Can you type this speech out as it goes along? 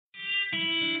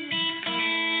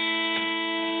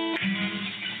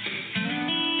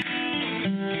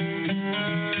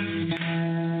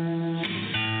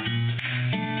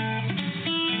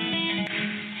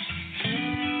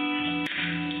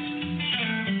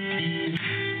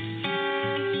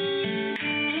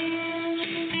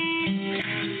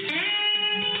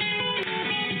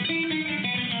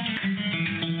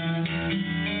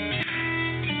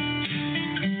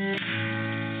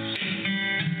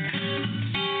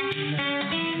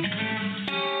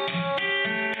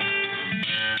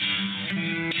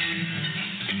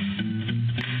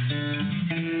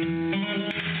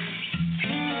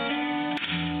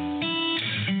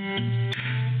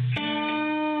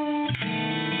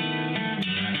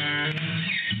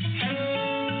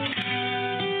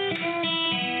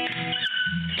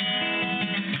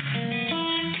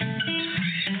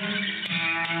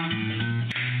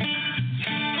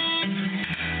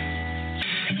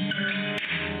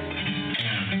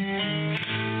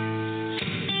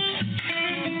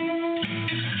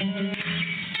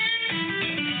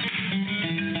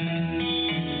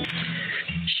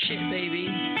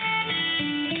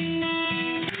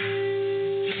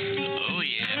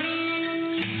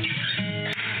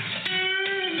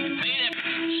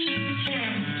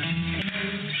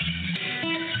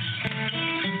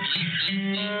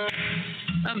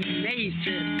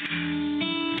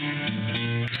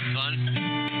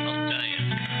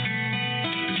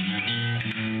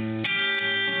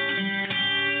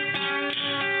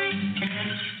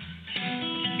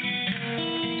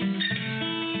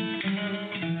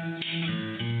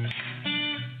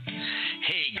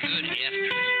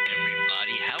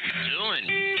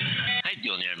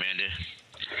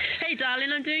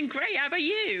darling. I'm doing great. How about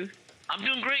you? I'm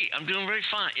doing great. I'm doing very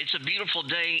fine. It's a beautiful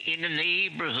day in the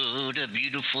neighborhood. A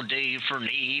beautiful day for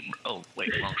neighbor. Oh, wait,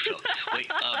 wrong show.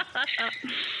 Wait.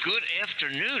 Good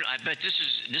afternoon. I bet this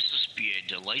must be a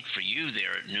delight for you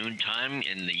there at noontime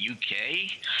in the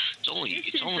UK. It's only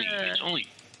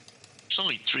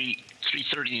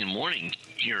 3:30 in the morning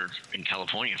here in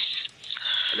California.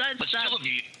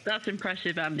 That's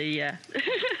impressive, Andy. Yeah.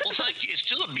 Well, thank you. It's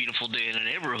still a beautiful day in the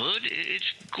neighborhood. It's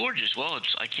gorgeous. Well,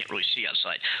 I can't really see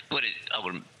outside, but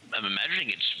I'm imagining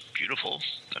it's beautiful.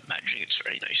 I'm imagining it's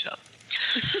very nice out.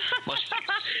 Must be.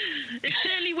 It's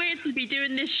certainly weird to be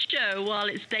doing this show while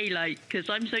it's daylight, because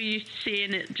I'm so used to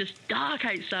seeing it just dark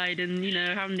outside and,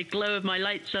 having the glow of my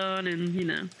lights on and,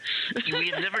 We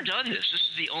have never done this. This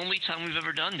is the only time we've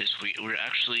ever done this. We're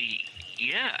actually...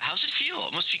 Yeah, how's it feel?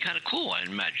 It must be kind of cool, I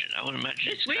imagine. I would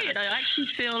imagine it's weird. I actually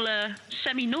feel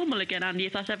semi-normal again, Andy,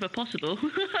 if that's ever possible.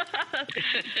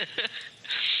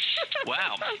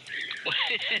 Wow.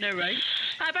 I know, right?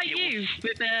 How about you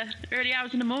with early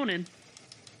hours in the morning?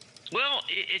 Well,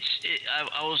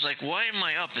 I was like, why am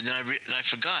I up? And then I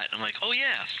forgot. I'm like, oh,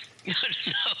 yeah. No.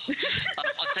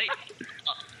 I'll tell you.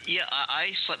 Yeah,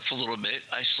 I slept for a little bit.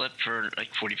 I slept for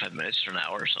like 45 minutes or an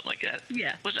hour or something like that.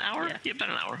 Yeah. Was it an hour? Yeah, about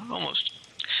an hour, almost.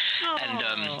 Oh. And,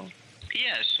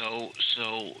 so,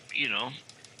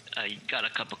 I got a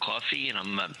cup of coffee and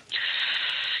I'm,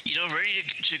 ready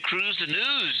to cruise the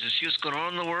news and see what's going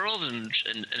on in the world and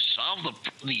solve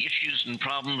the issues and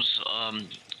problems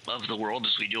of the world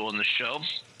as we do on the show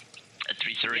at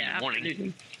 3:30 in the morning.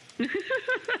 Absolutely.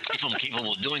 If I'm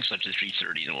capable of doing such at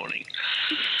 3:30 in the morning.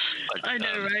 But, I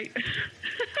know, right?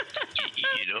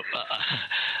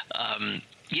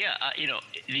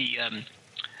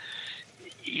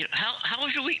 How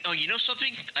was your week? Oh, you know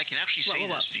something? I can actually say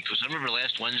this because I remember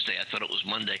last Wednesday. I thought it was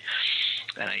Monday,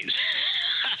 and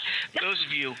those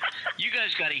of you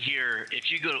guys got to hear.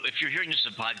 If you're hearing this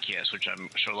as a podcast, which I'm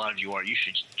sure a lot of you are, you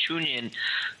should tune in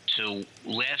to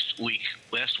last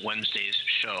Wednesday's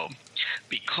show,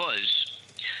 because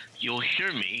you'll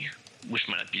hear me, which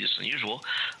might not be this unusual,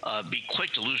 be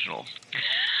quite delusional.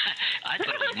 I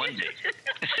thought it was Monday.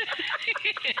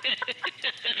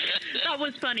 That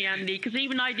was funny, Andy, because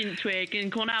even I didn't twig,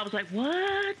 and Cornell was like,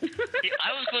 what? Yeah,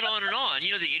 I was going on and on.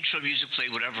 The intro music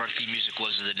played, whatever our theme music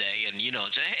was of the day, and,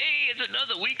 say, hey, it's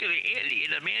another week of the Andy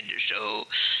and Amanda show.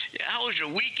 How was your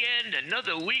weekend?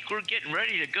 Another week, we're getting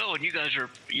ready to go, and you guys are,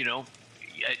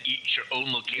 at each your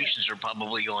own locations are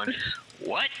probably going,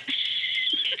 what?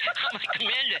 I'm like,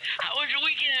 Amanda, how was your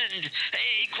weekend?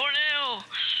 Hey, Cornell.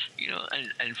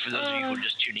 And for those of you who are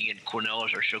just tuning in, Cornell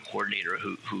is our show coordinator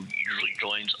who usually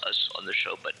joins us on the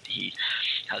show, but he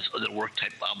has other work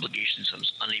type obligations, so I'm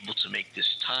unable to make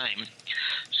this time.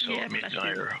 So Amanda and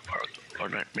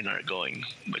I are going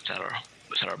without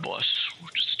our boss.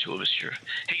 We're just the two of us here.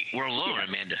 Hey, we're alone,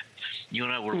 Amanda. You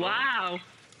and I were alone. Wow.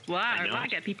 I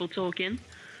get people talking.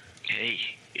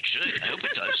 Hey, it should. I hope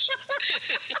it does.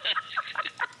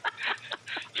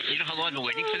 You know how long I've been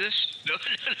waiting for this? No.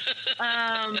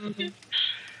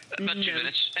 About 2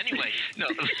 minutes. Anyway, no.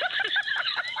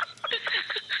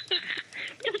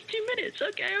 Just 2 minutes.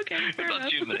 Okay. About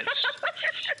 2 minutes.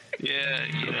 Yeah,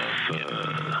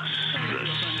 the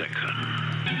second,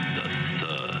 the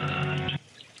third.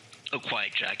 Oh,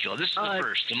 quiet, Dracula. This is the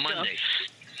first, the Monday.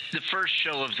 The first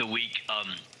show of the week,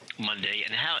 Monday,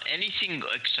 and anything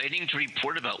exciting to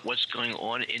report about what's going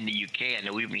on in the UK? I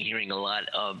know we've been hearing a lot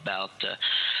about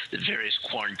the various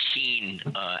quarantine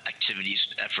activities,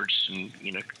 efforts, and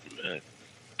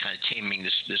kind of taming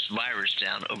this virus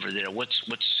down over there.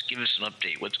 Give us an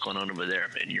update. What's going on over there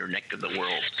in your neck of the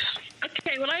world?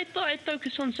 Okay, well, I thought I'd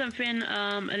focus on something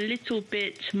a little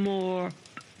bit more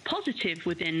positive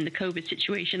within the COVID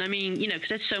situation. I mean, because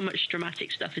there's so much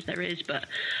dramatic stuff as there is, but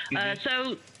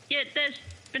there's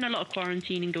been a lot of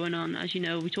quarantining going on. As you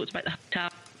know, we talked about the hotel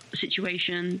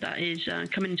situation that is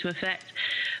coming into effect.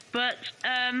 But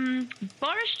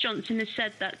Boris Johnson has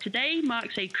said that today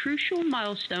marks a crucial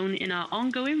milestone in our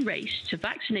ongoing race to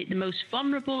vaccinate the most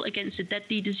vulnerable against a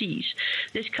deadly disease.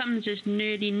 This comes as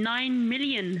nearly 9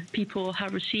 million people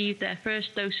have received their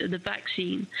first dose of the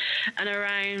vaccine, and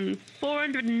around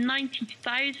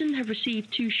 490,000 have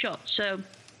received 2 shots. So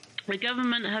the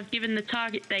government have given the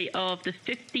target date of the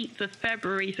 15th of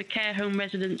February for care home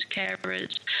residents,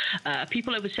 carers,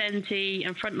 people over 70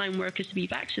 and frontline workers to be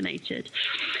vaccinated.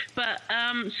 But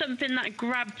something that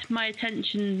grabbed my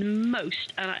attention the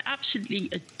most, and I absolutely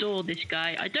adore this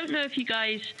guy. I don't know if you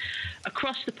guys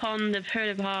across the pond have heard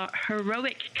of our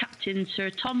heroic Captain Captain Sir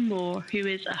Tom Moore, who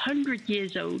is 100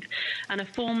 years old and a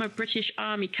former British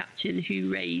Army captain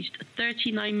who raised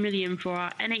 39 million for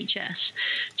our NHS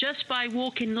just by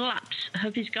walking laps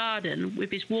of his garden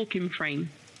with his walking frame.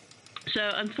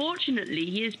 So, unfortunately,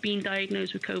 he has been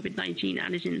diagnosed with COVID-19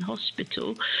 and is in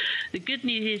hospital. The good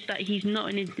news is that he's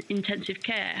not in intensive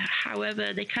care.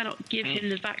 However, they cannot give him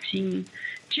the vaccine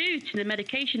due to the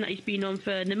medication that he's been on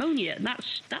for pneumonia. And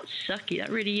that's sucky.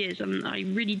 That really is. I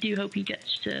really do hope he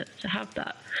gets to have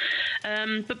that.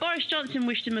 But Boris Johnson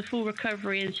wished him a full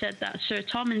recovery and said that Sir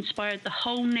Tom inspired the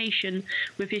whole nation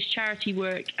with his charity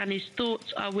work, and his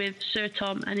thoughts are with Sir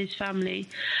Tom and his family.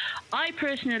 I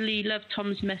personally love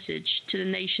Tom's message to the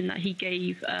nation that he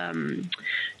gave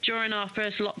during our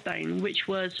first lockdown, which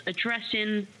was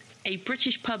addressing a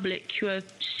British public who have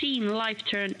seen life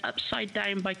turned upside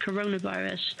down by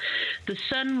coronavirus. The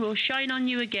sun will shine on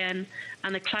you again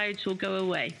and the clouds will go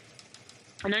away.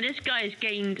 And now this guy has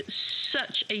gained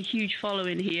such a huge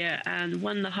following here and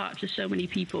won the hearts of so many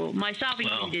people, myself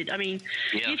included. I mean,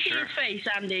 you see his face,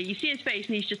 Andy. You see his face,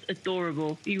 and he's just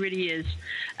adorable. He really is.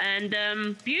 And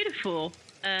beautiful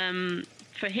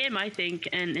for him, I think,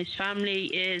 and his family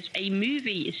is a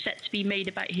movie is set to be made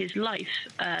about his life,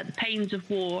 the pains of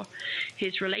war,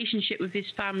 his relationship with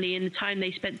his family, and the time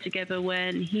they spent together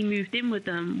when he moved in with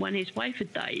them when his wife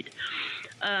had died.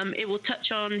 It will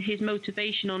touch on his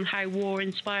motivation on how war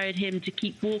inspired him to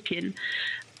keep walking,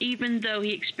 even though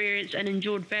he experienced and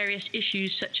endured various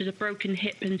issues such as a broken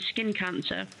hip and skin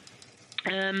cancer.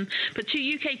 But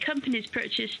two UK companies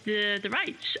purchased the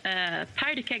rights,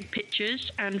 Powder Keg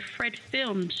Pictures and Fred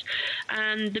Films,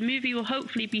 and the movie will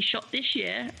hopefully be shot this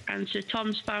year, and Sir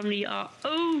Tom's family are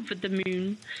over the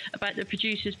moon about the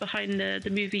producers behind the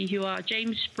movie, who are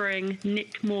James Spring,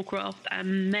 Nick Moorcroft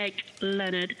and Meg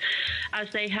Leonard,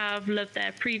 as they have loved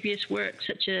their previous work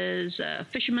such as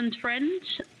Fisherman's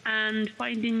Friends and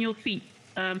Finding Your Feet.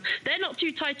 They're not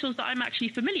two titles that I'm actually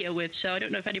familiar with, so I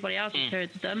don't know if anybody else has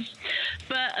heard of them.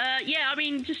 But yeah, I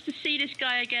mean, just to see this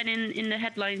guy again in the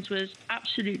headlines was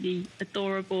absolutely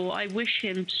adorable. I wish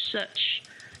him such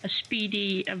a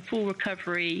speedy and full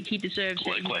recovery. He deserves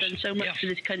it. He's done so much for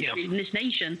this country and this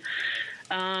nation.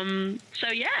 So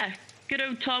yeah, good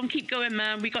old Tom. Keep going,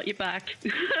 man. We got your back.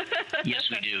 Yes,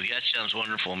 we do. That sounds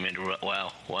wonderful, Amanda.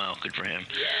 Wow, good for him.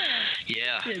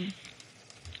 Yeah.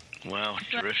 Wow,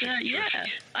 terrific. But, yeah,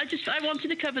 I wanted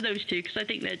to cover those two because I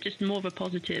think they're just more of a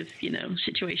positive,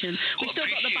 situation. We've still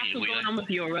got the battle going on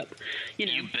with Europe.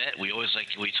 You bet. We always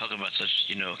we talk about such,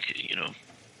 the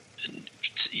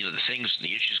things and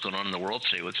the issues going on in the world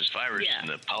today with this virus and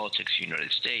the politics of the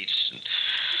United States. And,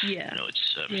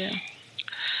 it's.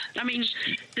 I mean,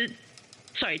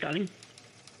 sorry, darling.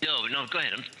 No, go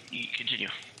ahead. You continue.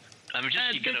 I mean,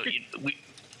 just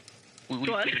We've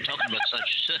been talking about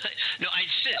such. No, I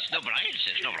insist. No, but I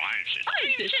insist.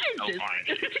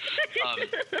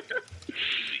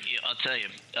 I'll tell you.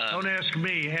 Don't ask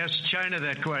me. Ask China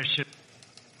that question.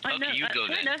 Okay, you go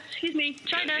China, then. Excuse me.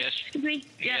 China, excuse me.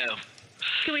 Yeah.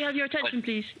 Can we have your attention,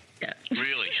 please? Yeah.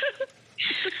 Really?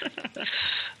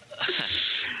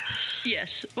 Yes.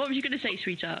 What was you going to say,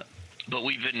 sweetheart? But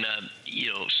we've been,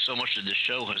 so much of the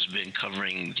show has been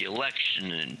covering the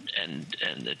election and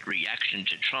the reaction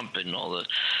to Trump and all the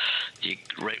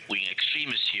right-wing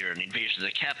extremists here and the invasion of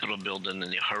the Capitol building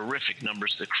and the horrific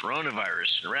numbers of the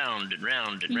coronavirus, and round and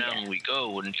round and round we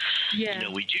go. And,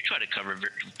 we do try to cover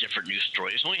different news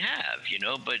stories, and we have,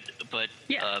 but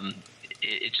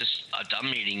it's just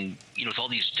dominating, with all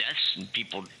these deaths and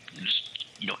people just,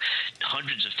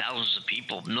 hundreds of thousands of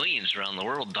people, millions around the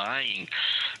world dying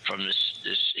from this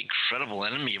incredible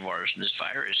enemy of ours, and this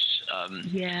virus.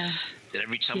 That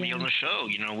every time we on the show,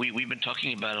 we've been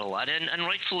talking about it a lot, and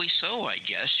rightfully so, I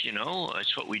guess.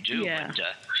 It's what we do. Yeah.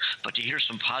 But to hear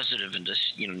some positive and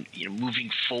just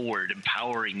moving forward,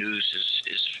 empowering news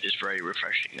is very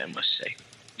refreshing, I must say.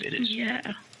 It is. Yeah.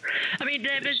 I mean,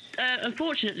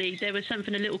 unfortunately, there was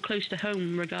something a little close to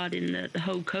home regarding the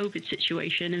whole COVID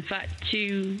situation. In fact,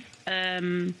 two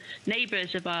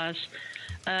neighbours of ours,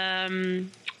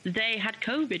 they had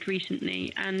COVID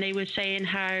recently, and they were saying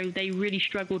how they really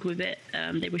struggled with it.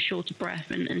 They were short of breath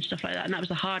and stuff like that, and that was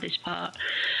the hardest part.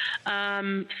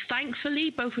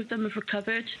 Thankfully, both of them have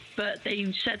recovered, but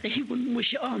they said they wouldn't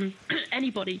wish it on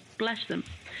anybody. Bless them.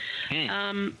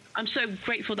 I'm so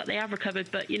grateful that they have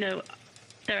recovered, but,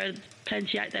 there are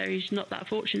plenty out there who's not that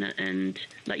fortunate, and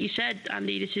like you said,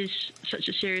 Andy, this is such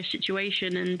a serious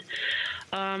situation, and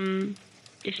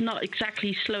it's not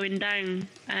exactly slowing down,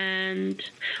 and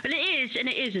it is and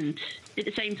it isn't at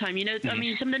the same time. I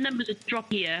mean, some of the numbers are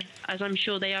dropping here, as I'm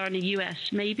sure they are in the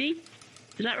US. Maybe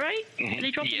is that right? Are they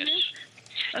dropping? Yes.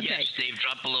 Okay. Yes, they've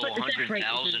dropped below But the death rate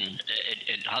 100,000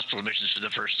 at hospital admissions for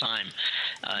the first time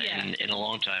in a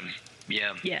long time.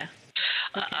 Yeah. Yeah.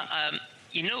 Okay.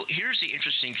 Here's the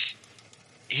interesting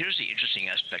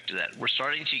aspect of that. We're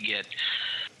starting to get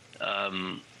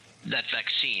that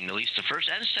vaccine. At least the first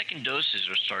and second doses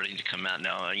are starting to come out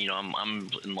now. I'm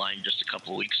in line just a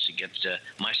couple of weeks to get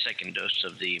my second dose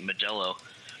of the Modelo.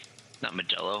 Not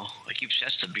Modelo.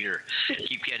 That's the beer. I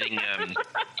keep getting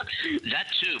that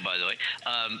too, by the way.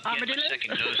 Get my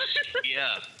second dose.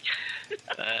 Yeah.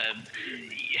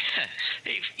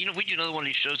 Hey, we do another one of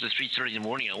these shows at 3:30 in the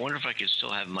morning. I wonder if I could still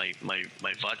have my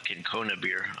vodka and Kona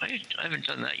beer. I haven't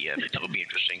done that yet, but that would be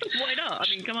interesting. Why not?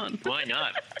 I mean, come on. Why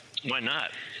not?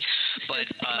 But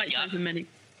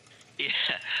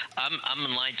I'm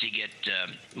in line to get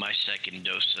my second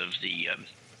dose of the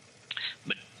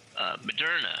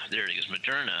Moderna. There it is,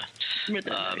 Moderna.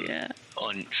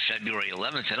 On February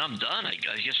 11th, and I'm done. I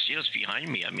just see what's behind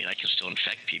me. I mean, I can still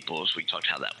infect people, as we talked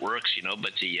how that works,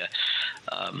 but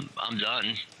I'm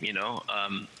done,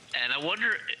 and I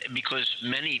wonder, because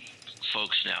many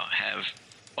folks now have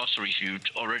also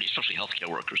received already, especially healthcare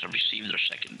workers, have received their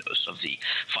second dose of the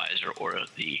Pfizer or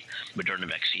the Moderna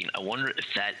vaccine. I wonder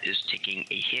if that is taking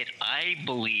a hit. I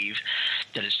believe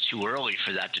that it's too early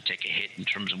for that to take a hit in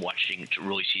terms of watching to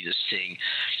really see this thing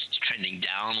trending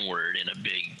downward in a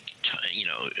big,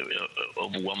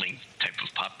 overwhelming type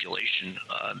of population.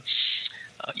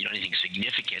 Anything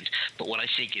significant. But what I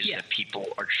think is that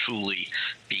people are truly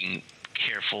being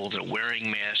careful. They're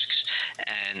wearing masks.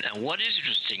 And what is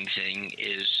interesting thing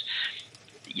is,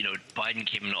 Biden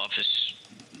came into office,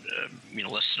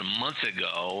 less than a month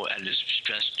ago, and is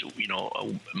stressed,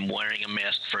 wearing a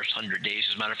mask the first 100 days.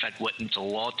 As a matter of fact, what into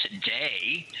law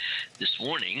today, this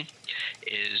morning,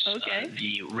 is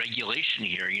the regulation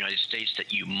here in the United States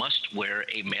that you must wear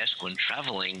a mask when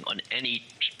traveling on any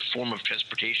form of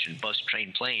transportation, bus,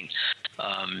 train, plane.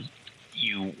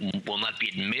 You will not be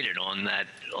admitted on that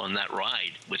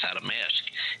ride without a mask,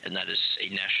 and that is a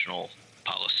national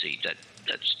policy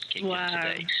that's kicked in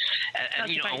today.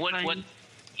 And what is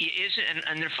it?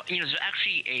 And there's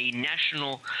actually a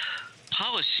national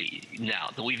policy now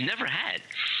that we've never had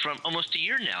from almost a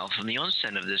year now, from the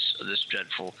onset of this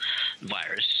dreadful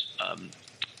virus.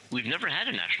 We've never had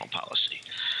a national policy.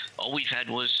 All we've had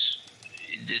was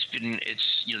the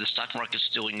stock market's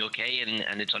doing okay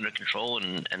and it's under control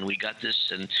and we got this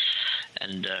and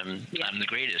I'm the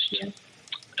greatest. Yeah.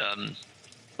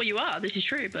 Well, you are. This is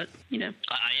true, but I am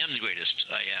the greatest.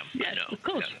 I am. Yeah, I know. Of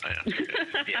course.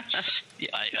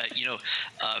 Yeah, I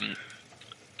am.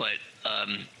 But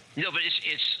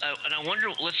it's and I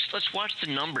wonder. Let's watch the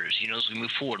numbers. As we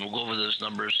move forward, we'll go over those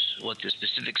numbers, what the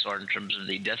specifics are in terms of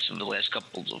the deaths of the last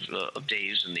couple of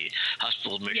days and the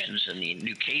hospital admissions and the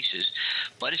new cases.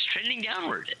 But it's trending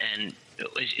downward. And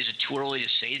is it too early to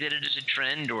say that it is a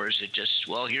trend, or is it just,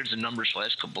 well, here's the numbers for the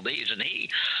last couple of days, and hey,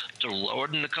 they're lower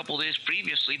than a couple of days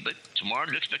previously, but tomorrow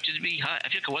they're expected to be high. I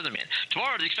feel like a weatherman.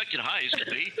 Tomorrow the expected high is going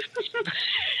to be.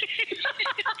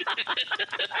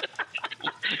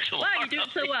 Wow, you do it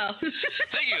so well.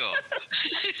 Thank you.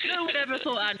 No one ever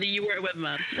thought, Andy, you were a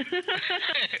weatherman.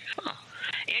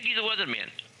 Andy the weatherman.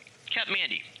 Cat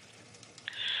Mandy.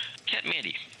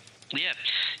 Yeah.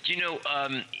 Do you know,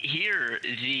 here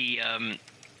the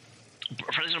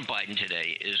President Biden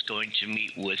today is going to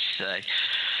meet with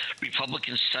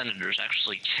Republican senators,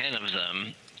 actually 10 of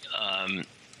them,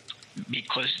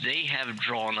 because they have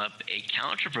drawn up a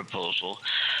counterproposal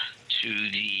to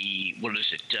the,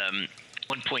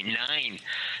 $1.9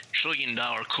 trillion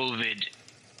COVID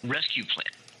rescue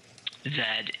plan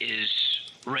that is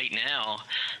right now,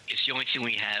 it's the only thing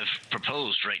we have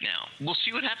proposed right now. We'll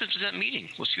see what happens at that meeting.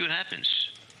 We'll see what happens.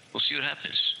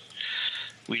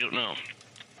 We don't know.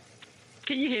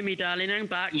 Can you hear me, darling? I'm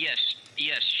back. Yes.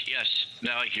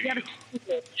 Now I hear you.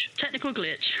 Technical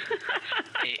glitch.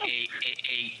 a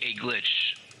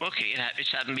glitch. Okay,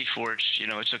 it's happened before.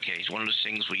 It's okay. It's one of those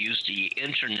things. We use the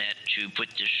internet to put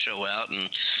this show out, and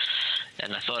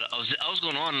I thought I was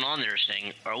going on and on there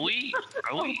saying, are we?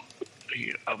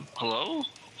 Hello?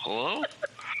 Hello?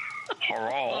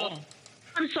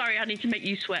 I'm sorry. I need to make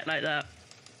you sweat like that.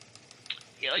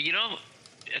 Yeah,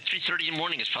 at 3:30 in the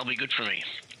morning is probably good for me.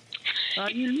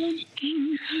 Are you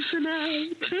looking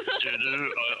tonight?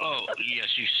 Oh,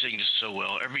 yes, you sing this so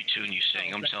well. Every tune you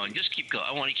sing, I'm telling you, just keep going.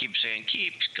 I want to keep saying,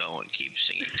 keep going, keep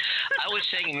singing. I was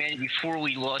saying, man, before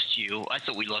we lost you, I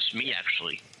thought we lost me,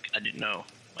 actually. I didn't know.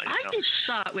 I did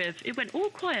start with, it went all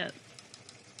quiet.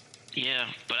 Yeah,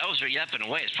 but I was yapping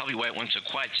away. It's probably why it went so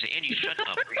quiet. Say, Andy, shut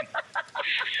up.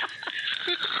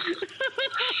 They're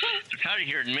tired of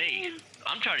hearing me.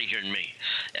 I'm tired of hearing me.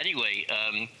 Anyway,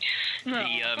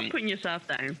 Stop putting yourself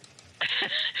down.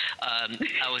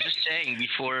 I was just saying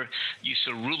before you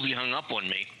so rudely hung up on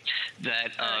me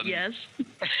that yes.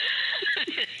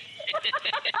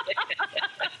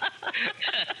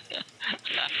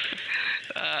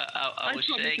 I was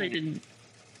saying.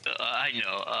 I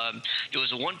know. There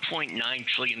was a $1.9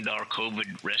 trillion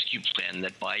COVID rescue plan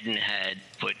that Biden had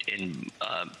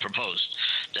proposed,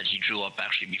 that he drew up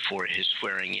actually before his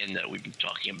swearing in, that we've been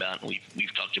talking about, and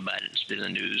we've talked about it. It's been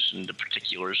in the news, and the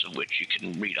particulars of which you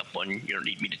can read up on. You don't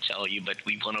need me to tell you, but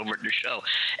we've gone over it in the show.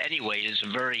 Anyway, it's a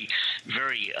very,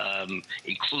 very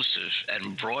inclusive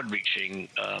and broad-reaching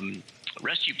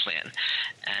rescue plan,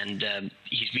 and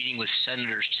he's meeting with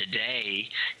senators today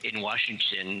in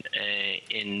Washington.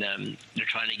 They're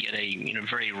trying to get a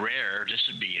very rare. This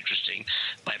would be interesting,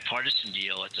 bipartisan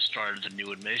deal at the start of the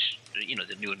new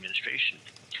administration.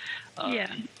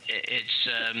 It's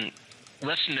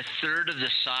less than a third of the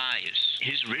size.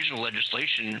 His original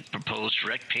legislation proposed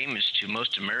direct payments to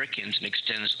most Americans and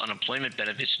extends unemployment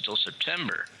benefits until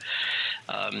September,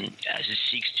 as it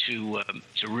seeks to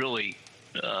really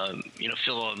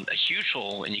fill a huge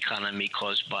hole in the economy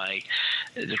caused by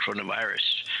the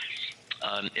coronavirus.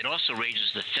 It also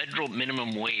raises the federal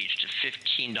minimum wage to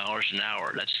 $15 an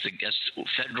hour. That's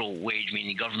federal wage,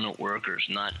 meaning government workers,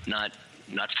 not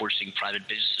forcing private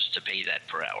businesses to pay that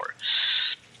per hour.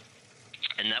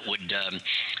 And that would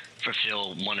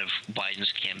fulfill one of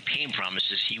Biden's campaign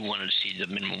promises. He wanted to see the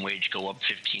minimum wage go up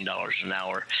 $15 an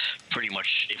hour, pretty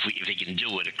much if he can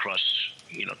do it across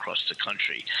the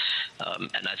country.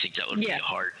 And I think that would be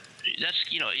hard. That's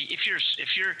if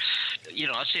you're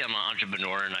I'll say I'm an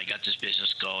entrepreneur and I got this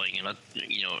business going, and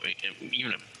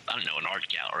even an art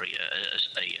gallery,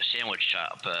 a sandwich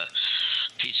shop,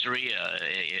 pizzeria,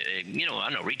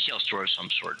 retail store of some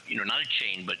sort, not a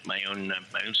chain, but my own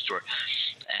store.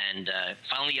 And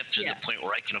finally up to the point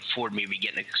where I can afford maybe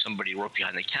getting somebody to work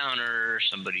behind the counter,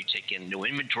 somebody taking new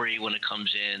inventory when it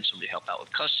comes in, somebody to help out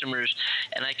with customers,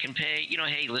 and I can pay,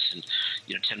 hey, listen,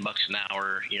 $10 an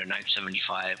hour,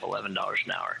 $9.75, $11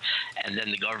 an hour, and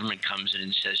then the government comes in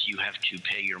and says you have to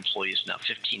pay your employees now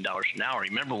 $15 an hour.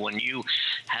 Remember, when you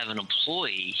have an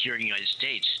employee here in the United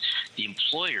States, the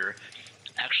employer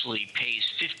actually pays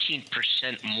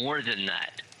 15% more than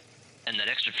that. And that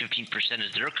extra 15%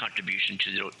 is their contribution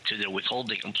to their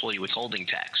employee withholding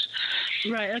tax.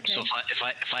 Right. Okay. So if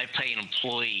I pay an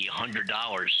employee $100,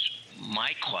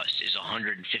 my cost is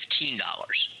 $115.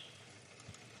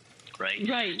 Right.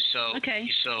 Right. So okay.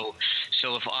 So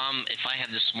if I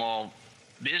have this small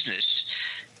business,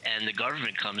 and the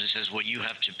government comes and says, well, you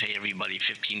have to pay everybody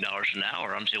 $15 an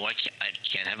hour, I'm saying, well, I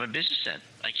can't have a business then.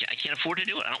 I can't afford to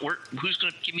do it. I don't work. Who's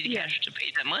going to give me the cash to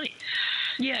pay that money?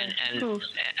 Yeah, and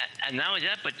not only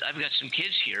that, but I've got some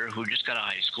kids here who just got out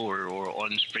of high school or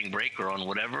on spring break or on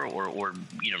whatever, or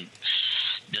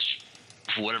just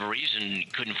for whatever reason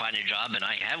couldn't find a job, and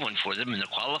I have one for them, and they're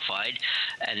qualified,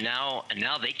 and now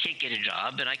they can't get a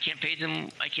job, and I can't pay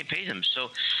them.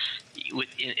 So,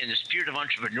 in the spirit of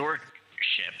entrepreneurship,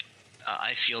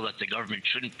 I feel that the government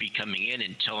shouldn't be coming in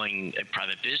and telling a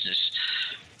private business,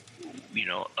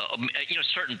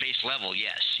 certain base level,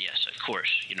 yes, of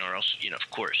course, or else, of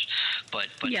course, but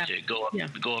to go up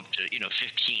to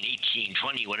 15, 18,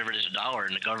 20, whatever it is, $1,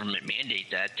 and the government mandate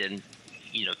that, then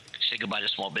say goodbye to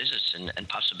small business and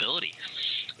possibility.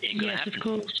 Ain't gonna happen. Of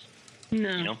course.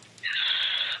 No.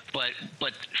 But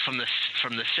from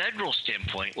the federal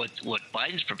standpoint, what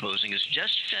Biden's proposing is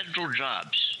just federal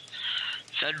jobs,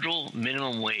 federal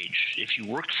minimum wage. If you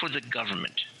worked for the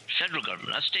government, federal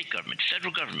government, not state government,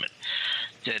 federal government,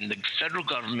 then the federal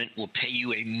government will pay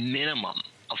you a minimum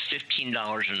of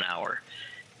 $15 an hour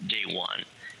day one.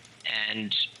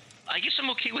 And I guess I'm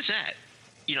okay with that.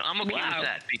 I'm okay with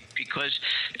that because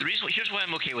here's why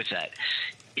I'm okay with that.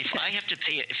 If I have to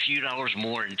pay a few dollars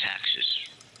more in taxes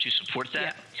to support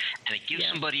that, and it gives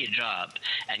somebody a job,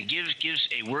 and gives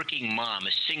a working mom,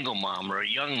 a single mom, or a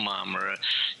young mom, or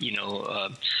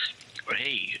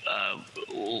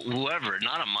whoever,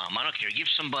 not a mom, I don't care. Give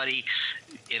somebody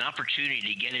an opportunity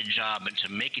to get a job and to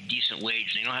make a decent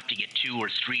wage. They don't have to get 2 or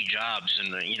 3 jobs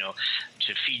and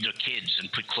to feed their kids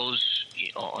and put clothes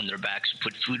on their backs and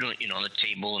put food on the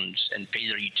table and pay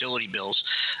their utility bills.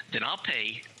 Then I'll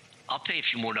pay a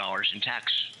few more dollars in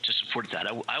tax to support that.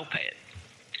 I'll pay it.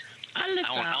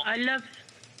 I love.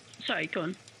 Sorry, go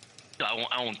on.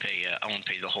 I won't pay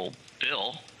the whole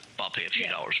bill. I'll pay a few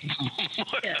dollars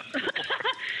more. Yeah.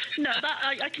 No,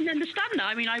 I can understand that.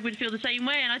 I mean, I would feel the same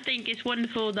way, and I think it's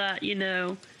wonderful that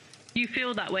you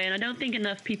feel that way. And I don't think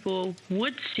enough people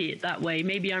would see it that way.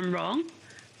 Maybe I'm wrong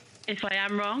if I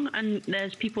am wrong and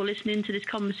there's people listening to this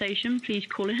conversation, please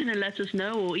call in and let us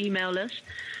know, or email us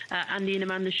at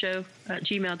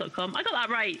andyandamandashow@gmail.com. I got that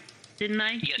right, didn't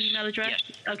I? Yes. Email address? Yes.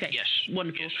 Okay. Yes.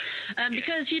 Wonderful. Yes.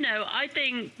 Because, I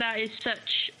think that is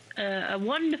such a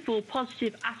wonderful,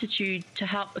 positive attitude to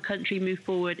help the country move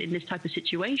forward in this type of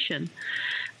situation.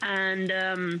 And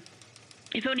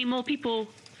if only more people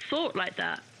thought like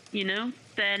that,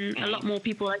 then a lot more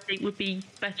people, I think, would be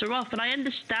better off. And I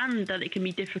understand that it can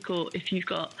be difficult if you've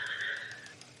got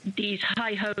these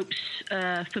high hopes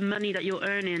for money that you're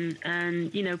earning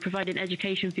and, providing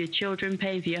education for your children,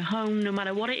 paying for your home, no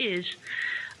matter what it is.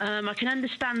 I can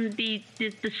understand the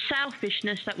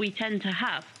selfishness that we tend to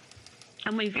have.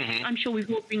 And I'm sure we've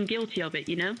all been guilty of it,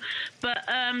 But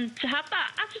to have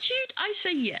that attitude, I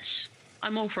say yes.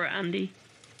 I'm all for it, Andy.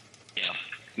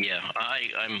 Yeah, I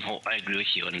agree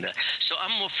with you, and so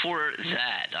I'm all for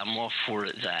that.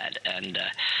 And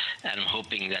I'm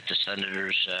hoping that the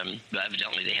senators,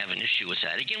 evidently they have an issue with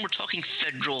that. Again, we're talking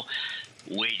federal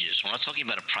wages. We're not talking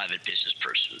about a private business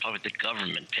person. We're talking about the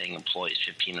government paying employees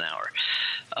 $15 an hour.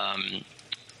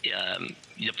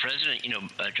 The president,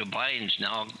 Joe Biden's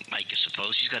now, I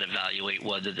suppose he's got to evaluate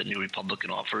whether the new Republican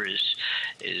offer is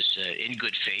in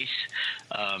good faith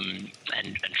and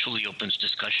truly opens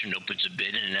discussion, opens a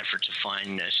bid in an effort to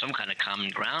find some kind of common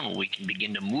ground where we can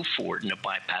begin to move forward in a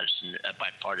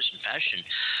bipartisan fashion.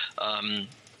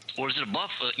 Or is it a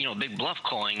bluff, a big bluff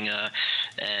calling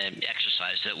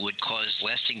exercise that would cause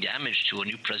lasting damage to a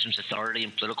new president's authority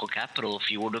and political capital if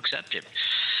he were to accept it?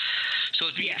 So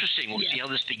it'd be interesting. We'll see how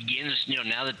this begins.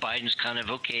 Now that Biden's kind of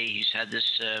he's had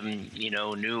this,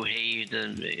 new new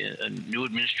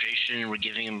administration. We're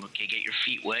giving him, get your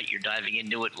feet wet. You're diving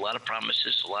into it. A lot of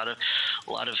promises. A lot of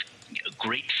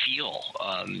great feel,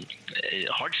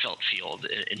 heartfelt feel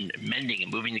in mending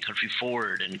and moving the country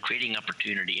forward and creating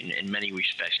opportunity in many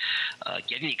respects,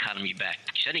 getting the economy back,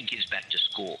 sending kids back to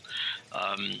school,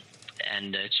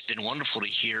 and it's been wonderful to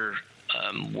hear.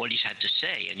 What he's had to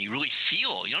say, and you really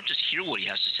feel, you don't just hear what he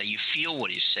has to say, you feel what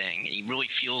he's saying, and he really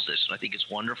feels this, and I think it's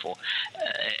wonderful,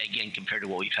 again, compared to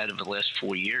what we've had over the last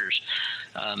 4 years.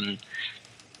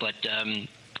 But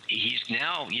he's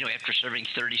now, after serving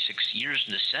 36 years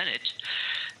in the Senate,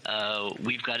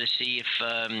 we've got to see if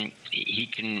he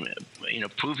can,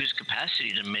 prove his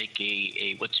capacity to make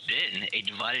what's been a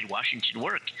divided Washington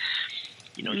work.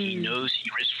 He knows he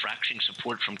risks fracturing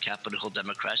support from Capitol Hill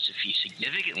Democrats if he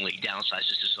significantly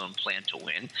downsizes his own plan to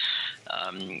win.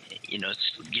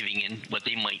 It's giving in what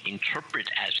they might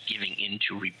interpret as giving in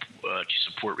to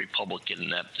support Republican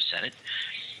the Senate.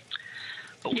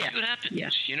 But we'll see what happens. Yeah.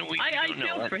 I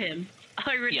feel for him.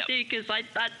 I really do, because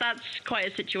that's quite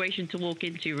a situation to walk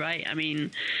into, right? I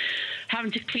mean,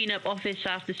 having to clean up office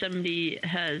after somebody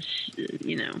has,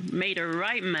 made a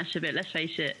right mess of it, let's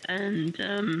face it,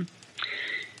 and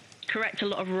correct a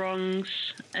lot of wrongs,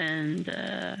 and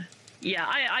the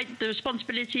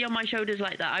responsibility on my shoulders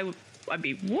like that, I'd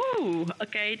be, whoa,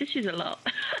 okay, this is a lot.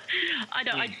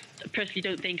 I personally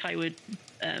don't think I would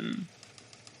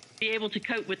be able to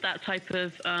cope with that type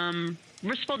of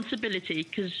responsibility,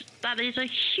 because that is a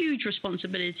huge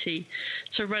responsibility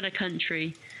to run a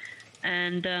country.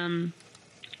 And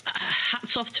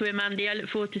hats off to him, Andy. I look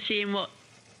forward to seeing what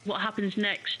happens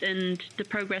next and the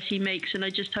progress he makes, and I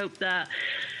just hope that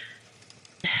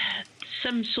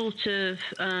some sort of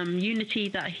unity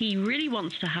that he really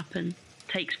wants to happen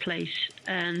takes place,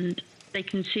 and they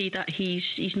can see that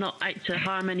he's not out to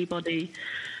harm anybody,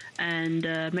 and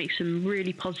make some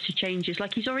really positive changes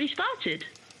like he's already started.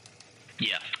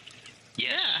 Yeah.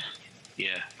 Yes.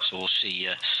 Yeah. So we'll see.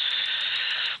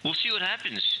 We'll see what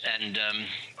happens, and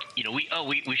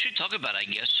we should talk about, I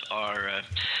guess, our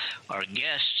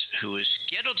guest who is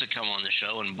scheduled to come on the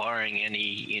show, and barring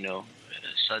any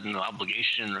sudden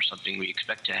obligation or something, we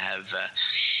expect to have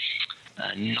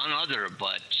none other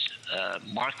but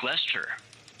Mark Lester,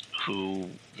 who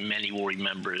many will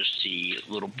remember as the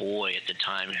little boy at the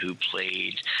time who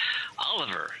played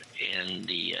Oliver in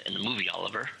the movie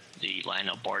Oliver, the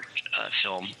Lionel Bart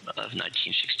film of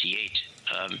 1968.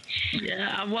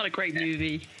 What a great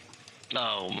movie.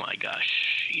 Oh my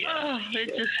gosh, yeah. Oh,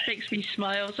 it just makes me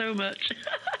smile so much.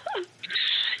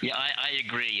 Yeah, I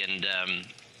agree, and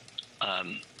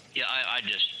I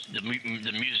just the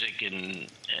music and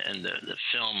the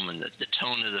film and the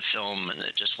tone of the film, and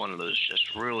it's just one of those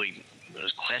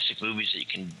those classic movies that you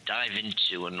can dive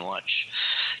into and watch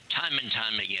time and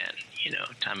time again.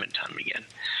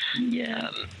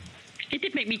 Yeah. It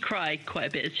did make me cry quite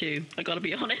a bit too, I gotta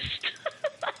be honest.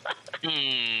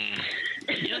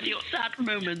 Sad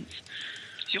moments.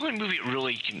 The only movie that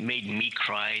really made me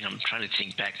cry, and I'm trying to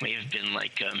think back, may have been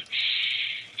like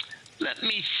Let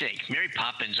me think. Mary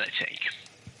Poppins, I think.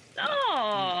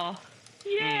 Oh,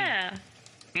 yeah.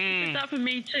 Did that for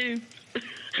me too.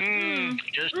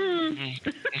 Just.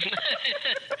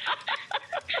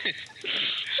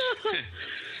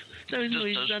 Those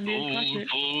noises on the classic.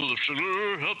 Full of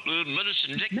sugar, help the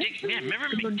medicine. Dick, yeah,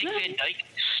 remember Dick Van Dyke?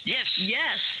 Yes,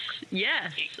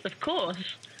 of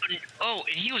course. Oh,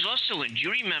 and he was also in. Do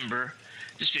you remember?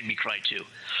 This made me cry too.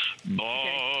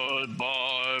 Bye,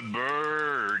 bye,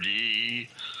 birdie.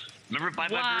 Remember Bye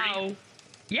Bye Birdie?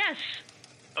 Yes.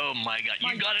 Oh my God!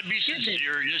 You gotta be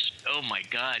serious. Oh my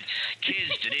God!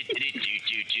 Kids, did it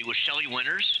with Shelley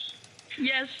Winters?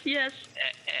 Yes.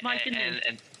 My goodness.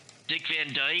 And Dick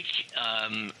Van Dyke.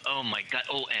 Oh my God!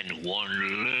 Oh, and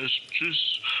one last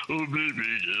kiss. Oh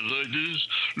baby, just like this.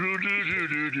 Baby,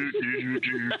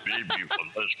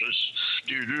 one last kiss.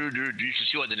 You should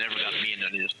see why they never got me in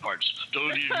any of these parts.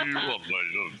 Don't you want my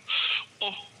love?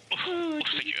 Oh,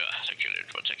 thank you.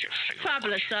 Thank you.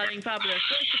 Fabulous, darling, fabulous.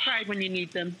 Where's the crowd when you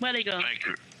need them? Where they go? Thank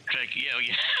you. Yeah.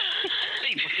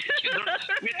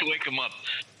 We have to wake them up.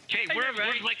 Okay,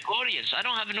 where's my audience? I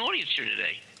don't have an audience here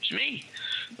today. It's me.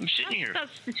 I'm sitting here.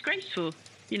 That's disgraceful.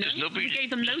 You know, nobody, you gave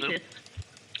them notice.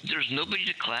 There's nobody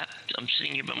to clap. I'm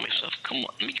sitting here by myself. Come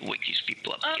on, let me wake these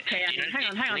people up. Okay, hang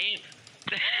on.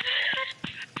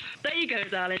 There you go,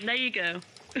 darling. There you go.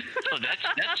 Oh, that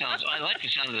sounds. I like the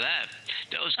sound of that.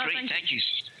 That was great. Thank you.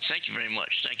 Thank you very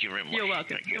much. You're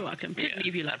welcome. You're welcome. Couldn't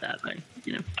leave you like that, though.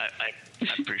 You know. I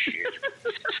appreciate it.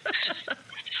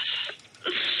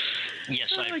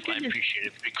 Yes, I appreciate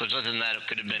it, because other than that, it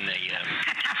could have been a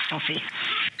catastrophe.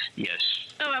 Yes.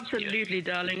 Oh, absolutely,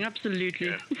 darling.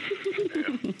 Absolutely.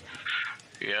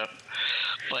 Yeah.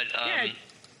 But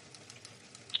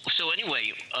so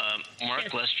anyway,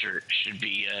 Mark Lester should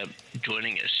be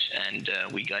joining us, and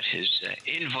we got his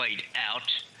invite out.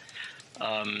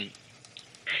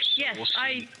 Yes, we'll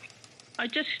I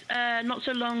just not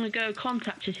so long ago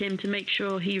contacted him to make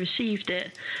sure he received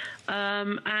it,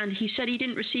 and he said he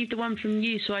didn't receive the one from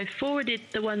you, so I forwarded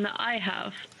the one that I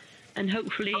have, and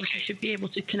hopefully he should be able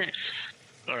to connect.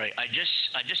 All right, I just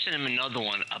sent him another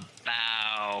one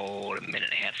about a minute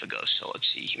and a half ago, so let's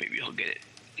see, maybe he'll get it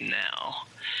now.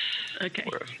 Okay,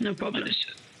 no problem.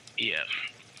 Yeah.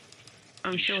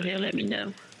 I'm sure he'll let me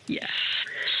know. Yeah.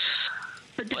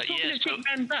 But talking of Dick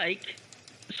Van Dyke,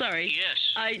 sorry. Yes,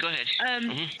 go ahead.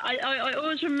 I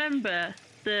always remember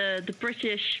the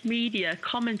British media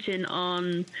commenting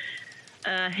on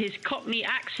his Cockney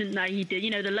accent that he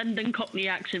did, the London Cockney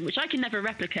accent, which I can never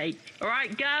replicate. All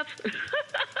right, Gav?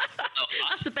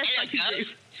 That's the best I can do.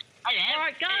 Hello. All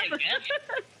right, Gav? Hello,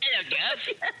 Gav.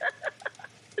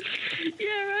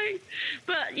 Yeah, right.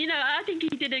 But, I think he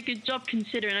did a good job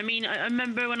considering. I mean, I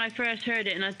remember when I first heard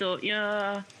it and I thought,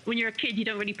 when you're a kid, you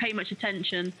don't really pay much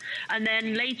attention. And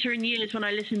then later in years when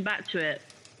I listened back to it,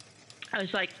 I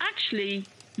was like, actually,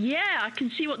 yeah, I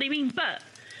can see what they mean. But,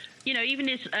 even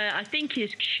his, I think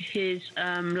his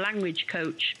language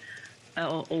coach,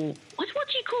 or what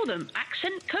do you call them?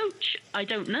 Accent coach? I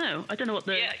don't know. I don't know what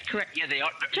the correct. Yeah, they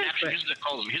are. Actually, here's what they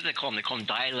call them. They call them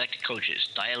dialect coaches.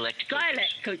 Dialect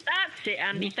coach. That's it,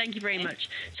 Andy. Thank you very much.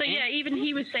 So yeah, even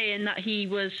he was saying that he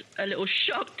was a little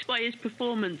shocked by his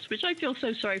performance, which I feel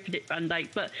so sorry for Dick Van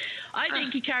Dyke. But I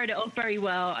think he carried it off very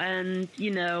well, and he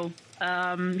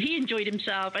enjoyed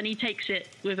himself, and he takes it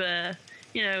with a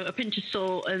pinch of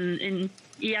salt, and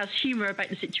he has humor about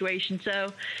the situation.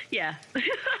 So, yeah, I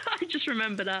just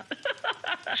remember that.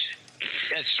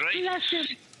 That's right. Bless him.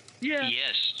 Yeah.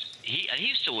 Yes.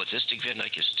 He's still with us. Dick Van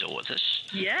Dyke is still with us.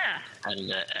 Yeah.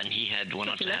 And he had went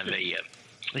on to have a.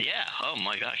 Oh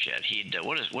my gosh! Yeah, he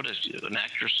what is an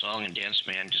actor, song, and dance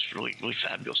man, just really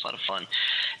fabulous, a lot of fun,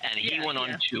 and he went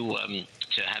on to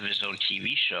have his own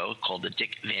TV show called the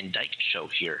Dick Van Dyke Show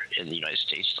here in the United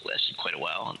States. That lasted quite a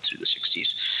while through the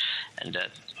 '60s, and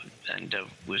that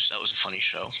was a funny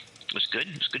show. It was good.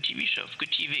 It was a good TV show.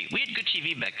 Good TV. We had good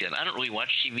TV back then. I don't really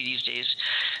watch TV these days,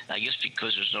 I guess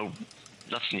because there's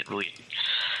nothing that really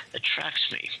attracts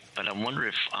me. But I wonder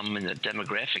if I'm in the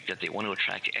demographic that they want to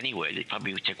attract anyway. They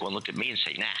probably would take one look at me and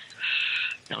say, nah,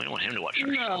 no, we don't want him to watch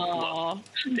our show. Well,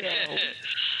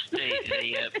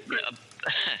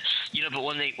 but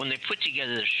when they put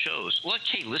together the shows, well,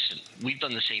 okay, listen, we've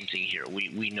done the same thing here.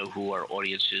 We know who our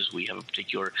audience is. We have a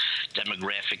particular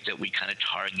demographic that we kind of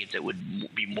target that would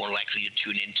be more likely to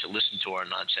tune in to listen to our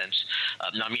nonsense.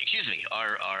 Our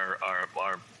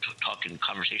talk and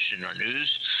conversation in our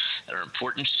news, and our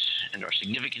importance and our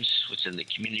significance within the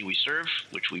community we serve,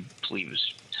 which we believe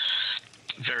is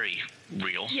very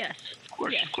real. Yes.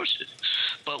 Of course it is.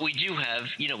 But we do have,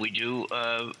 we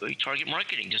target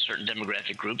marketing to certain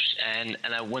demographic groups, and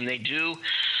when they do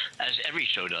as every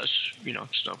show does,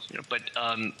 But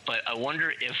I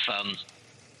wonder if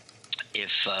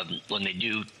when they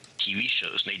do TV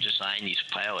shows and they design these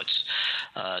pilots,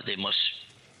 they must,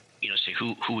 say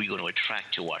who are we going to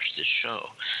attract to watch this show?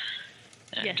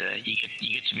 And you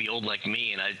get to be old like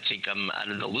me, and I think I'm out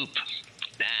of the loop.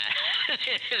 Nah,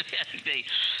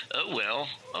 oh well.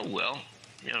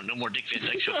 No more Dick Van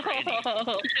Dyke Show for Andy.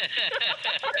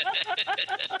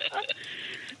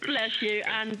 Bless you,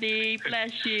 Andy.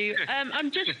 Bless you.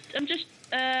 I'm just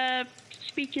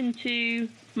speaking to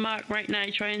Mark right now,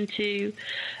 trying to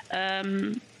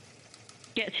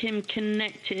get him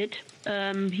connected.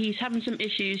 He's having some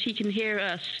issues. He can hear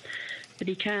us, but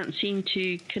he can't seem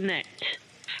to connect.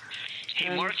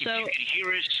 Hey, Mark, if you can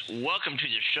hear us, welcome to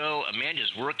the show.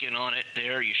 Amanda's working on it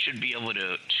there. You should be able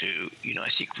to I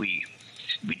think we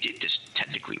did this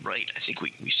technically right. I think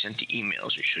we sent the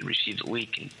emails. You should receive the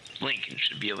link and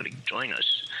should be able to join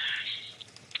us.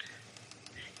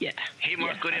 Yeah. Hey,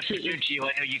 Mark. Good afternoon to you.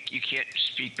 I know you can't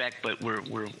speak back, but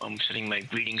I'm sending my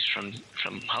greetings from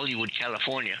Hollywood,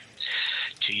 California,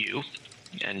 to you,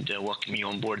 and welcome you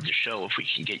on board the show. If we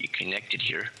can get you connected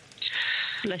here.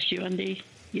 Bless you, Andy.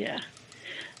 Yeah.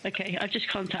 Okay, I've just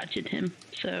contacted him.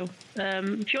 So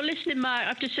if you're listening, Mark,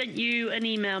 I've just sent you an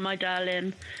email, my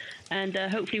darling. And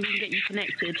hopefully we can get you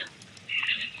connected.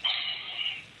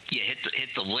 Yeah,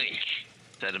 hit the link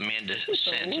that Amanda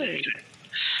sent. Hit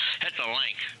the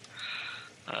link.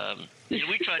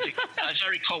 We tried to. As I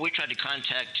recall, we tried to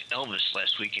contact Elvis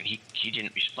last week, and he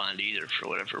didn't respond either for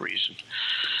whatever reason.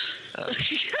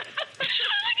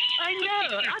 I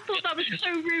know. I thought that was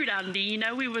so rude, Andy.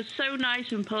 We were so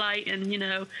nice and polite, and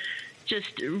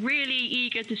just really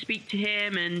eager to speak to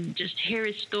him and just hear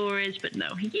his stories. But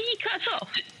no, he cut us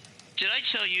off. Did I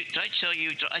tell you?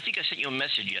 I think I sent you a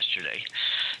message yesterday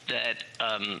that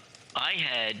I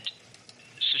had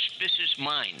suspicious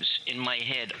minds in my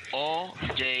head all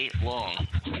day long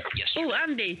yesterday. Oh,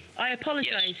 Andy, I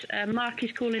apologize. Yes. Mark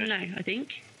is calling now, I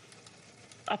think.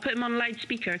 I'll put him on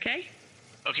loudspeaker, okay?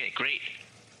 Okay, great.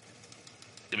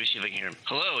 Let me see if I can hear him.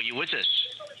 Hello, are you with us?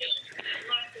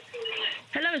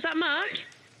 Hello, is that Mark?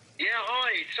 Yeah,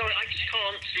 hi. Sorry, I just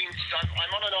can't seem to...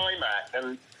 I'm on an iMac,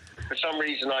 and for some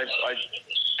reason I've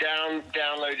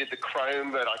downloaded the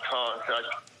Chrome, but I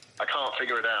can't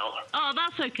figure it out. Oh,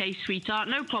 that's okay, sweetheart.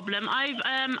 No problem.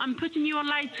 I'm putting you on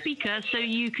loudspeaker so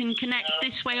you can connect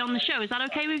this way on the show. Is that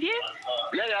okay with you?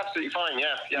 Yeah, absolutely fine.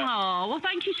 Yeah. Oh, well,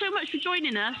 thank you so much for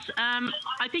joining us.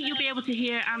 I think you'll be able to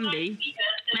hear Andy.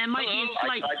 There might be a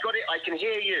slight... I've got it. I can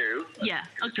hear you. Yeah,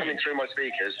 okay. It's coming through my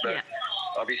speakers, but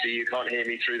obviously you can't hear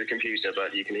me through the computer,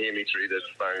 but you can hear me through the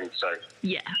phone, so...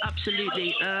 Yeah,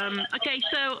 absolutely. Okay,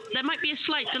 so there might be a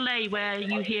slight delay where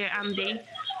you hear Andy.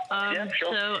 Yeah,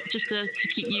 sure. So just to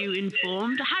keep you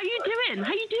informed. How you doing?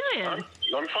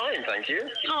 I'm fine, thank you.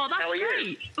 Oh, that's How are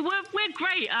great. You? We're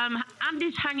great.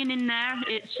 Andy's hanging in there.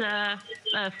 It's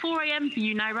 4 a.m. for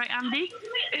you now, right, Andy?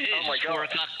 It is. Oh, my God. 4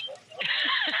 o'clock.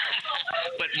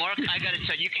 But, Mark, I got to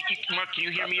tell you, Mark, can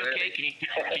you hear me okay? Can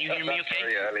you hear me okay?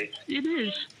 Very early. It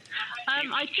is.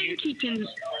 I think he can...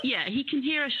 Yeah, he can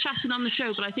hear us chatting on the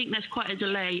show, but I think there's quite a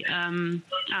delay,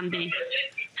 Andy.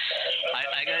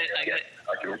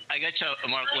 I got to tell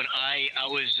Mark, when I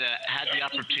was had the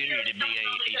opportunity to be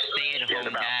a stay-at-home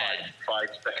about dad.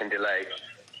 5-second delay.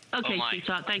 Okay,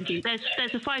 sweetheart, thank you.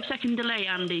 There's a 5-second delay,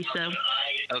 Andy, so...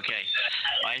 Okay.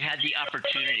 I had the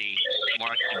opportunity,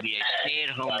 Mark, to be a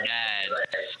stay-at-home dad,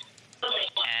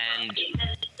 and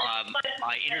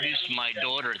I introduced my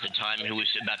daughter at the time, who was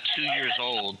about 2 years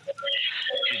old,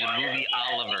 to the movie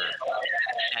Oliver.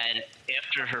 And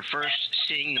after her first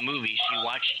seeing the movie, she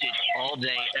watched it all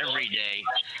day, every day,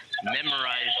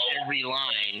 memorized every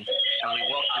line, and we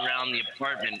walked around the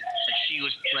apartment, and she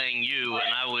was playing you,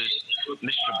 and I was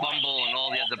Mr. Bumble and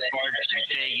all the other parts, and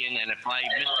Fagin, and if I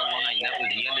missed a line, that was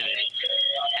the end of it.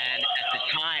 And at the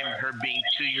time, her being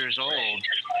 2 years old,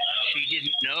 she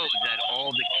didn't know that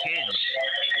all the kids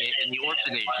in the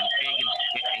orphanage and Fagin's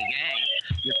gang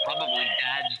were probably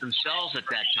dads themselves at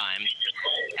that time.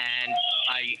 And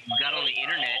I got on the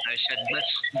internet and I said,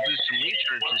 let's do some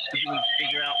research and see if we can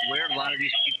figure out where a lot of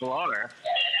these people are.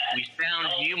 We found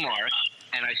you, Mark,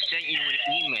 and I sent you an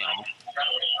email,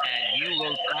 and you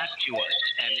wrote back to us.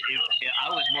 And I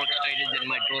was more excited than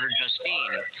my daughter,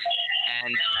 Justine.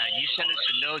 And you sent us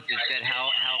a note that said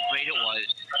how great it was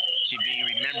to be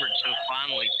remembered so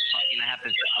fondly, something that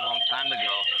happened a long time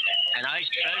ago. And I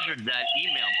treasured that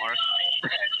email, Mark.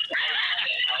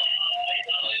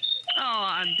 Oh,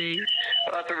 Andy.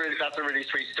 Well, that's a really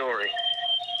sweet story.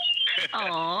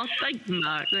 Oh, thank you,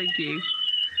 Mark. Thank you.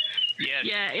 Yes.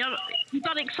 Yeah, we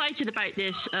got excited about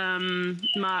this,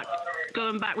 Mark.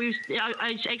 Going back,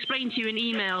 I explained to you in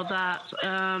email that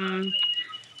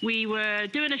we were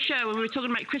doing a show and we were talking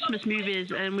about Christmas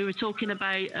movies, and we were talking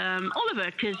about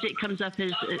Oliver because it comes up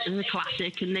as a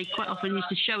classic, and they quite often used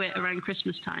to show it around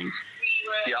Christmas time.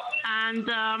 Yep. And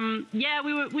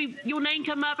your name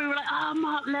came up. We were like, "Oh,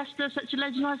 Mark Lester, such a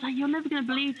legend." I was like, "You're never going to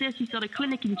believe this. He's got a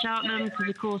clinic in Cheltenham because,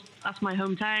 of course, that's my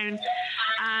hometown."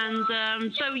 And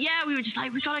we were just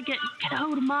like, "We got to get a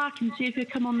hold of Mark and see if he'll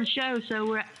come on the show." So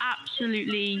we're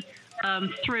absolutely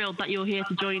thrilled that you're here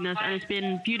to join us, and it's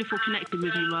been beautiful connecting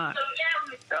with you, Mark.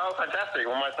 Oh, fantastic.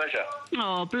 Well, my pleasure.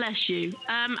 Oh, bless you.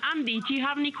 Andy, do you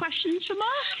have any questions for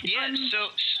Mark? Yeah,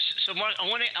 so Mark, I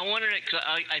wanted to, cause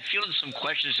I fielded some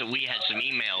questions that we had some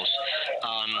emails.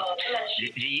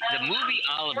 The movie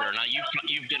Oliver. Now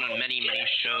you've been on many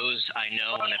shows, I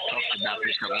know, and I've talked about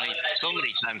this so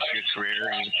many times in your career,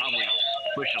 and you can probably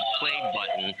push a play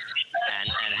button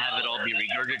and have it all be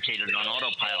regurgitated on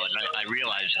autopilot. I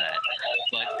realize that,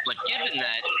 but given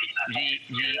that the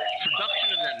production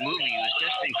of that movie was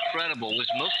just incredible. Was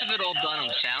most of it all done on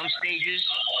sound stages?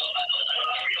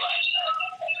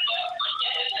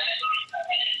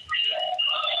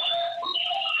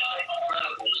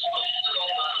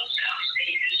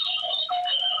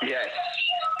 Yes,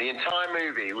 the entire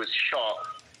movie was shot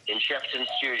in Shepperton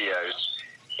Studios,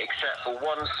 except for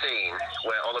one scene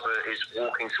where Oliver is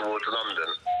walking towards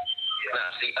London.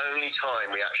 That's the only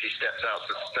time we actually stepped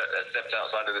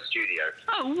outside of the studio.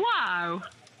 Oh, wow.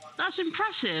 That's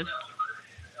impressive.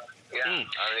 Yeah, I mean,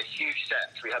 a huge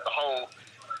set. We had the whole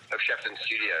of Shepperton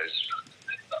Studios.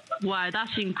 Wow,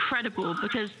 that's incredible,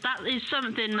 because that is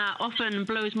something that often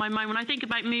blows my mind when I think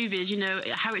about movies, you know,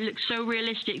 how it looks so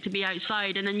realistic to be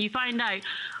outside, and then you find out,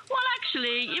 well,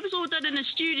 actually, it was all done in a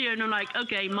studio, and I'm like,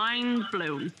 okay, mind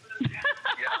blown.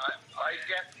 I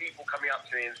get people coming up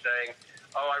to me and saying,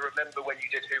 "Oh, I remember when you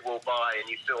did Who Will Buy and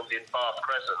you filmed in Bath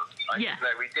Crescent." Yeah.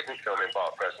 No, we didn't film in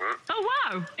Bath Crescent. Oh,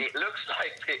 wow. It looks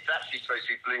like it's actually supposed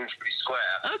to be Bloomsbury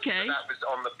Square. Okay. But that was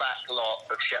on the back lot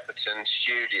of Shepperton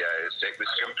Studios. It was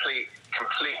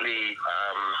completely,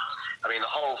 I mean,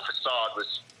 the whole facade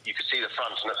was, you could see the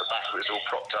front, and at the back it was all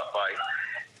propped up by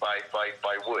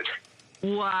wood.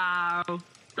 Wow.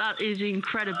 That is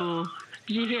incredible.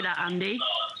 Did you hear that, Andy?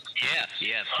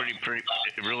 Yeah, pretty.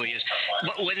 It really is.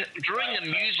 But during the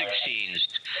music scenes,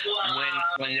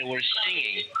 when they were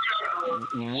singing,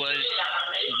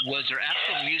 was there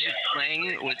actual music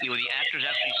playing? Were the actors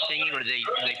actually singing, or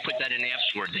they put that in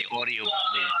afterward? The audio.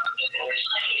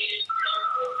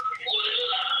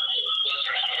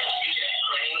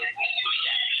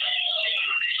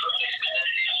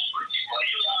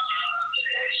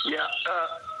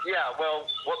 Well,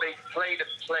 what they played a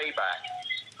playback,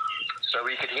 so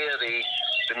we could hear the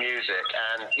music,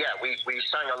 and we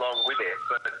sang along with it.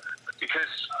 But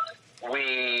because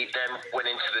we then went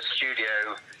into the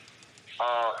studio,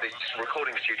 the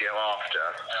recording studio after,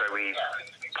 so we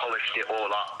polished it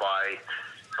all up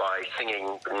by singing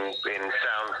in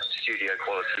sound studio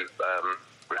quality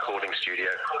recording studio.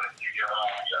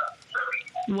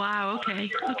 Wow. Okay.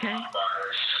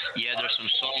 Yeah, there's some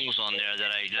songs on there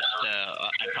that I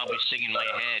probably sing in my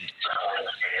head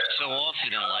so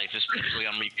often in life, especially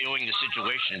I'm reviewing the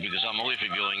situation, because I'm always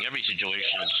reviewing every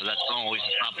situation, so that song always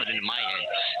popping into my head.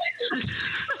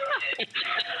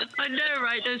 I know,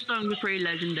 right? Those songs are pretty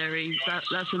legendary.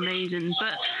 That's amazing.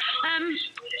 But,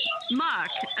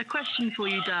 Mark, a question for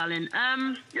you, darling.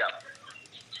 Yeah.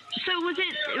 So was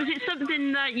it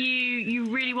something that you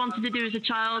really wanted to do as a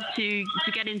child to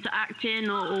get into acting,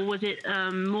 or was it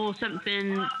more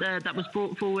something that was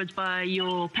brought forward by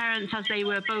your parents, as they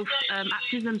were both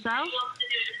actors themselves?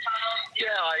 Yeah,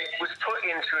 I was put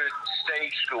into a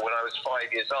stage school when I was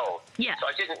 5 years old. Yeah. So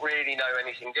I didn't really know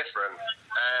anything different,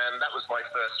 and that was my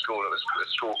first school. It was a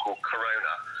school called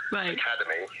Corona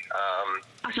Academy.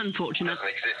 That's unfortunate. It doesn't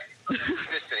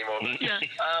exist anymore. Yeah.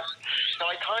 So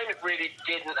I kind of really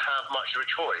didn't have much of a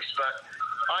choice, but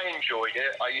I enjoyed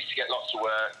it. I used to get lots of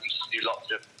work. Used to do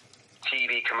lots of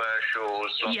TV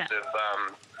commercials, lots of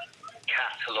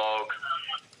catalogue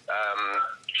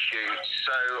shoots.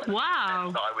 So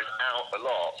wow. I was out a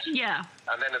lot. Yeah.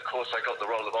 And then, of course, I got the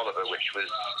role of Oliver, which was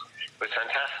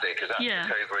fantastic, because that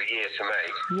took over a year to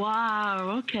make.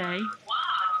 Wow. Okay.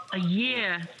 A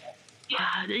year.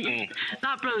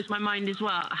 That blows my mind as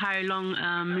well, how long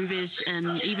movies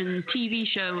and even TV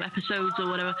show episodes or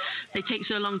whatever, they take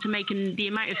so long to make, and the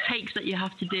amount of takes that you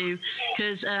have to do.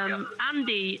 Because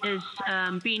Andy has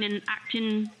been in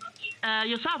acting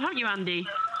yourself, haven't you, Andy?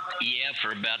 Yeah, for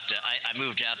about I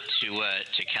moved out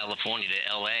to California,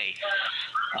 to L.A.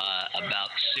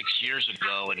 About 6 years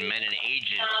ago, and met an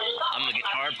agent. I'm a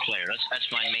guitar player. That's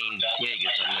my main gig.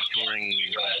 Is I'm a touring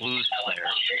blues player,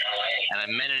 and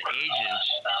I met an agent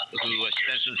who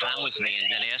spent some time with me, and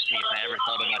then asked me if I ever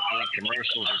thought about doing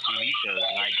commercials or TV shows.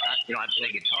 And I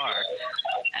play guitar,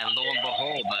 and lo and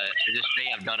behold, to this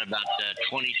day I've done about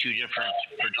 22 different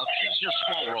productions, just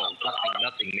small roles,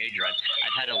 nothing major.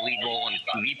 I've had a lead role on a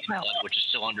TV pilot, which is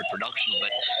still under production,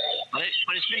 but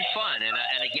it's been fun. And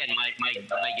again, my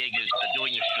gig is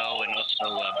doing a show, and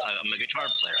also I'm a guitar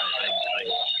player.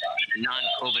 In a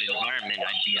non-COVID environment,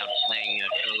 I'd be out playing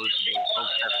shows, doing folk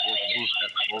festivals, blues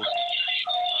festivals.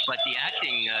 But the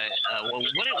acting,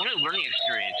 what a learning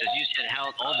experience. As you said, how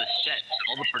all the sets,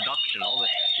 all the production, all the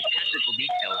technical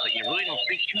details that you really don't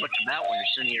think too much about when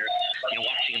you're sitting here,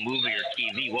 watching a movie or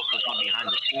TV. What goes on behind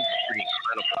the scenes is pretty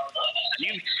incredible.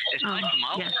 And aside from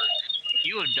Oliver,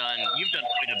 you've done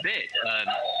quite a bit,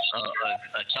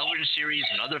 a television series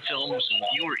and other films, and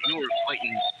you were quite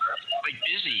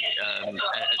busy as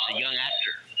a young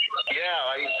actor.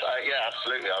 Yeah, yeah,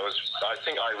 absolutely. I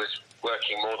think I was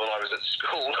working more than I was at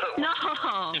school. No.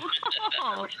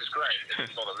 Which was great. It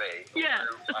didn't bother me. Yeah.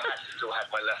 I still had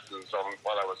my lessons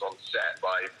while I was on set.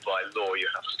 By law, you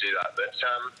have to do that. But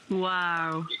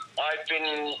wow. I've been,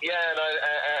 and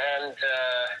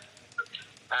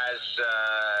as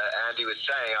Andy was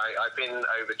saying, I've been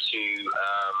over to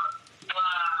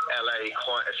LA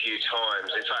quite a few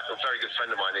times. In fact, a very good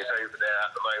friend of mine is over there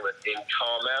at the moment in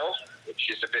Carmel, which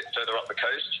is a bit further up the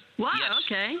coast. Wow. Yes.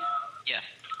 Okay. Yeah.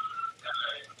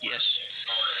 Yes.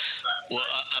 Well,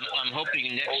 I'm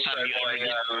hoping next also, time you ever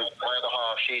get... my other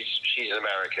half, she's an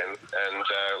American, and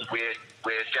we're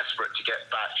desperate to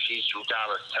get back. She's from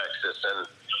Dallas, Texas, and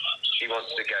she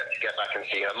wants to get back and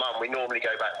see her mum. We normally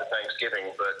go back for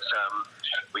Thanksgiving, but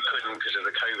we couldn't because of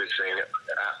the COVID thing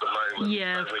at the moment.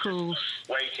 Yeah, so of course.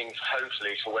 Waiting,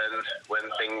 hopefully, for when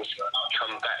things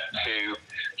come back to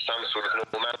some sort of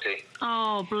normality.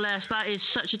 Oh, bless. That is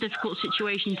such a difficult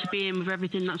situation to be in with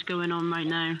everything that's going on right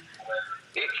now.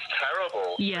 It's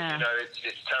terrible. Yeah.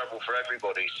 It's terrible for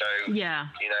everybody. So, yeah.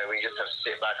 We just have to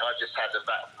sit back. I've just had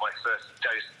my first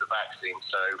dose of the vaccine,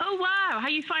 so... Oh, wow. How are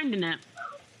you finding it?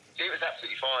 It was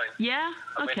absolutely fine. Yeah?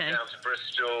 Okay. I went down to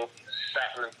Bristol,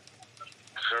 sat for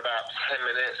about 10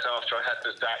 minutes after I had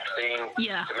the vaccine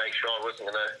to make sure I wasn't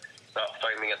going to start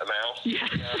foaming at the mouth. Yeah.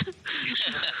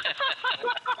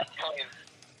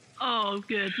 Oh,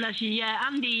 good. Bless you. Yeah,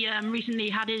 Andy recently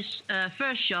had his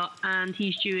first shot, and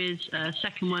he's due his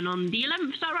second one on the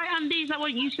 11th. Is that right, Andy? Is that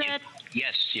what you said?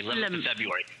 Yes, the 11th of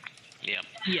February. Yeah.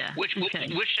 Yeah. Which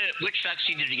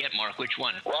vaccine did you get, Mark? Which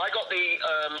one? Well, I got the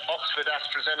Oxford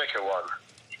AstraZeneca one.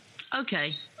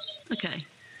 Okay.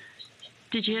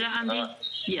 Did you hear that, Andy?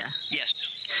 Yeah. Yes.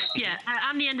 Yeah.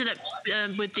 Andy ended up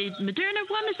with the Moderna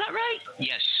one. Is that right?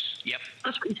 Yes. Yep.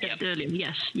 That's what he said earlier.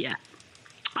 Yes. Yeah.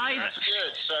 That's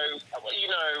good. So,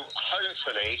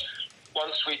 hopefully,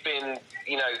 once we've been,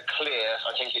 clear,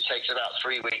 I think it takes about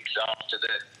 3 weeks after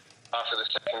the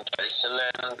second dose, and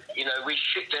then,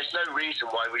 there's no reason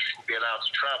why we shouldn't be allowed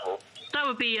to travel. That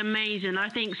would be amazing. I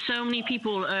think so many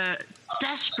people are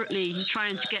desperately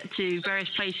trying to get to various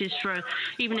places for,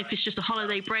 even if it's just a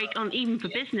holiday break, even for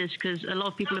business, because a lot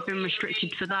of people have been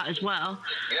restricted for that as well.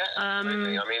 Yeah,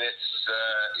 absolutely. I mean, it's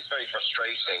very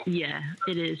frustrating. Yeah,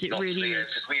 it is. It really is.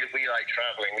 Because we like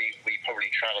travelling. We probably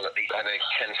travel at least 10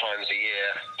 times a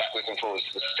year, backwards and forwards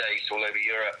to the States, all over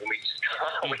Europe, and we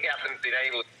haven't been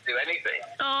able to do anything.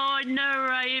 Oh, I know,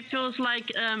 right? It feels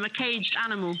like a caged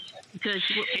animal, because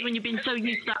when you've been so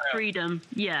used to that freedom,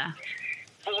 yeah.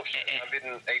 Fortunately, I've been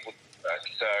able to work,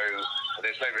 so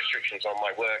there's no restrictions on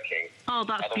my working. Oh,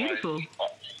 that's beautiful.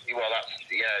 Well,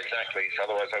 exactly. So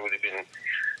otherwise, I would have been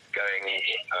going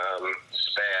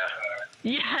spare.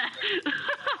 Yeah,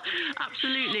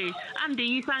 absolutely. Andy,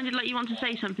 you sounded like you want to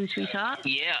say something, sweetheart.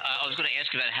 Yeah, I was going to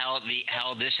ask about how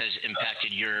this has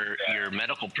impacted your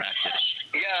medical practice.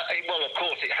 Yeah, well, of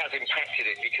course, it has impacted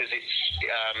it because it's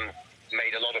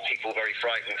made a lot of people very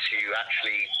frightened to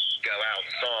actually go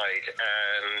outside,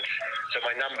 and so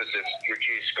my numbers have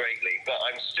reduced greatly, but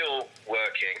I'm still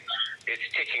working. It's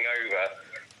ticking over.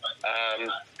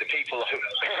 The people who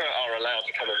are allowed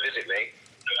to come and visit me,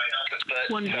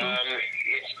 but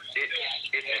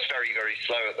it's very, very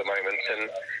slow at the moment, and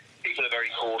people are very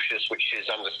cautious, which is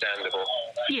understandable.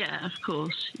 Yeah, of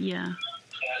course. Yeah.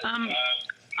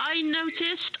 I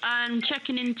noticed,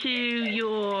 checking into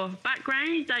your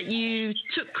background, that you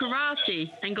took karate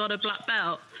and got a black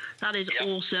belt. That is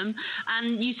awesome.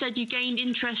 And you said you gained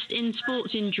interest in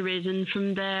sports injuries and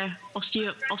from there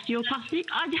osteopathy.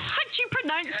 How do you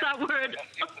pronounce that word?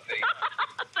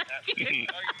 Thank you.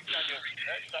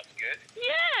 That's good.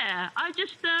 Yeah, I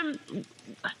just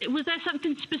was there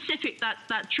something specific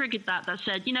that triggered that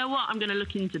said, you know what, I'm going to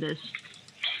look into this.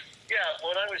 Yeah,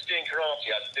 when I was doing karate,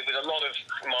 there was a lot of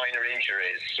minor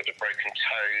injuries, sort of broken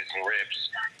toes and ribs.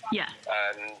 Yeah.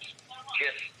 And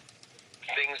just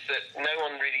things that no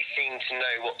one really seemed to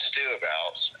know what to do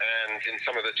about. And in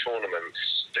some of the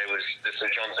tournaments, there's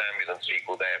St John's ambulance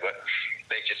people there, but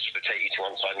they just sort of take you to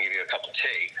one side and give you a cup of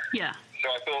tea. Yeah. So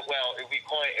I thought, well, it would be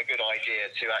quite a good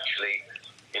idea to actually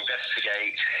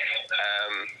investigate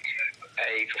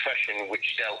a profession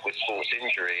which dealt with sports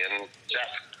injury, and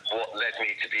that's what led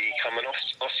me to become an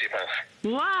osteopath.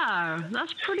 Wow,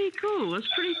 that's pretty cool.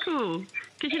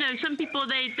 Because, you know, some people,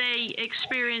 they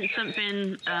experience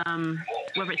something,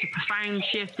 whether it's a profound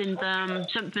shift in them,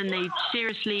 something they've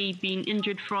seriously been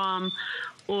injured from,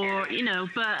 or, you know,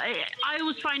 but I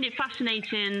always find it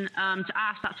fascinating to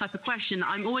ask that type of question.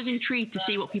 I'm always intrigued to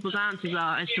see what people's answers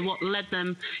are as to what led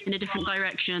them in a different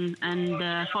direction and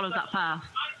followed that path.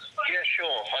 Yeah, sure.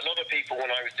 A lot of people,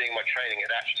 when I was doing my training,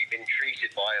 had actually been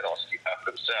treated by an osteopath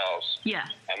themselves. Yeah.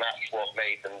 And that's what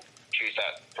made them choose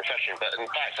that profession. But in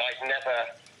fact, I'd never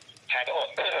had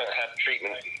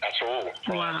treatment at all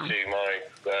prior to my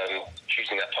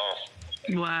choosing that path.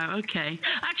 Wow, okay.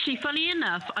 Actually, funny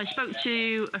enough, I spoke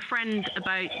to a friend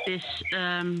about this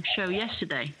show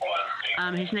yesterday.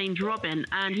 His name's Robin,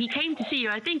 and he came to see you,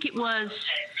 I think it was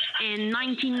in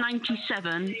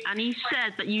 1997, and he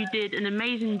said that you did an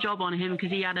amazing job on him because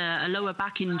he had a lower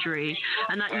back injury,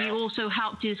 and that you also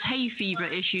helped his hay fever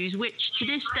issues, which to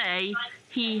this day,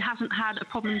 he hasn't had a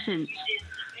problem since.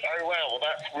 Oh, well,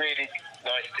 that's really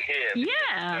nice to hear.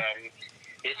 Yeah. Because,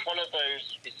 it's one of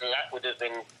those, that would have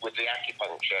been with the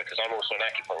acupuncture, because I'm also an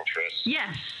acupuncturist.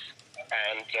 Yes.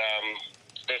 And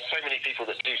there's so many people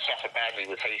that do suffer badly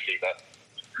with hay fever.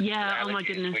 Yeah, oh my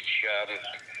goodness. Which,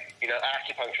 you know,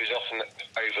 acupuncture is often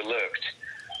overlooked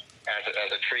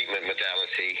as a treatment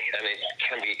modality, and it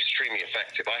can be extremely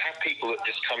effective. I have people that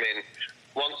just come in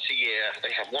once a year,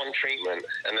 they have one treatment,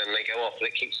 and then they go off, and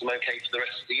it keeps them okay for the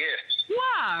rest of the year.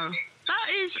 Wow. That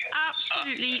is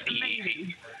absolutely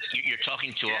amazing. You're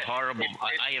talking to a horrible...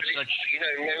 I have such... You know,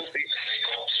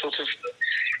 it's sort of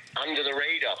under the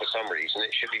radar for some reason.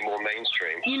 It should be more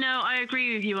mainstream. You know, I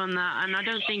agree with you on that, and I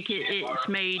don't think it's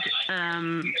made...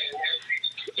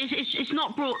 It's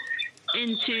not brought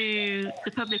into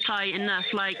the public eye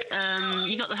enough. Like,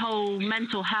 you got the whole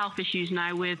mental health issues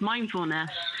now with mindfulness,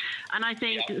 and I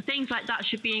think things like that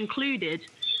should be included.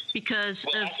 Because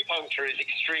acupuncture is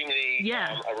extremely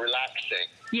relaxing.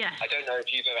 Yes. I don't know if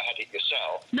you've ever had it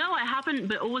yourself. No, I haven't,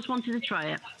 but always wanted to try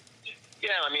it.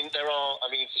 Yeah,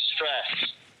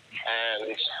 stress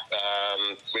and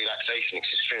relaxation is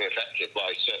extremely effective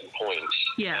by certain points.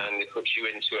 Yeah. And it puts you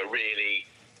into a really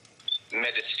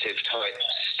meditative type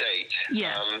state.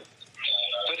 Yeah.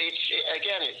 But it's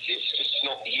just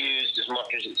not used as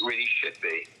much as it really should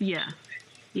be. Yeah.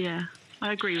 Yeah.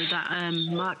 I agree with that,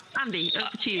 Mark. Andy, over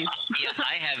to you.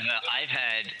 I've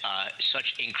had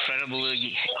such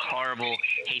incredibly horrible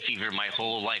hay fever my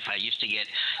whole life. My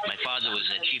father was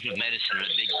the chief of medicine at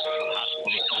a big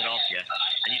hospital in Philadelphia,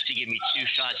 and used to give me 2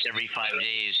 shots every 5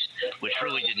 days, which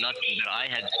really did nothing. But I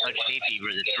had such hay fever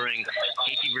that during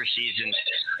hay fever season,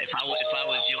 if I was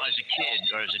as a kid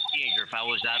or as a teenager, if I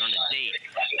was out on a date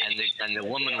and the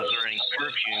woman was wearing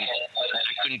perfume,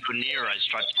 I couldn't go near her. I'd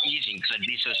start sneezing because I'd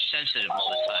be so sensitive all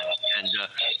the time, and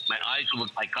my eyes would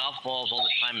look like golf balls all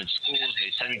the time in schools. They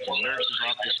send me to the nurse's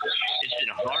office. It's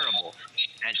been horrible.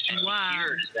 And to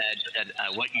hear that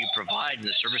what you provide in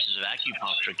the services of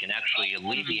acupuncture can actually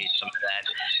alleviate some of that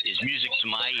is music to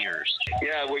my ears.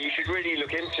 Yeah, well, you should really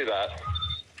look into that.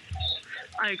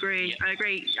 I agree. Yeah. I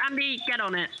agree. Andy, get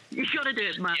on it. You got to do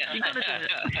it, man. Yeah. You got to do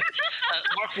it.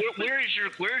 Mark, where's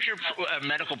your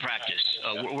medical practice?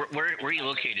 Where are you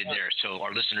located there, so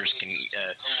our listeners can?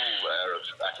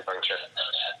 Acupuncture.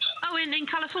 Oh, in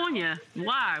California.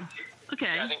 Wow.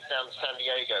 Okay. Yeah, I think down San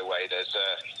Diego way. There's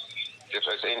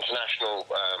an international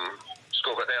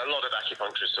school, but there are a lot of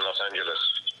acupuncturists in Los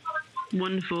Angeles.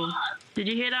 Wonderful. Did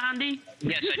you hear that, Andy?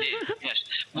 Yes, I did. Yes.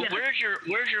 Well, Yeah.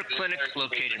 Where's your clinic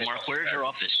located, Mark? Where's your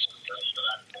office?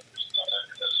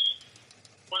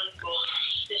 Wonderful.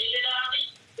 Did you hear that,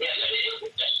 Andy? Yes, I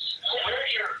did.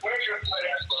 Where's your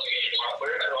clinic located, Mark?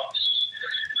 Where's your office?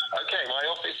 Okay, my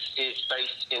office is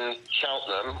based in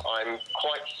Cheltenham. I'm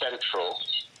quite central.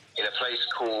 in a place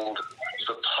called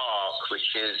The Park,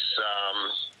 which is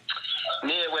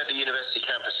near where the university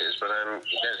campus is. But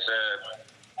there's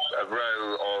a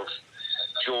row of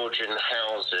Georgian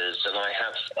houses, and I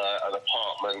have an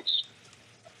apartment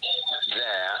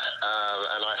there,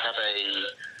 and I have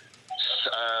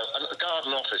a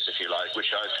garden office, if you like,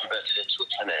 which I've converted into a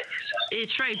clinic.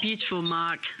 It's very beautiful,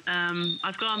 Mark.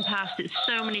 I've gone past it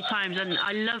so many times, and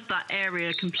I love that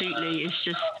area completely. It's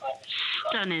just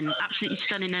stunning, absolutely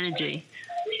stunning energy.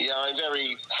 Yeah, I'm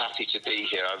very happy to be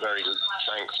here. I'm very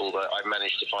thankful that I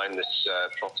managed to find this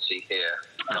property here.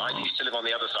 I used to live on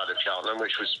the other side of Cheltenham,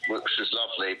 which was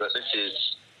lovely, but this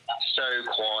is so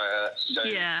quiet, so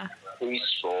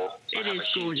peaceful. It is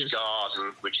a gorgeous. Huge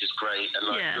garden, which is great,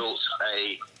 and I built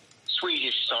a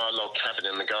Swedish-style log cabin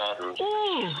in the garden.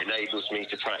 Ooh. Which enables me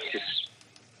to practice.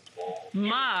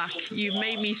 Mark, you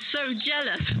made me so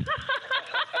jealous. Do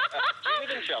you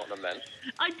live in Cheltenham, then?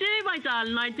 I do, my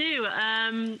darling, I do.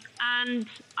 And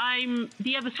I'm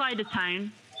the other side of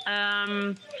town.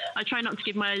 I try not to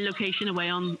give my location away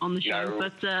on the show,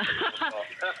 but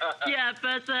yeah,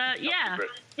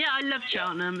 I love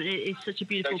Cheltenham. It's such a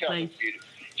beautiful place.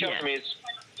 Cheltenham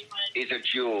is a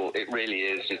jewel. It really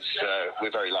is. It's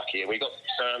we're very lucky, and we got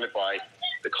surrounded by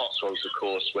the Cotswolds, of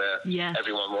course, where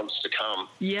everyone wants to come.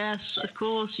 Yes, of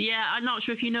course. Yeah, I'm not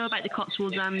sure if you know about the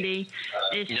Cotswolds, Andy.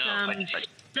 It's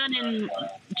stunning,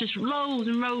 just rows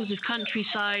and rows of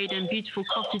countryside and beautiful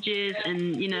cottages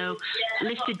and,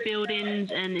 listed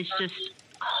buildings, and it's just,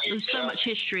 there's so much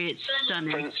history. It's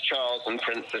stunning. Prince Charles and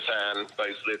Princess Anne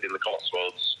both live in the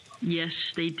Cotswolds. Yes,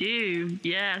 they do.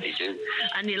 Yes. They do.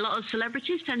 And a lot of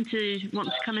celebrities tend to want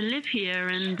to come and live here,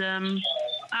 and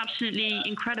absolutely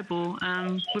incredible.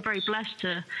 We're very blessed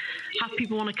to have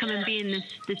people want to come and be in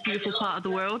this beautiful part of the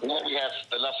world. And then we have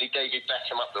the lovely David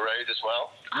Beckham up the road as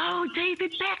well. Oh,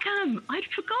 David Beckham! I'd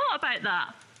forgot about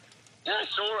that. Yeah, I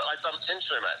saw it. I bumped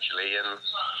into him, actually, in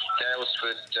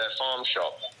Dalesford Farm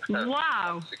Shop.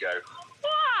 Wow. Months ago.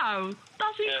 Wow,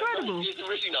 that's incredible. He's a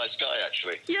really nice guy,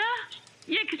 actually. Yeah?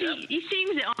 Yeah, because he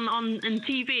sings it on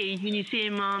TV when you see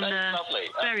him on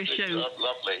various shows.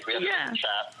 Lovely. We had a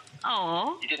chat.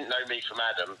 Oh. He didn't know me from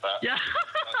Adam, but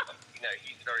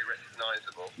he's very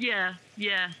recognisable.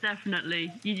 Yeah,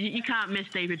 definitely. You can't miss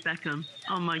David Beckham.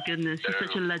 Oh my goodness, he's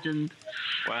such a legend.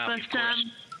 Wow. But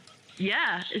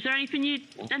is there anything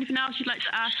else you'd like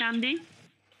to ask Andy?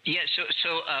 Yeah,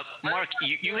 so Mark,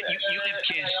 you have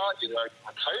kids. Are you a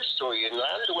coast, or are you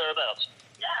inland, or whereabouts?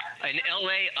 In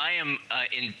LA, I am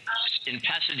in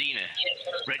Pasadena,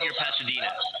 right near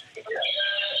Pasadena.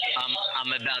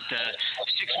 I'm about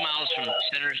 6 miles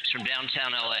from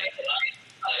downtown LA.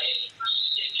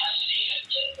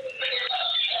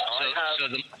 I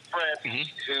have a friend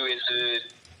who is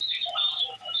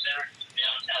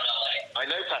I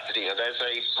know Pasadena. There's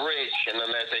a bridge, and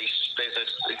then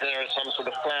there is some sort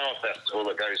of flower festival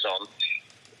that goes on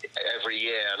every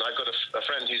year. And I've got a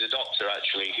friend who's a doctor,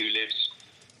 actually, who lives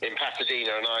in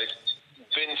Pasadena, and I've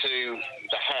been to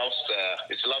the house there.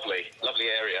 It's a lovely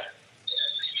area.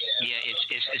 Yeah,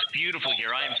 it's beautiful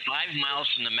here. I am 5 miles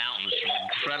from the mountains, from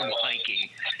incredible hiking,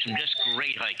 some just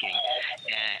great hiking,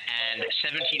 and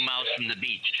 17 miles from the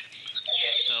beach.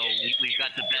 So we've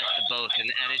got the best of both, and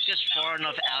it's just far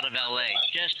enough out of LA,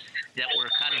 just that we're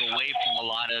kind of away from a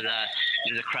lot of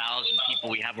the crowds and people.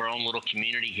 We have our own little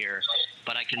community here,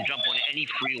 but I can jump on any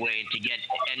freeway to get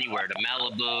anywhere, to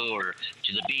Malibu or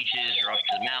to the beaches or up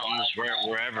to the mountains,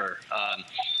 wherever.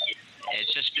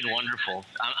 It's just been wonderful.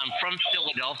 I'm from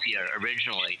Philadelphia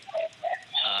originally,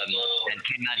 and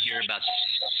came out here about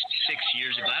 6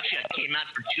 years ago. Actually, I came out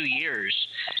for 2 years,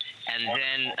 and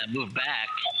then moved back,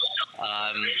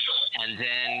 and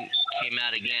then came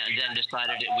out again, and then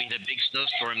decided that we had a big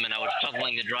snowstorm, and I was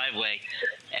shoveling the driveway,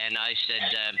 and I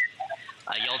said,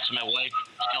 I yelled to my wife,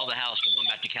 sell the house, we're going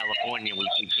back to California. We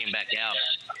came back out.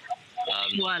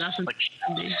 Wow, that's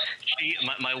amazing.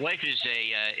 My wife is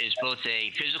both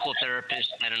a physical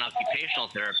therapist and an occupational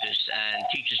therapist, and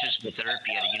teaches physical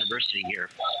therapy at a university here.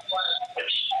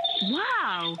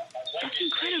 Wow, that's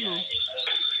incredible.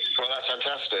 Well, that's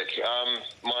fantastic.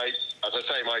 As I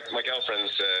say, my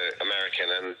girlfriend's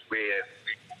American, and we're a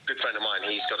good friend of mine.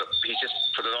 He's just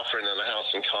put an offer in on a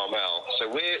house in Carmel. So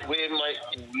we might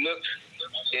look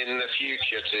in the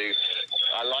future to.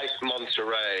 I like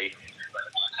Monterey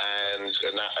and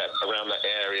around that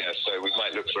area, so we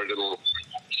might look for a little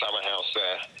summer house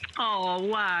there. Oh,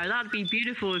 wow, that'd be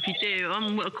beautiful if you do.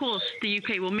 Of course, the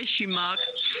UK will miss you, Mark.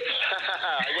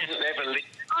 I wouldn't ever leave.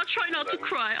 I'll try not to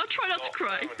cry. Like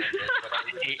to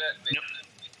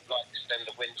spend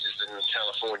the winters in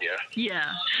California.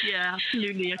 Yeah,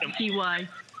 absolutely. I can see why.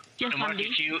 Yes, Mark, Andy?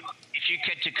 if you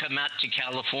get to come out to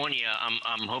California,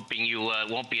 I'm hoping you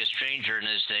won't be a stranger. And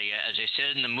as they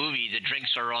said in the movie, the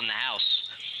drinks are on the house.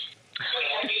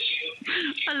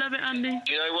 I love it, Andy.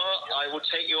 You know what? I will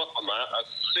take you up on that as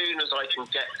soon as I can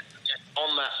get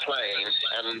on that plane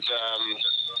and,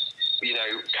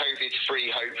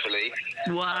 COVID-free, hopefully.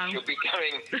 Wow. You'll be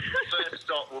going. The first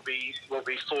stop will be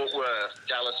Fort Worth,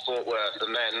 Dallas, Fort Worth,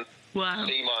 and then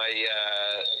see my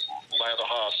other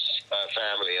half's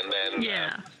family, and then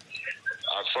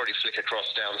I'll probably flick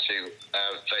across down to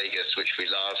Vegas, which we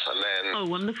love, and then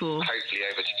wonderful. Hopefully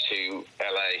over to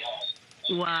LA.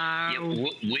 Wow. Yeah,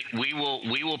 we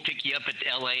will pick you up at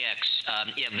LAX.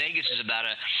 Vegas is about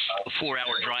a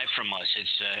 4-hour drive from us.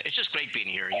 It's just great being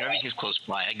here. Everything's close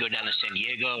by. I go down to San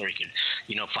Diego, or you can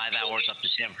 5 hours up to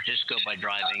San Francisco by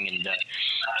driving, and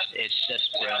it's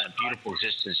just been a beautiful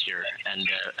existence here. And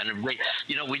a great,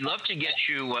 we'd love to get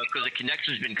you because the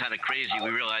connection's been kind of crazy. We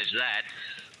realize that.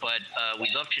 But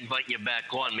we'd love to invite you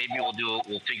back on. Maybe we'll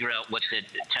figure out what the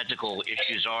technical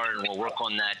issues are, and we'll work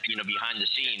on that, behind the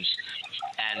scenes,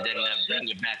 and then bring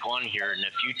you back on here in the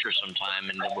future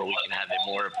sometime, and where we can have a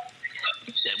more,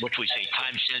 what we say,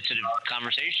 time-sensitive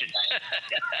conversation.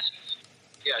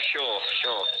 Yeah, sure.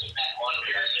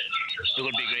 It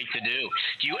would be great to do.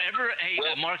 Do you ever,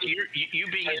 Mark, you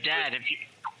being a dad, have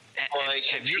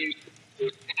you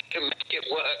to make it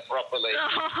work properly?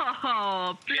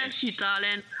 Oh, bless you,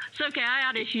 darling. It's okay. I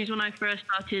had issues when I first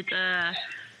started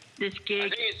this gig. I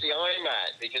think it's the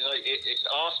iMac, because it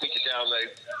asked me to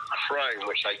download Chrome,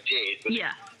 which I did, but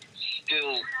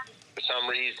still, for some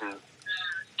reason,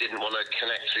 didn't want to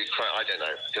connect through Chrome. I don't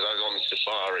know, because I was on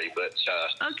Safari, but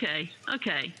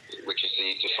okay. Which is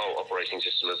the default operating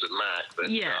system of the Mac. But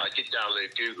I did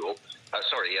download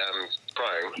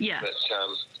Chrome. Yeah. But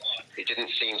it didn't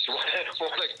seem to want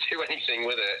to do anything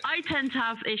with it. I tend to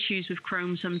have issues with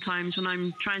Chrome sometimes when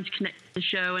I'm trying to connect to the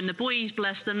show, and the boys,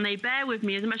 bless them, they bear with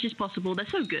me as much as possible. They're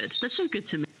so good. They're so good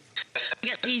to me. I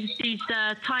get these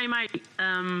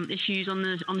timeout issues on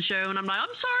the show, and I'm like, I'm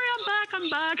sorry, I'm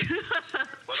back.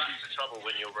 Well, that's the trouble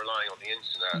when you're relying on the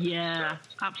internet. Yeah,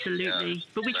 absolutely. Yeah.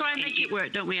 But we try and make it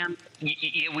work, don't we, Anne?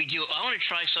 Yeah, we do. I want to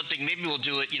try something. Maybe we'll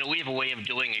do it. We have a way of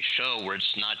doing a show where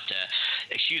it's not,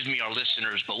 excuse me, our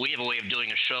listeners, but we have a way of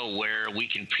doing a show where we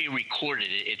can pre-record it.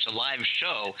 It's a live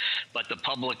show, but the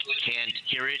public can't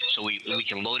hear it, so we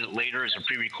can load it later as a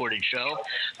pre-recorded show.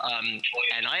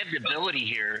 And I have the ability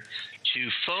here to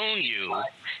phone you, and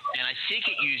I think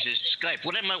it uses Skype.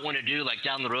 What I might want to do, like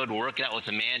down the road, we'll work it out with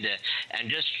Amanda, and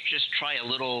just try a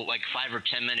little, like 5 or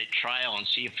 10 minute trial and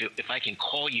see if I can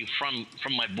call you from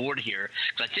my board here,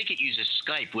 because I think it uses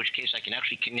Skype, which case I can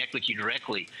actually connect with you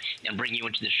directly and bring you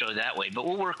into the show that way. But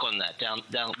we'll work on that.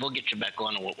 We'll get you back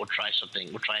on, and we'll try something.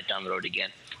 We'll try it down the road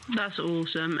again. That's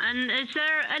awesome. And is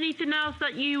there anything else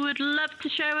that you would love to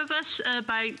share with us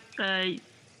about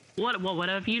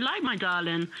whatever you like, my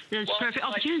darling? There's a perfect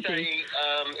opportunity.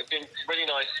 It's been really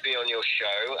nice to be on your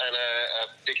show, and a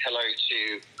big hello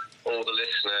to all the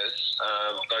listeners,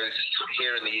 both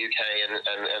here in the UK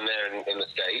and there in the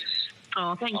States.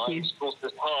 Oh, thank you. Of course,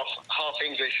 there's half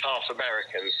English, half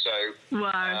American, so...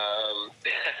 Wow.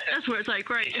 That's where it's like,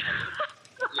 great. Yeah,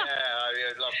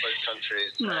 I love both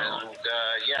countries. No. And,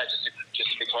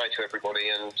 just to be kind to everybody,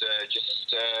 and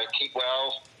just keep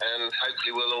well, and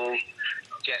hopefully we'll all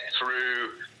get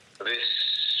through this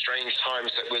strange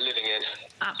times that we're living in.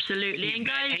 Absolutely. And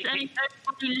guys,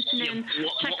 anybody listening,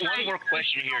 check out... One more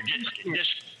question here.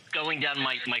 Just going down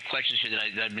my questions here that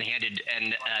I've been handed,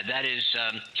 and that is,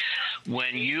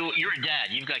 when you're a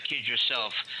dad, you've got kids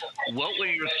yourself, what were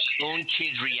your own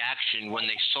kids' reaction when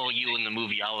they saw you in the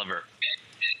movie Oliver?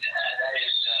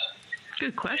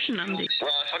 Good question, Andy.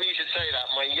 Well, funny you should say that.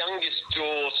 My youngest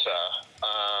daughter,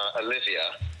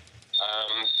 Olivia,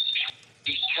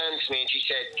 she turned to me and she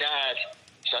said, "Dad,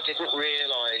 I didn't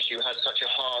realise you had such a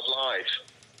hard life.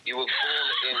 You were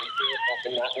born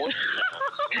in that wood."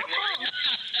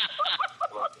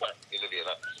 Olivia,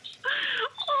 that's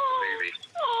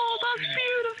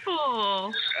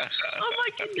beautiful. Oh my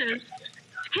goodness.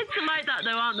 Kids are like that,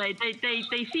 though, aren't they?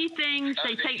 They see things,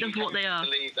 they take them for what they are. I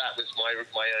believe that was my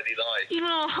early life.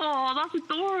 Oh, that's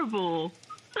adorable.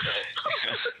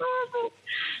 That's adorable.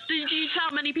 Did you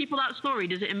tell many people that story?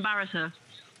 Does it embarrass her?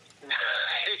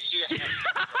 Yeah.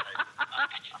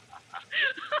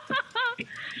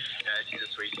 She's a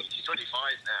sweetie. She's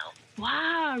 25 now.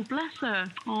 Wow, bless her.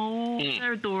 Oh,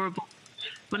 they're adorable.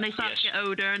 When they start to get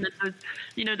older, and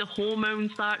the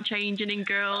hormones start changing in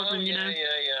girls, and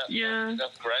yeah.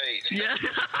 That's great. Yeah.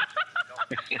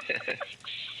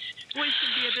 Boys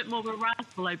can be a bit more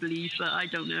wrathful, I believe, but I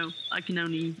don't know. I can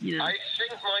only, I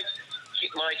think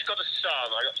I've got a son.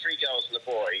 I got 3 girls and a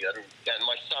boy, and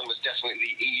my son was definitely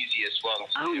the easiest one to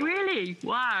Oh, deal with. really?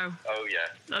 Wow. Oh,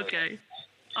 yeah. Okay.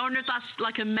 I wonder if that's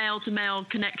like a male-to-male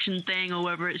connection thing, or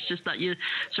whether it's just that you're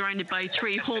surrounded by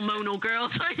 3 hormonal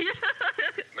girls. Maybe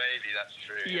that's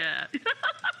true. Yeah.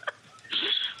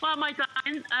 Well, my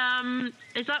darling,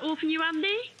 is that all from you,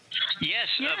 Andy? Yes,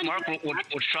 Yeah, Mark, we'll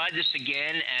try this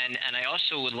again, and I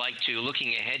also would like to,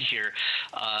 looking ahead here,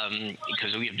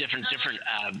 because we have different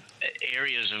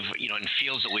areas of, and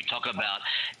fields that we talk about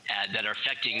that are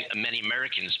affecting many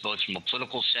Americans, both from a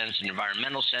political sense, an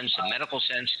environmental sense, a medical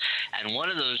sense, and one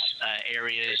of those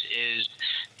areas is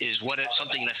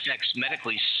something that affects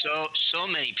medically so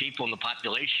many people in the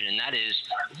population, and that is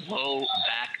low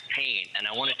back pain. And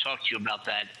I want to talk to you about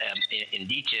that in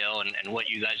detail, and what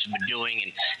you guys have been doing,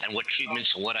 and what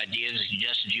treatments and what ideas and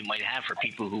suggestions you might have for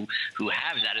people who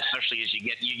have that, especially as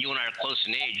you and I are close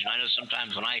in age. And I know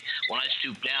sometimes when I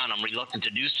stoop down, I'm reluctant to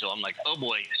do so. I'm like, oh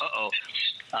boy,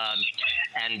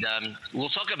 we'll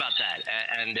talk about that,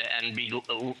 and be,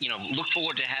 look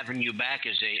forward to having you back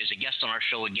as a guest on our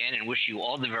show again, and wish you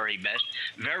all the very best.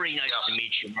 Very nice to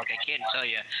meet you, Mark. I can't tell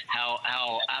you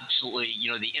how absolutely,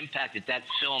 the impact that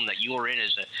film that you were in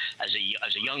as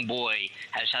a young boy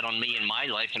has had on me in my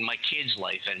life and my kids'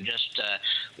 life, and just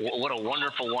what a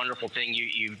wonderful thing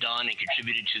you've done and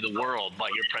contributed to the world by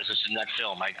your presence in that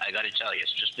film. I got to tell you,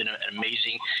 it's just been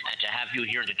amazing, and to have you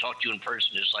here and to talk to you in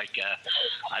person is like,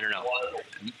 I don't know.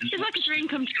 It's like a dream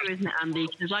come true, isn't it, Andy?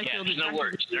 Because I feel there's no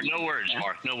words. There's no words,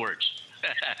 Mark. No words.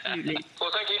 Absolutely.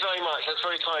 Well, thank you very much. That's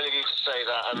very kind of you to say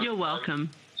that. You're welcome.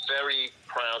 I'm very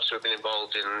proud to have been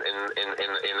involved in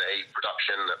a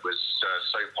production that was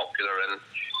so popular and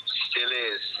still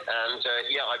is. And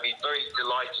I'd be very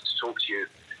delighted to talk to you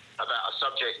about a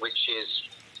subject which is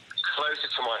closer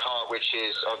to my heart, which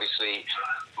is obviously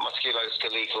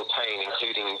musculoskeletal pain,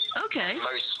 including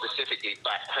most specifically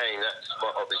back pain. That's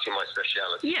obviously my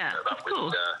speciality. Yeah, so of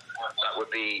course. That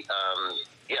would be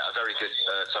a very good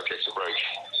subject to broach.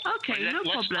 Okay, no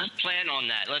problem. Let's plan on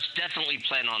that. Let's definitely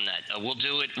plan on that. We'll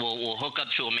do it. We'll hook up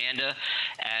to Amanda,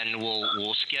 and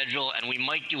we'll schedule, and we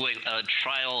might do a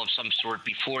trial of some sort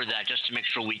before that, just to make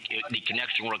sure the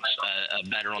connection works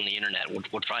better on the internet.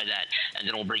 We'll try that, and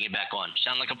then we'll bring it back on.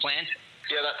 Sound like a plan?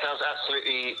 Yeah, that sounds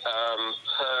absolutely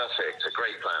perfect. A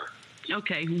great plan.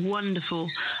 Okay, wonderful.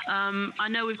 I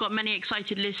know we've got many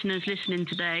excited listeners listening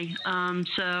today,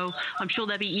 so I'm sure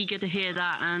they'll be eager to hear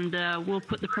that, and we'll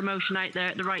put the promotion out there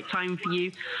at the right time for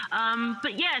you.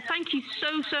 But yeah, thank you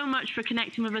so much for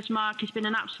connecting with us, Mark. It's been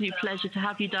an absolute pleasure to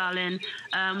have you, darling.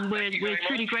 We're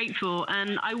truly grateful,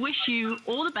 and I wish you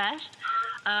all the best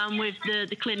with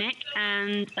the clinic,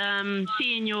 and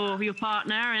seeing your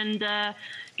partner, and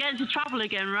getting to travel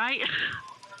again, right?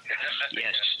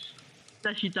 Yes.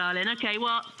 Bless you, darling. Okay,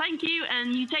 well, thank you,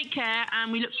 and you take care,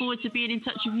 and we look forward to being in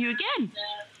touch with you again.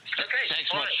 Okay,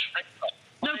 thanks much.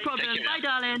 No problem. Bye,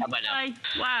 darling. Bye.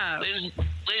 Wow. Ladies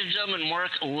and gentlemen,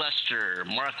 Mark Lester,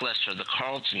 the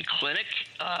Carlton Clinic,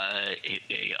 a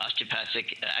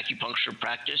osteopathic acupuncture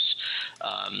practice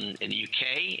in the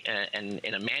UK, and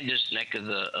in Amanda's neck of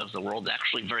the world,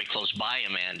 actually very close by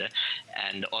Amanda,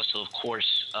 and also, of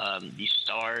course, the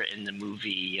star in the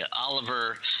movie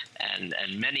Oliver, and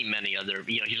many other.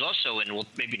 He's also in.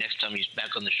 Maybe next time he's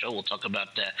back on the show, we'll talk about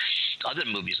other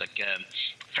movies like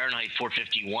Fahrenheit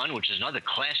 451, which is another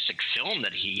classic film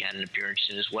that he had an appearance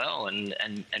in as well, and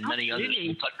many others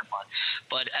we'll touch upon.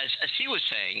 But as he was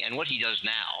saying, and what he does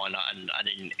now, and I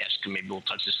didn't ask him, maybe we'll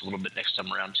touch this a little bit next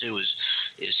time around too,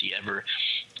 is he ever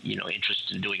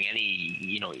interested in doing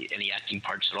any acting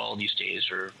parts at all these days,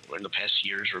 or in the past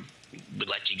years, or would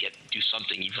like to do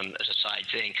something even as a side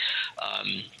thing.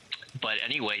 But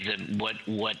anyway,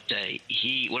 what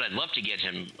I'd love to get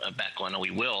him back on, and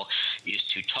we will, is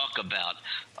to talk about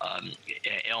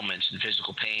ailments and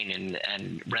physical pain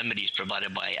and remedies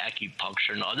provided by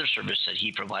acupuncture and other services that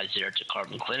he provides there at the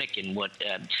Carlton Clinic, and what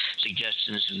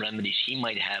suggestions and remedies he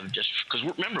might have. Just because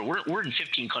remember, we're in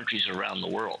 15 countries around the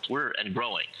world. We're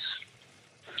growing.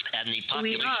 And the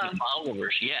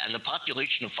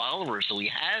population of followers, that we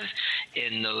have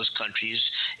in those countries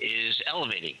is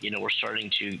elevating. We're starting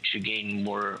to gain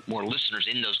more listeners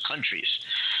in those countries.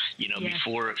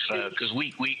 Before, because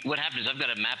what happens? I've got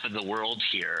a map of the world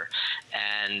here,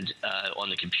 and on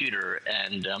the computer,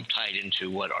 and I'm tied into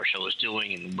what our show is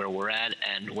doing and where we're at.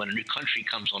 And when a new country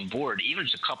comes on board, even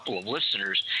just a couple of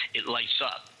listeners, it lights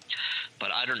up.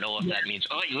 but I don't know if that means.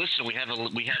 Oh, listen, we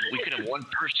could have one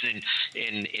person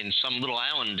in some little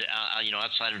island,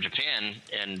 outside of Japan,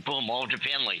 and boom, all of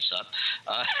Japan lights up.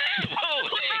 Whoa,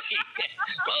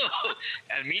 whoa!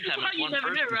 And meantime, it's one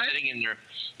person sitting in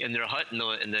their hut in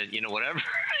the whatever,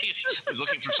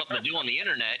 looking for something to do on the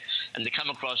internet, and they come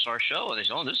across our show and they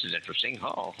say, "Oh, this is interesting."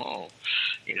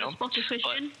 Spotted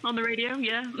fishing on the radio,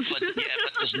 yeah. But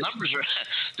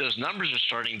those numbers are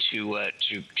starting to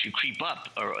creep up,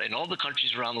 or in all the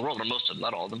countries around the world, or most of them,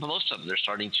 not all of them, but most of them, they're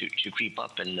starting to creep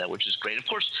up, and which is great. Of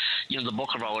course, the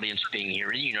bulk of our audience being here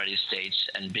in the United States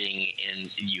and being in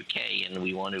the UK, and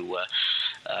we want to.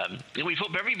 We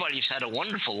hope everybody's had a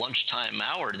wonderful lunchtime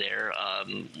hour there,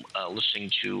 listening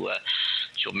to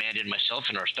Amanda and myself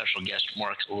and our special guest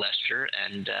Mark Lester.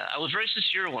 And I was very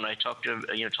sincere when I talked to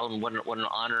told him what an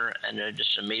honor and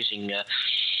just amazing.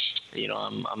 Yeah.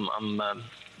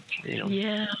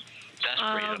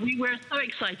 We were so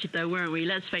excited, though, weren't we?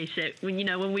 Let's face it. When we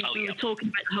were talking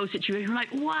about the whole situation, we were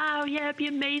like, wow, yeah, it'd be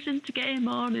amazing to get him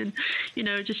on and,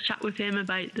 just chat with him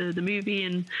about the movie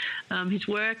and his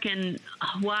work. And,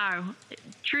 wow,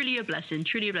 truly a blessing,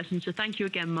 truly a blessing. So thank you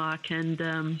again, Mark. And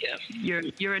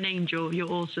you're an angel.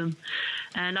 You're awesome.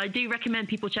 And I do recommend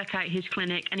people check out his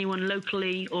clinic, anyone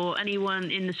locally or anyone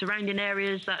in the surrounding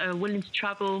areas that are willing to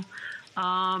travel.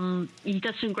 He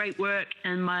does some great work,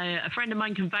 and a friend of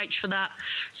mine can vouch for that.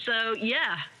 So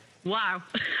yeah, wow.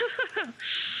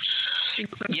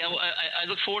 Yeah, well, I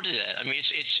look forward to that. I mean,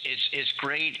 it's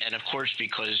great, and of course,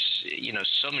 because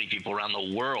so many people around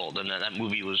the world, and that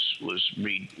movie was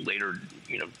later,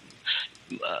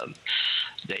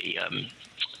 they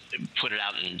put it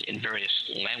out in various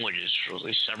languages, or at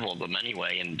least several of them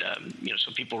anyway, and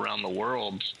so people around the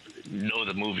world know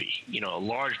the movie. A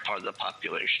large part of the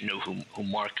population know who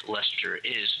Mark Lester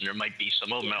is, and there might be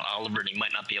some of them. Oliver, he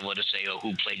might not be able to say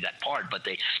who played that part, but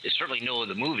they certainly know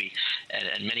the movie,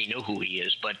 and many know who he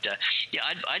is. But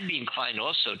I'd be inclined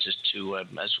also to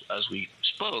as we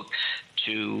spoke,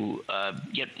 to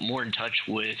get more in touch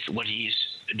with what he's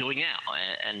doing now,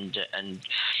 and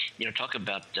talk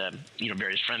about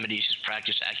various remedies, his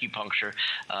practice, acupuncture.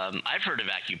 I've heard of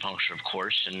acupuncture, of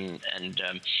course, and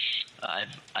I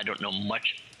don't know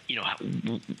much.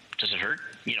 Does it hurt?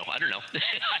 I don't know.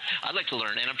 I'd like to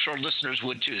learn, and I'm sure listeners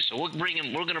would too. So we'll bring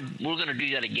him. We're gonna do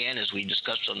that again, as we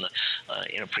discussed on the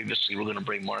previously. We're gonna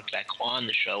bring Mark back on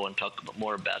the show and talk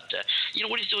more about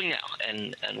what he's doing now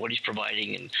and what he's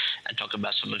providing, and talk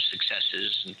about some of his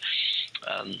successes.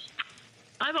 And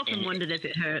I've often wondered if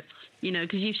it hurts,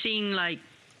 because you've seen like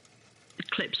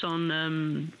clips on a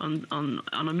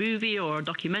movie or a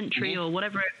documentary or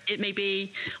whatever it may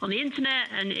be on the internet,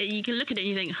 and you can look at it and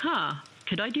you think,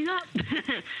 could I do that?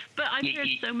 But I've heard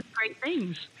so many great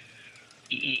things.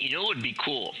 It would be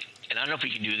cool, and I don't know if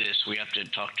we can do this. We have to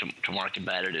talk to Mark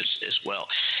about it as well.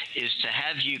 Is to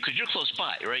have you, because you're close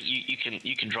by, right? You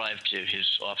can drive to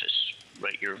his office,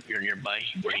 right? You're nearby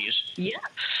where he is. Yeah.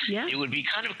 It would be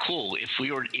kind of cool if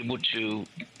we were able to,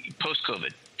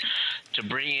 post-COVID, to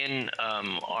bring in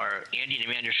our Andy and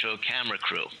Amanda Show camera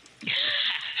crew,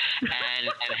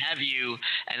 and have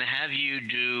you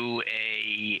do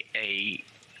a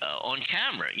on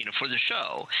camera, for the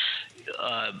show,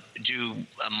 do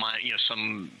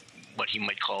some what he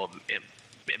might call a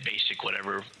basic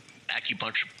whatever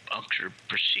acupuncture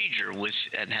procedure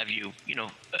and have you,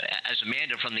 as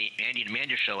Amanda from the Andy and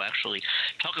Amanda Show, actually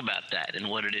talk about that and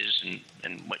what it is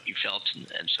and what you felt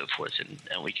and so forth, and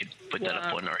we could put that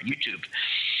up on our YouTube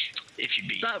if you'd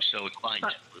be so inclined.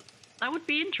 That would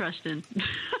be interesting.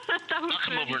 I'll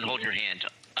come over and hold your hand.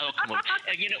 I'll come over.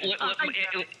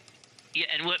 Yeah,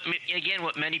 and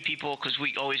what many people, because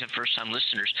we always have first-time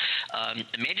listeners,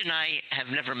 Amanda and I have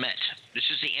never met. This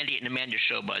is the Andy and Amanda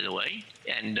Show, by the way.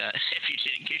 And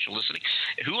in case you're listening,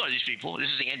 who are these people?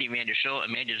 This is the Andy and Amanda Show.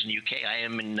 Amanda's in the UK. I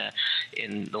am in the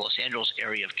Los Angeles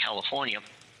area of California.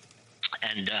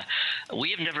 And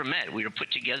we have never met. We were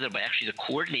put together by actually the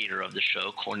coordinator of the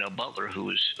show, Cornell Butler, who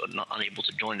was unable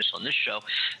to join us on this show,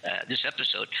 this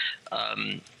episode.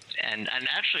 And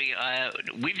actually,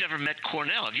 we've never met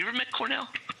Cornell. Have you ever met Cornell?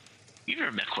 You've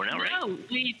never met Cornell, right? No,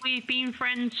 we've been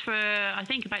friends for, I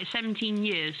think, about 17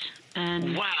 years.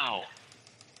 And wow.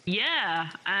 Yeah,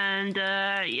 and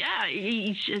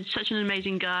he's such an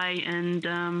amazing guy,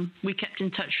 and we kept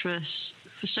in touch for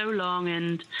so long,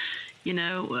 and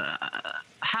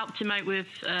helped him out with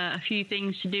a few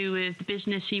things to do with the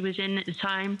business he was in at the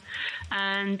time,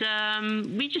 and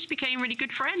we just became really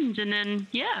good friends, and then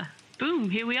boom,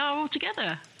 here we are all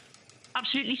together.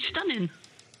 Absolutely stunning.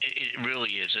 It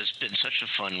really is. It's been such a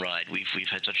fun ride. We've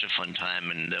had such a fun time,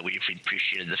 and we've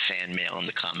appreciated the fan mail and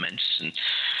the comments,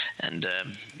 And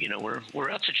you know,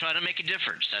 we're out to try to make a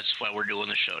difference. That's why we're doing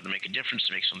the show, to make a difference,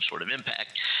 to make some sort of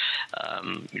impact.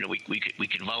 You know, we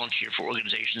could volunteer for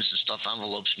organizations and stuff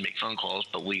envelopes and make phone calls,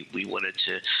 but we wanted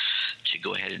to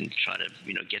go ahead and try to,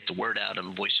 you know, get the word out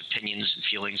and voice opinions and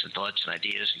feelings and thoughts and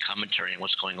ideas and commentary on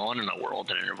what's going on in our world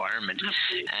and our environment,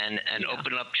 and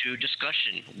open up to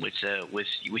discussion with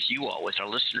you all, with our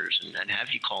listeners, and have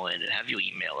you call in and have you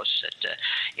email us at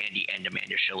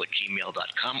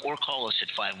andyandamandashow@gmail.com, or call us at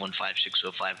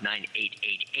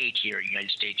 515-605-9888 here in the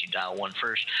United States. You dial 1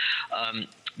 first.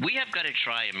 We have got to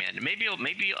try, Amanda. Maybe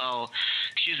I'll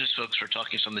excuse us, folks, for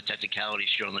talking some of the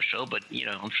technicalities here on the show, but you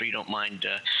know, I'm sure you don't mind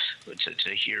to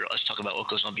hear us talk about what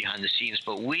goes on behind the scenes.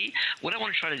 But what I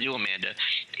want to try to do, Amanda,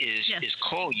 is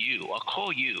call you. I'll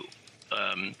call you.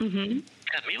 Maybe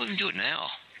we can do it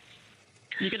now.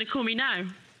 You're going to call me now?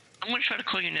 I'm going to try to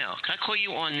call you now. Can I call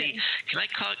you on the? Can I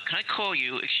call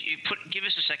you? Give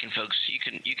us a second, folks. You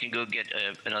can go get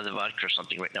another vodka or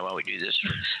something right now while we do this,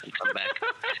 and come back.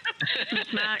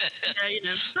 Snack. Yeah, you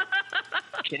know.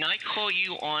 Can I call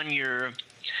you on your?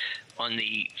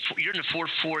 You're in the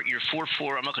 44. You're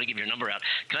 44. I'm not going to give your number out.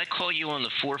 Can I call you on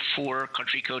the 44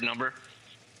 country code number?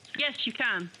 Yes, you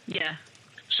can. Yeah.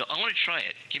 So I want to try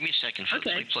it. Give me a second, folks.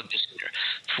 Okay. Let me plug this in here.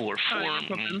 44. No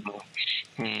problem.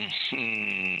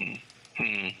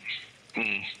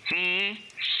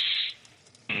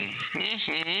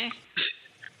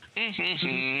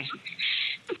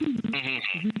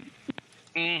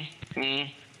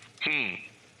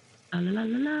 La la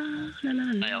la la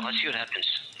la la. Let's see what happens.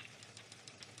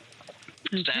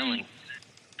 Okay. Dialing.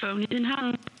 Phone is in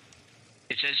hand.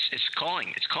 It says it's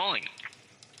calling. It's calling.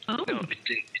 Oh. No, it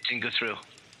didn't go through.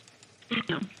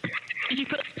 No. You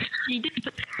did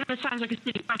put, that sounds like a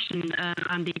silly question,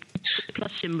 Andy. The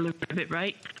plus symbol in front of it,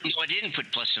 right? No, I didn't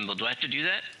put plus symbol. Do I have to do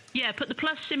that? Yeah, put the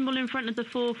plus symbol in front of the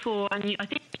 44, and I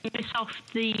think you miss off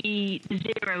the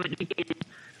 0 at the beginning,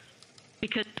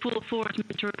 because 44 is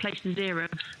meant to replace the 0.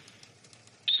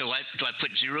 So do I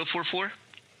put 044?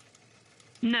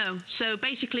 No. So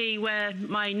basically, where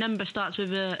my number starts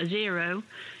with a 0,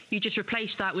 you just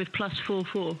replace that with plus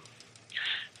 44.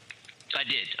 I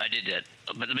did that.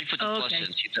 But let me put the plus in,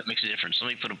 see if that makes a difference. Let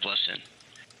me put a plus in.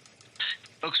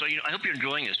 Folks, I hope you're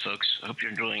enjoying this, folks. I hope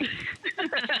you're enjoying it.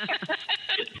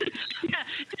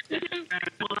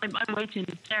 Well, I'm waiting,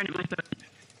 staring at my phone.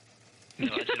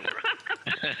 No, that didn't work.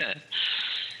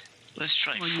 Let's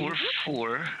try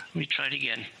 44. Let me try it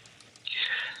again.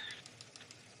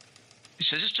 It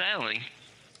says it's dialing.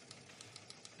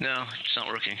 No, it's not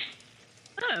working.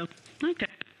 Oh, okay.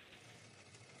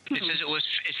 It says it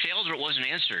failed or it wasn't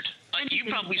answered. You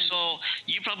probably saw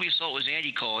it was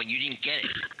Andy calling. You didn't get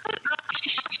it.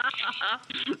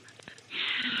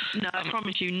 No, I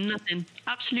promise you, nothing.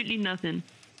 Absolutely nothing.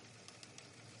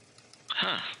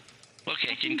 Huh.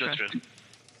 Okay, didn't go through.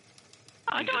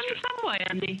 I don't understand why,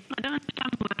 Andy. I don't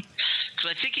understand why. Because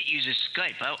I think it uses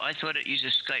Skype. I thought it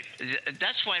uses Skype.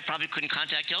 That's why I probably couldn't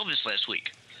contact Elvis last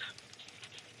week.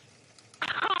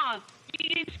 Oh, you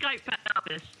didn't Skype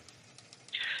Elvis.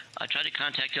 I tried to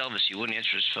contact Elvis. He wouldn't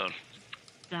answer his phone.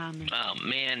 Damn it. Oh,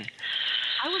 man.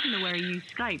 I wasn't aware he used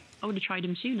Skype. I would have tried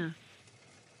him sooner.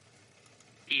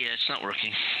 Yeah, it's not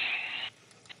working.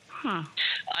 Huh.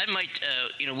 I might,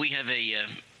 we have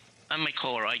I might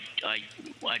call her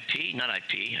IP, not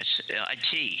IP,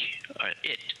 IT, or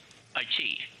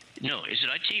IT. No, is it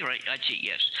IT or IT?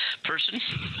 Yes. Person?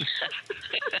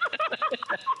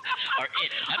 Or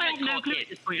it. I might call no clue it. At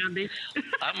this point, Andy.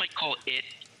 I might call it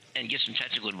and get some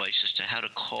technical advice as to how to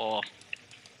call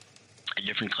a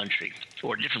different country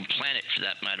or a different planet, for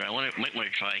that matter. Might want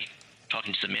to try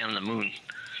talking to the man on the moon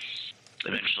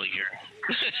eventually here.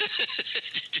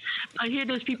 I hear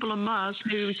there's people on Mars.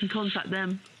 Maybe we can contact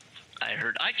them.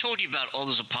 I told you about all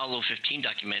those Apollo 15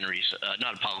 documentaries,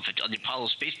 not Apollo 15, the Apollo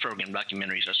space program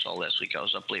documentaries I saw last week. I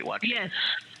was up late watching. Yes.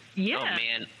 Yeah. Oh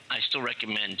man, I still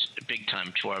recommend big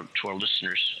time to our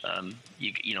listeners.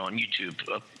 You know, on YouTube,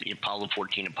 Apollo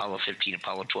 14, Apollo 15,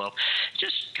 Apollo 12.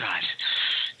 Just God,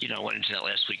 I went into that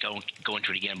last week. I won't go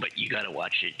into it again, but you got to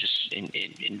watch it. Just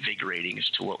invigorating as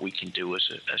to what we can do as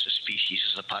a species,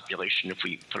 as a population, if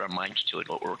we put our minds to it,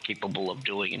 what we're capable of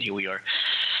doing. And here we are,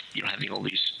 having all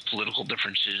these political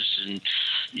differences and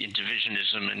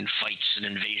divisionism and fights and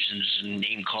invasions and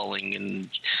name calling and.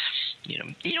 You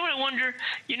know what I wonder?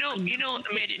 Amanda,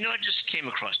 I just came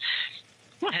across.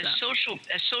 Has social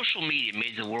media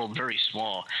made the world very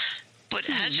small? But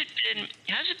has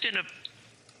it been a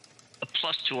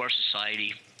plus to our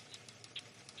society?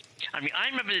 I mean, I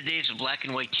remember the days of black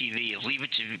and white TV, of Leave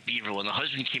It to Beaver, when the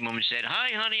husband came home and said,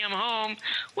 "Hi, honey, I'm home."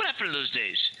 What happened to those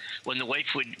days? when the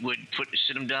wife would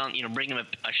sit him down, bring him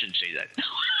I shouldn't say that.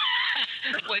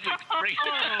 The wife would bring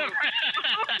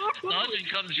the husband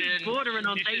comes in, bordering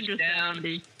on he sits dangerous, down,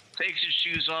 Andy. takes his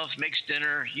shoes off, makes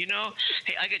dinner. Hey,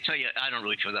 I gotta tell you, I don't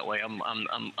really feel that way. I'm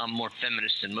more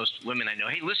feminist than most women I know.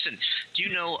 Hey, listen, do you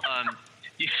know?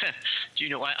 Do you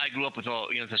know? I grew up with all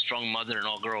the strong mother and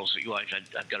all girls.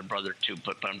 I've got a brother too,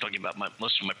 but I'm talking about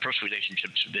most of my personal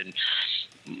relationships have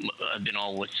been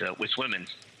all with women.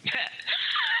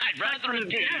 I'd rather it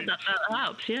be. Yeah, that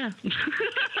helps. Yeah.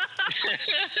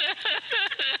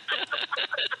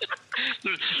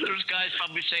 There's guys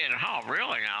probably saying, "Oh,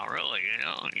 really now, really?"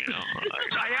 I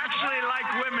actually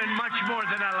like women much more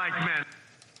than I like men.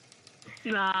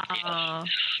 Nah.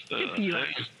 Good for you.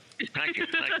 Thank you.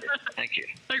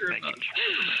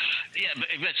 Yeah, but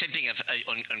that same thing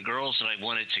on girls that I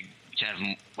wanted to have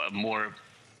a more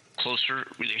closer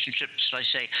relationship, should I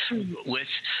say, with,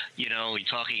 we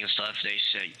talking and stuff. They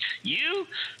say, you're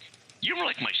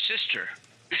like my sister.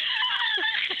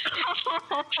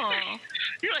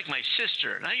 You're like my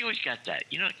sister. And I always got that.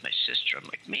 You're like my sister. I'm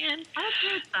like, man. I've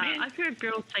heard that. Man. I've heard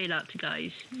girls say that to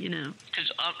guys,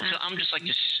 Because I'm just like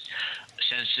this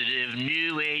sensitive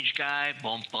new age guy.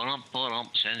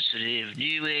 Sensitive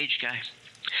new age guy.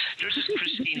 There's this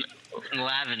Christine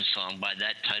Lavin song by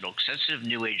that title, Sensitive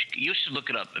New Age. You should look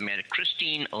it up, Amanda.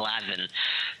 Christine Lavin,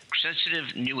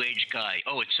 Sensitive New Age Guy.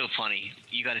 Oh, it's so funny.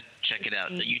 You got to check it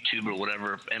out, the YouTube or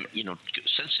whatever.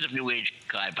 Sensitive New Age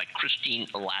Guy by Christine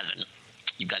Lavin.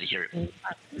 You got to hear it.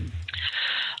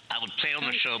 I would play it on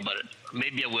the show, but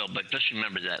maybe I will. But just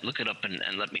remember that. Look it up and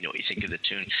let me know what you think of the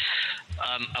tune.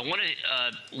 I want to.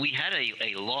 We had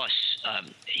a loss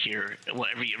here. Well,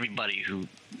 everybody who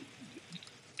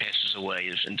passes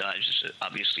away and dies is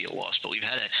obviously a loss. But we've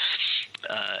had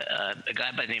a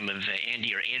guy by the name of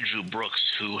Andrew Brooks,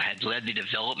 who had led the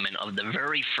development of the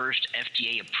very first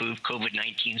FDA-approved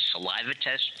COVID-19 saliva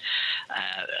test,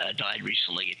 died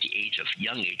recently at the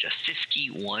young age of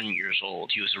 51 years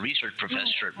old. He was a research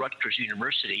professor at Rutgers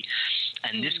University,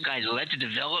 and this guy led the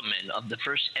development of the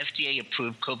first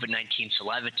FDA-approved COVID-19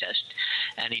 saliva test,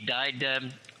 and he died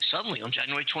suddenly on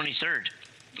January 23rd.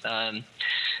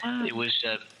 It was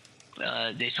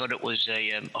they thought it was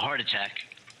a heart attack.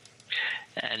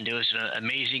 And there was an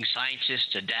amazing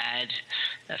scientist, a dad,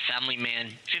 a family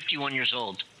man, 51 years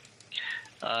old.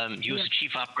 He was the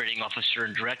chief operating officer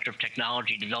and director of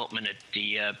technology development at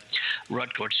the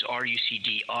Rutgers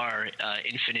RUCDR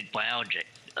Infinite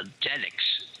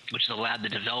Biogenics, which is the lab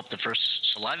that developed the first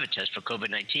saliva test for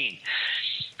COVID-19.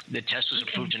 The test was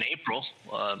approved in April,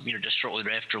 just shortly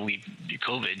after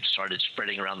COVID started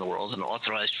spreading around the world, and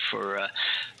authorized for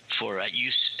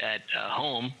use at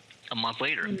home a month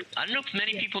later. I don't know if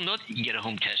many people know that you can get a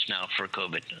home test now for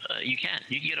COVID. You can.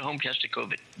 You can get a home test of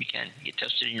COVID. You can. You get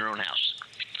tested in your own house.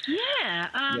 Yeah,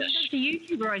 yes. There's a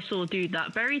YouTuber I saw do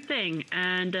that very thing,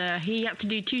 and he had to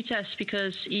do 2 tests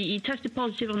because he tested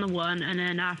positive on the one, and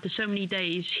then after so many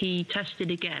days he tested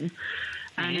again,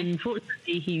 and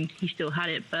unfortunately he still had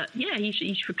it. But yeah,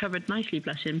 he's recovered nicely,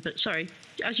 bless him. But sorry,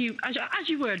 as you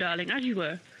were, darling, as you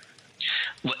were.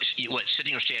 What,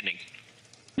 sitting or standing?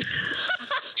 I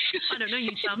don't know.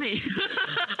 You tell me.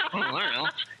 I don't know.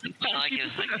 I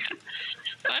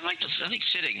think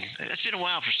sitting. It's been a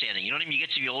while for standing. You know what I mean? You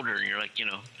get to be older, and you're like,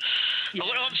 Yeah. Oh,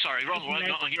 I'm sorry. Wrong.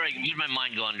 Here's my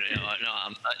mind going. No,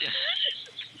 I'm.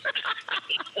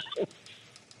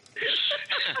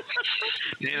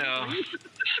 Yes.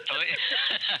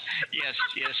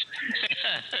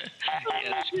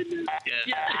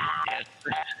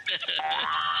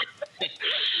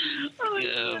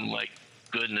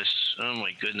 Oh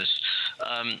my goodness.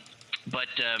 But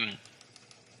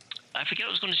I forget what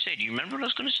I was going to say. Do you remember what I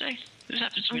was going to say? This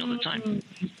happens to me all the time.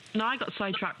 No, I got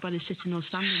sidetracked by the sitting or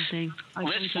standing thing.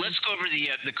 Let's go over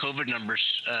the COVID numbers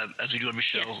as we do every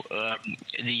show.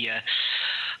 Yes.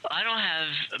 I don't have,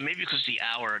 maybe because the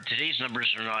hour, today's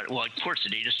numbers are not, well, of course, the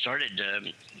data started,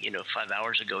 5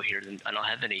 hours ago here, and I don't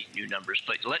have any new numbers.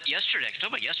 But yesterday, I can talk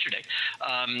about yesterday.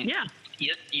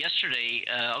 Yesterday,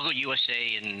 I'll go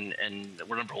USA, and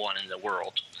we're number 1 in the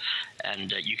world.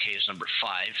 And UK is number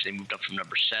 5. They moved up from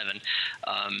number 7.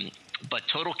 But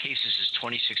total cases is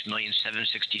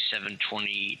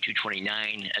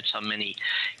 26,767,229. That's how many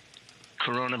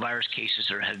coronavirus cases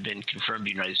there have been confirmed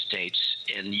in the United States.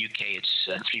 In the UK, it's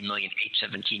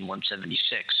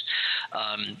 3,817,176.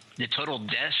 The total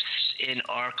deaths in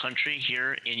our country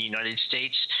here in the United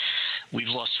States, we've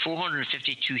lost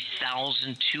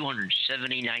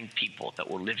 452,279 people that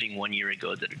were living 1 year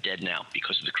ago that are dead now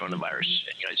because of the coronavirus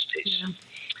in the United States.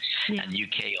 Yeah. And the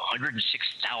UK,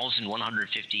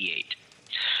 106,158.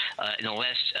 in the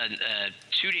last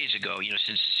 2 days ago,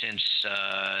 since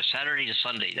Saturday to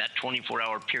Sunday, that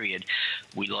 24-hour period,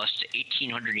 we lost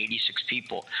 1,886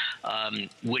 people,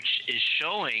 which is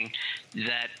showing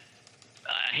that,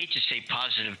 I hate to say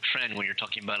positive trend when you're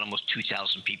talking about almost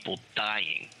 2,000 people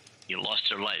dying, lost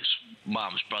their lives,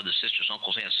 moms, brothers, sisters,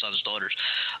 uncles, aunts, sons, daughters,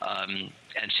 and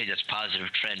say that's positive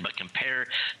trend. But compared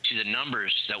to the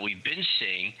numbers that we've been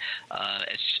seeing,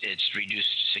 it's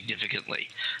reduced significantly,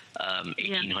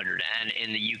 1,800. And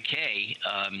in the UK,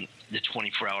 the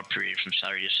 24-hour period from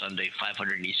Saturday to Sunday,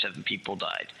 587 people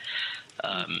died.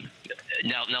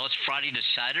 Now it's Friday to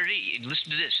Saturday.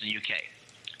 Listen to this in the UK.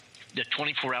 The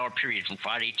 24-hour period from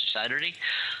Friday to Saturday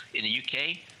in the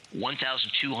UK,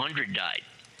 1,200 died.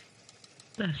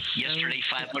 Yesterday,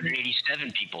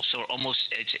 587 people. So almost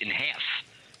it's in half.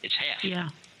 It's half. Yeah.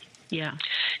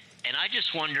 And I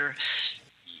just wonder,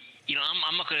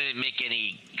 I'm not going to make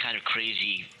any kind of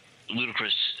crazy,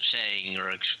 ludicrous saying or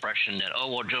expression that,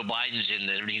 Joe Biden's in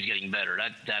there, he's getting better.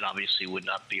 That obviously would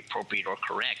not be appropriate or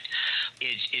correct.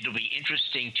 It'll be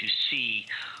interesting to see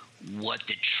what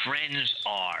the trends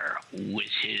are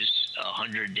with his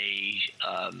 100-day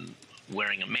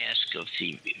wearing a mask, of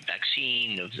the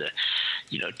vaccine, of the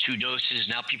 2 doses.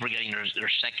 Now people are getting their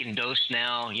second dose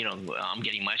now. I'm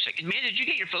getting my second. Man, did you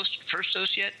get your first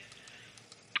dose yet?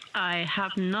 I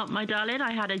have not, my darling.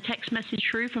 I had a text message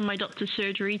through from my doctor's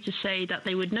surgery to say that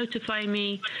they would notify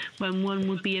me when one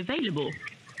would be available.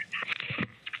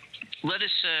 Let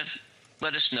us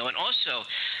know. And also,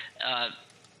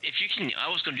 if you can, I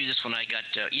was going to do this when I got,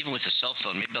 even with the cell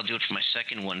phone, maybe I'll do it for my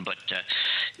second one, but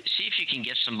see if you can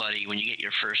get somebody, when you get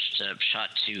your first shot,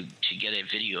 to get a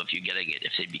video of you getting it,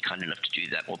 if they'd be kind enough to do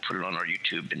that. We'll put it on our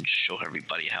YouTube and show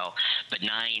everybody how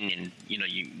benign, and you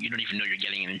don't even know you're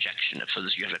getting an injection. For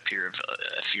those you have a fear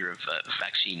of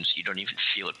vaccines, you don't even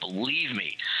feel it. Believe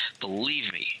me.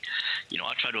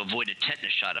 I'll try to avoid a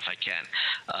tetanus shot if I can.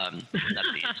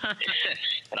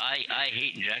 But I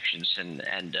hate injections,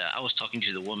 and I was talking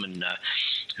to the woman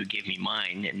who gave me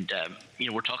mine, and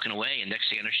we're talking away, and next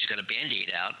thing I know, she's got a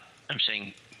Band-Aid out. I'm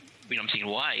saying, I'm thinking,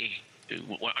 why?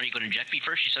 Are you going to inject me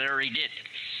first? She said, I already did.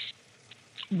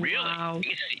 Really? Wow.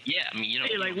 Yeah,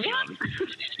 You're like, what?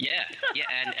 Yeah,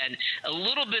 and a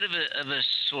little bit of a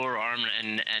sore arm,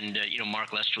 and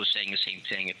Mark Lester was saying the same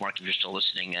thing. If Mark, if you're still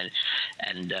listening, and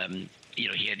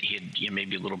he had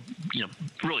maybe a little,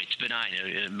 really it's benign,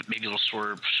 maybe a little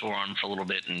sore arm for a little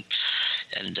bit, and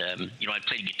I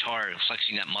played guitar,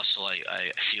 flexing that muscle.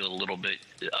 I feel a little bit.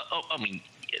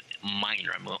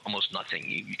 Minor, almost nothing.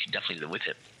 You can definitely live with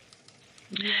it.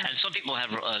 Yeah. And some people have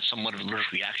somewhat of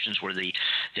allergic reactions where they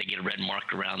get a red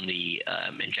mark around the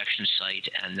injection site,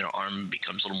 and their arm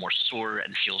becomes a little more sore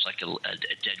and feels like a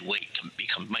dead weight.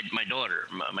 My daughter,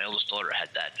 my oldest daughter,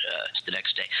 had that the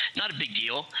next day. Not a big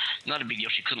deal.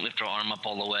 She couldn't lift her arm up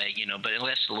all the way, but it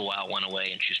lasted a little while, went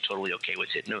away, and she's totally okay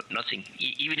with it. No, nothing.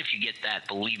 Even if you get that,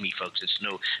 believe me, folks, it's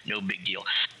no big deal.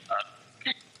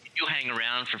 You hang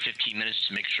around for 15 minutes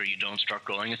to make sure you don't start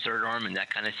growing a third arm and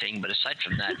that kind of thing. But aside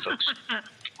from that, folks,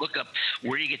 look up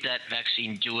where you get that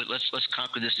vaccine. Do it. Let's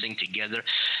conquer this thing together.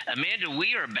 Amanda,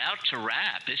 we are about to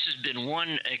wrap. This has been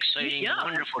one exciting,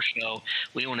 wonderful show.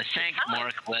 We want to thank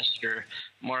Mark Lester.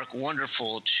 Mark,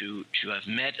 wonderful to have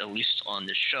met, at least on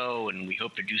the show, and we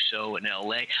hope to do so in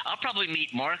L.A. I'll probably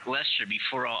meet Mark Lester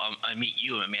before I meet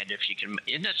you, Amanda, if you can.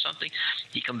 Isn't that something?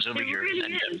 He comes over here.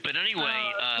 Really is. But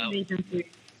anyway,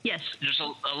 yes, there's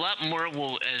a lot more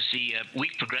as the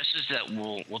week progresses that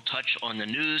we'll touch on the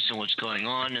news and what's going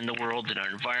on in the world and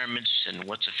our environments and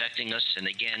what's affecting us. And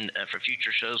again, for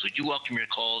future shows, we do welcome your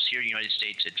calls here in the United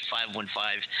States at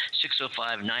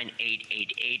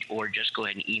 515-605-9888, or just go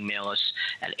ahead and email us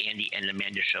at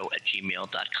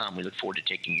andyandamandashow@gmail.com. We look forward to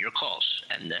taking your calls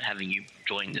and having you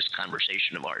join this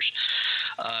conversation of ours.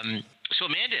 So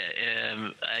Amanda,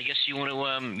 I guess you want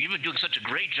to, you've been doing such a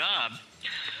great job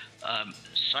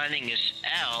signing us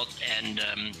out, and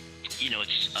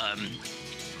it's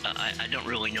I don't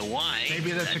really know why. Maybe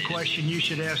that's a question you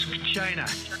should ask China.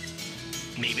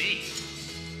 Maybe,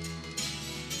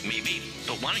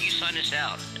 but why don't you sign us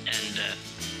out? And I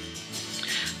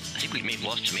think we may have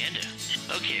lost Amanda.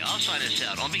 Okay, I'll sign us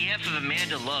out. On behalf of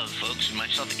Amanda Love, folks, and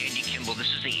myself, Andy Kimball,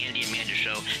 this is the Andy Amanda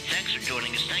Show. Thanks for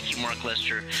joining us. Thank you, Mark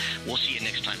Lester. We'll see you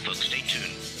next time, folks. Stay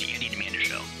tuned. The Andy Amanda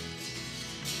Show.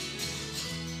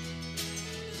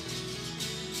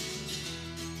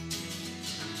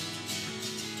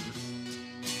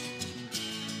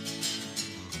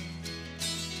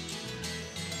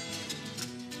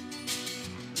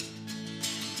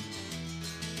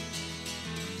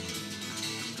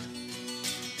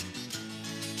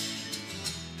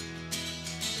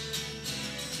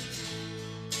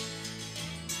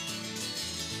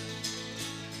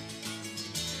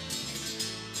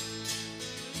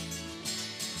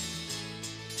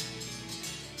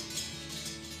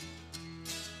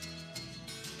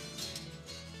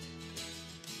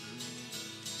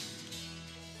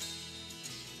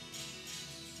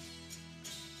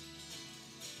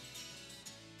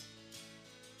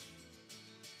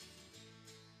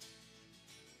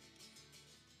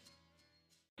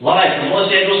 Los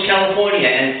Angeles, California,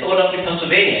 and Philadelphia,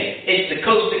 Pennsylvania. It's the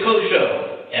Coast to Coast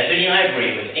Show. Ebony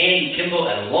Ivory with Andy Kimball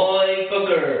and Lloyd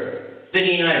Booker.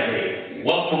 Ebony and Ivory,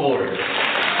 welcome aboard.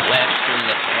 Blast from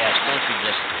the past. Don't you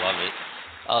just love it?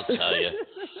 I'll tell you.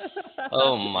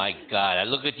 Oh my God! I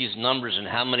look at these numbers and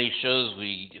how many shows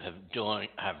we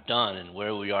have done, and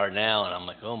where we are now, and I'm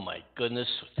like, oh my goodness,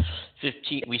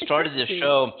 15. We started this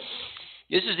show.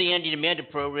 This is the Andy and Amanda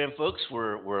program, folks.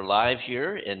 We're live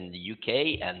here in the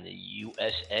UK and the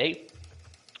USA.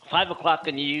 5 o'clock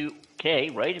in the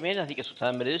UK, right, Amanda? I think that's what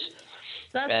time it is.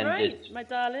 That's right, my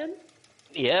darling.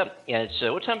 Yeah, and it's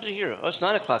what time is it here? Oh, it's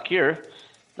 9 o'clock here.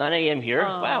 9 a.m. here.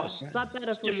 Oh, wow. Is that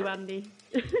better for you, Andy?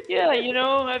 Yeah, you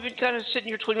know, I've been kind of sitting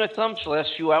here twiddling my thumbs for the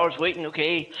last few hours waiting.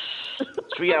 Okay,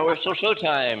 3 hours till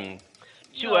showtime.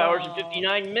 2 hours and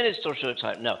 59 minutes till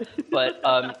showtime. No, but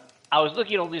I was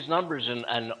looking at all these numbers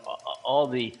and all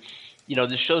the, you know,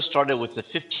 the show started with a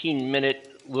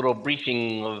 15-minute little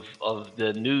briefing of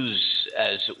the news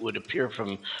as it would appear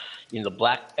from, you know, the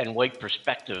black and white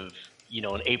perspective, you know,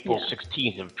 on April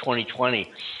 16th of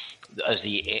 2020. As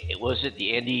was it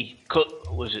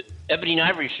Ebony and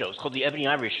Ivory show? It's called the Ebony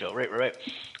and Ivory show, right.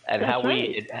 And that's how right.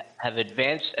 we have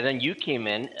advanced, and then you came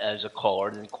in as a caller,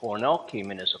 and then Cornell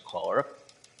came in as a caller,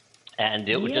 and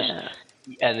it was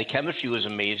and the chemistry was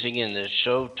amazing, and the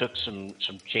show took some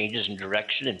changes in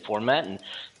direction and format, and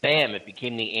bam, it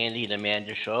became the Andy and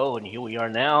Amanda show, and here we are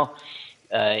now,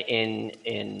 in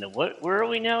where are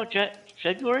we now?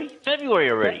 February?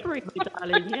 February already. February, my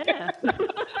darling, yeah.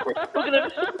 We're gonna.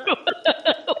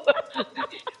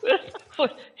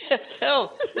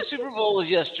 Hell, the Super Bowl was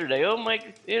yesterday. Oh my,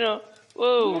 you know,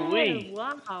 whoa, wee.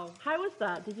 Wow. How was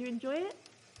that? Did you enjoy it?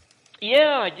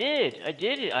 Yeah, I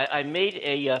did. I made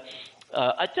a. Did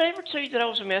I ever tell you that I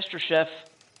was a master chef?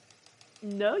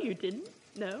 No, you didn't.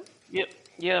 No. Yep.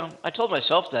 Yeah, I told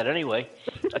myself that anyway.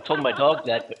 I told my dog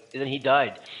that, but then he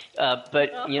died.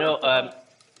 But you know,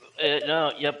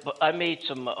 no, yeah, but I made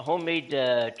some homemade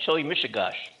chili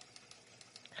mishigash.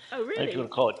 Oh, really? I don't know if you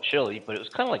want to call it chili, but it was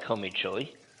kind of like homemade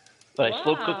chili. But I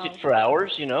slow cooked it for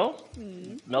hours, you know,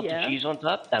 melted cheese on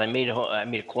top, and I made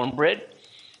a cornbread.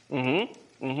 Ooh,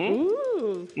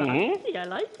 fancy! I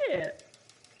like it.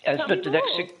 And I spent the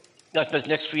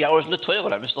next 3 hours in the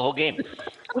toilet. I missed the whole game.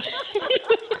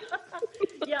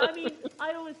 Yeah, I mean,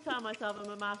 I always tell myself I'm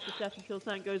a master chef until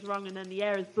something goes wrong, and then the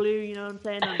air is blue. You know what I'm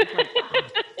saying? I'm just like,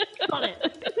 got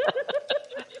it.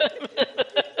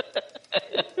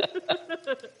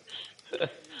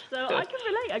 So I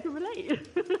can relate.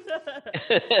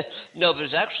 No, but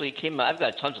it came out. I've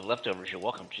got tons of leftovers. You're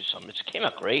welcome to some. It came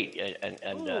out great, and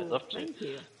love to. Thank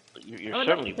you. You're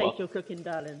certainly welcome. Taste your cooking,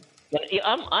 darling. Yeah,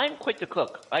 I'm quite the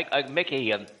cook. I make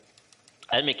an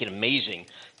amazing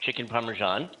chicken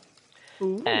parmesan,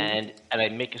 and I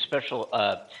make a special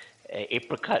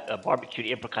barbecued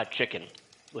apricot chicken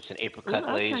with an apricot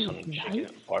glaze on the chicken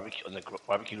on the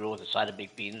barbecue grill with a side of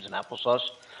baked beans and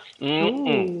applesauce.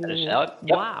 And a salad.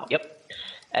 Yep, Wow. Yep.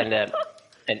 And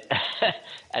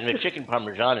and the chicken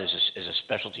parmesan is a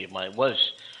specialty of mine. It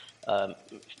was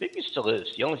maybe it still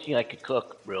is the only thing I could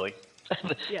cook really.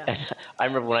 Yeah. And I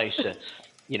remember when I used to,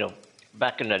 you know,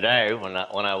 back in the day when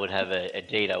I would have a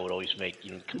date, I would always make,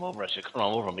 you know, come over. I said, come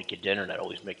on over, I'll make you dinner, and I'd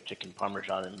always make chicken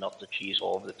parmesan and melt the cheese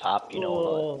all over the top, you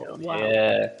know. Wow.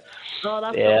 Yeah. Oh,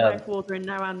 that's got my watering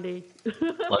now, Andy.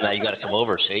 Well, now you got to come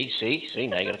over. See.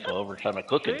 Now you got to come over and try my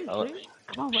cooking.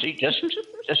 See,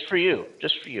 just for you,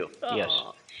 Yes.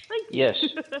 Thank you. Yes.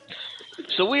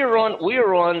 So we are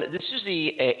on. This is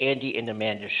the Andy and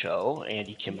Amanda show.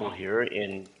 Andy Kimball here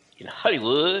in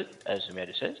Hollywood, as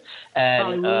Amanda says,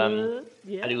 and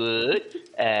Hollywood,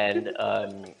 and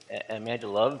Amanda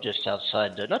Love just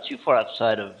outside, not too far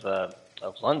outside of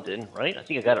London, right? I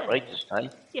think I got it right this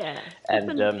time. Yeah, and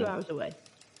 2 hours away.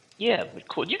 Yeah, but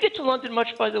cool. Do you get to London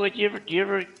much, by the way? Do you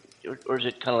ever, or is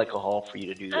it kind of like a haul for you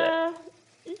to do that?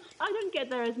 I don't get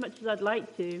there as much as I'd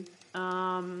like to.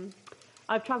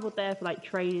 I've travelled there for like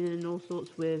training and all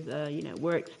sorts with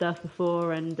work stuff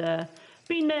before, and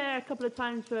been there a couple of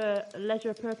times for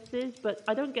leisure purposes, but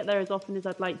I don't get there as often as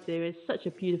I'd like to. It's such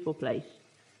a beautiful place.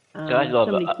 I love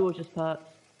so many gorgeous parts.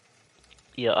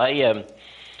 Yeah,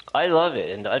 I love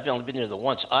it, and I've only been there the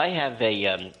once. I have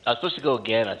I was supposed to go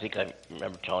again. I think I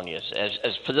remember telling you.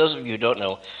 As for those of you who don't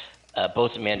know,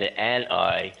 both Amanda and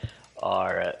I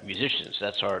are musicians.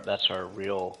 That's our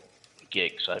real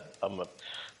gigs. I'm a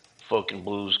folk and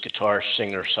blues guitar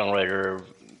singer, songwriter,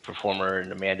 performer,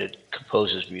 and Amanda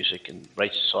composes music and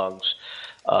writes songs.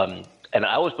 And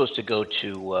I was supposed to go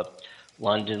to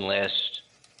London last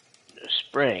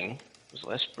spring, was it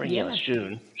last spring? Yeah. Last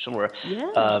June, somewhere.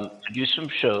 Yeah. To do some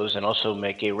shows and also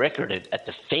make a record at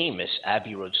the famous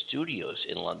Abbey Road Studios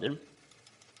in London.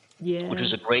 Yeah. Which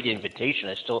was a great invitation.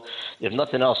 If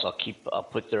nothing else, I'll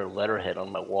put their letterhead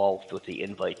on my wall with the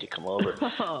invite to come over.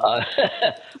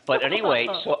 But anyway,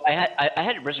 so I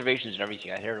had reservations and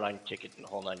everything. I had an airline ticket and the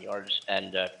whole 9 yards,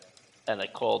 and I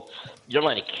called the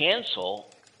airline to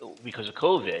cancel because of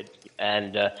COVID.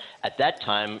 And at that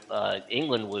time,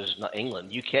 England was not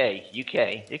England, UK.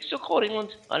 They still call it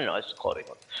England? I don't know. I still call it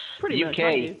England. Pretty much,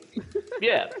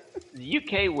 Yeah, the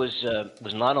UK was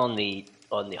not on the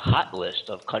hot list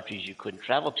of countries you couldn't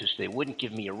travel to, so they wouldn't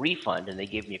give me a refund, and they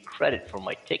gave me a credit for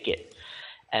my ticket.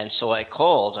 And so I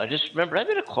called. I just remember I'm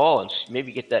going to call and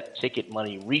maybe get that ticket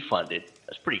money refunded.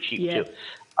 That's pretty cheap too,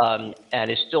 and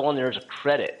it's still on there as a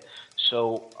credit.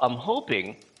 So I'm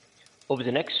hoping over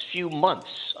the next few months.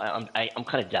 I'm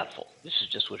kind of doubtful. This is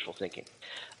just wishful thinking.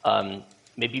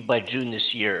 Maybe by June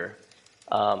this year.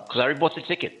 Because I already bought the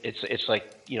ticket. It's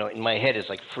like, in my head, it's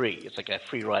like free. It's like a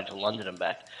free ride to London and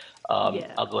back.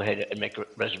 I'll go ahead and make a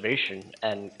reservation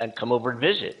and come over and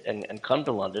visit and come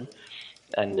to London.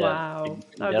 And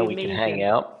then we can hang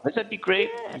out. Wouldn't that be great?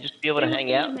 Yeah. And just be able to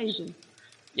hang out. Amazing.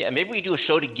 Yeah, maybe we do a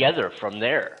show together from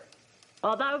there.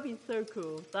 Oh, that would be so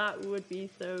cool. That would be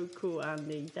so cool,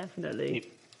 Andy.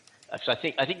 Definitely. So I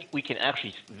think we can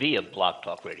actually, via Blog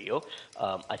Talk Radio,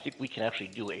 I think we can actually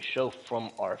do a show from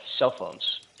our cell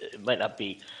phones. It might not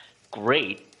be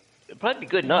great. It'd probably be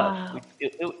good enough. Wow.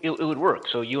 It would work.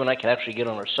 So you and I can actually get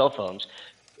on our cell phones,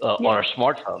 on our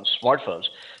smartphones,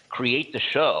 create the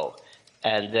show,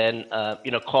 and then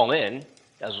call in,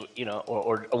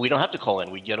 or we don't have to call in.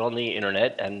 We get on the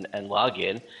internet and log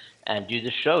in and do the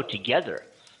show together.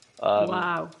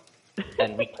 Wow.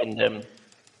 And we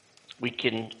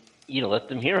can let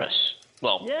them hear us.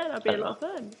 Well, yeah, that'd be a lot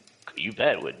of fun. You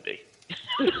bet it would be.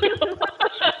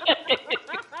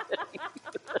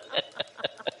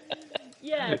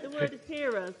 Yeah, the word is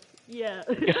hear us. Yeah.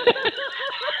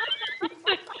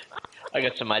 I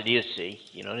got some ideas, see?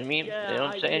 You know what I mean? Yeah, you know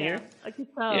what I'm saying here? I can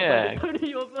tell Yeah. by the tone of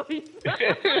your voice.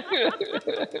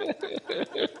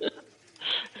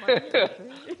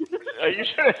 Are you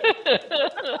sure?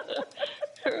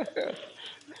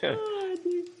 Oh,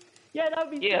 dude. Yeah, that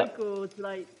would be so cool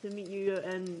to meet you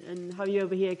and have you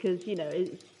over here because,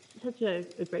 it's such a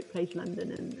great place,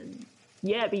 London. And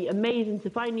it'd be amazing to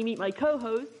finally meet my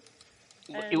co-host.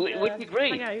 It would be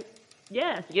great. Hang out.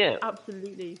 Yes, yeah.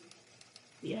 Absolutely.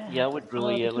 Yeah. Yeah, I would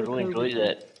really enjoy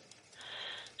that.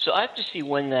 So I have to see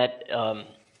when that, I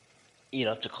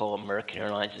have to call American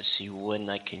Airlines to see when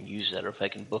I can use that, or if I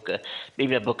can book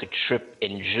maybe I book a trip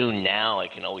in June now. I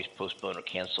can always postpone or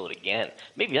cancel it again.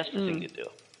 Maybe that's the thing to do.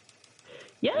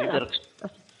 Yeah, that's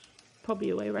probably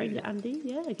a way around it, Andy.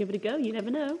 Yeah, give it a go. You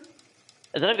never know.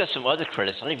 And then I've got some other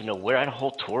credits. I don't even know where. I had a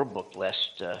whole tour booked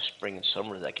last spring and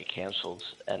summer that got canceled,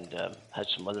 and had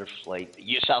some other flight.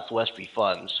 Southwest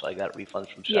refunds. So I got refunds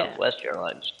from Southwest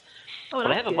Airlines. Oh,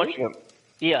 but I have a bunch of them.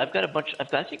 Yeah, I've got a bunch. I've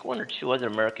got, I think, 1 or 2 other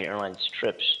American Airlines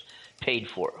trips paid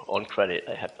for on credit.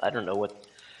 I don't know what.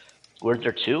 Weren't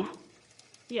there 2?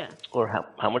 Yeah. Or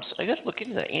how much? I got to look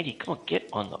into that. Andy, come on, get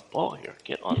on the ball here.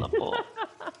 Get on the ball.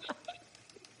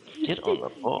 Get on the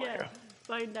ball here.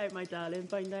 Find out, my darling.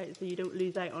 Find out so you don't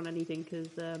lose out on anything. Because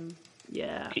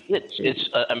It's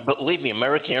believe me,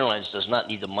 American Airlines does not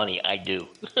need the money. I do.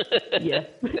 Yeah.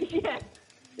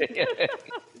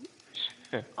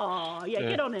 Oh, yeah.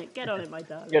 Get on it. Get on it, my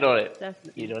darling. Get on it.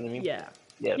 Definitely. You know what I mean? Yeah.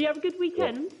 Yeah. Do you have a good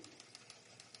weekend? Yeah.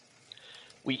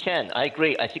 We can. I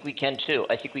agree. I think we can too.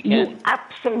 I think we can. You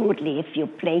absolutely, if you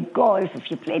play golf, if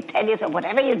you play tennis, or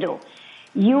whatever you do,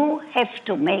 you have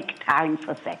to make time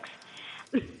for sex.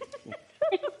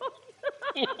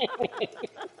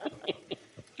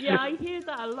 Yeah, I hear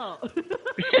that a lot.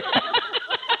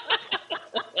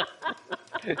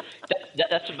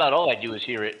 That's about all I do is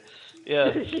hear it.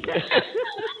 Yeah. You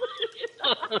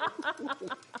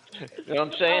know what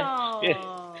I'm saying? Oh, yeah.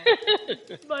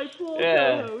 My poor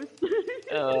co-host.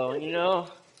 Oh,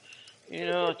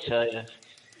 I'll tell you.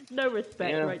 No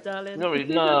respect, right, darling? No,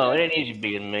 it ain't easy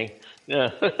being me.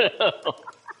 Yeah.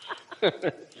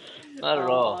 Not at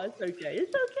all. It's okay.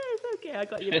 It's okay. I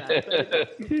got your back.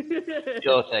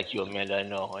 Oh, thank you, Amanda. I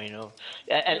know.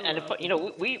 And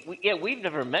if, we've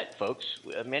never met, folks.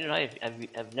 Amanda and I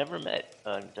have never met,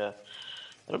 and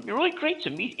it'll be really great to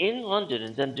meet in London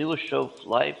and then do a show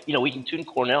live. We can tune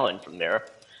Cornell in from there.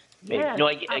 Maybe. Yes,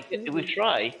 we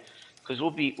try, because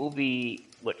we'll be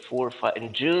what 4 or 5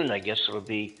 in June. I guess it'll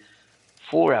be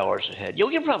 4 hours ahead. You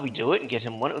can probably do it and get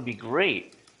him one. It would be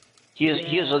great. He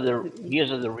has other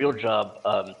real job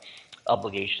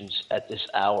obligations at this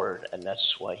hour, and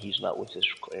that's why he's not with us.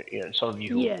 You know, some of you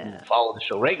who Yeah. follow the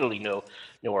show regularly know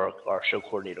our show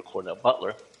coordinator Cornell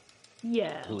Butler,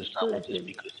 Yeah. who is not with us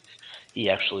because he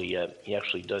actually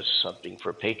does something for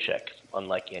a paycheck,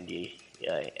 unlike Andy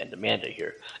and Amanda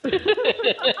here.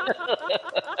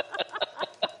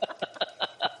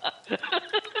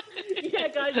 Yeah,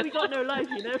 guys, we got no life,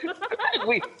 you know.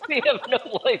 we have no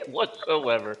life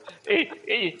whatsoever. You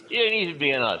don't need to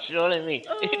be an us. You know what I mean?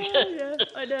 Oh, yeah,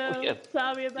 I know. Yeah.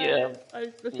 Tell me about Yeah. it. I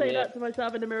say that to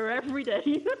myself in the mirror every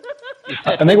day.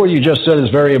 I think what you just said is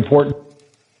very important.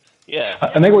 Yeah.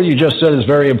 I think what you just said is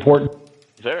very important.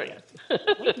 Very.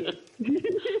 Thank you.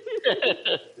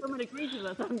 Someone agrees with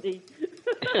us, Andy.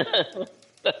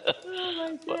 Oh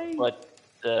my days. But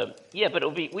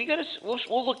it'll be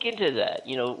we'll look into that.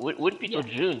 You know, it wouldn't be till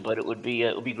June, but it would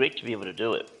be great to be able to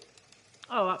do it.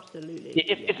 Oh, absolutely.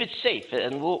 If it's safe,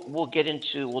 and we'll dive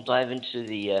into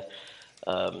the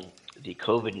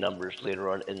COVID numbers later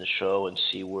on in the show and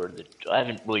see where I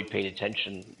haven't really paid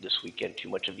attention this weekend too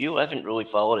much. Of you, I haven't really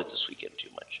followed it this weekend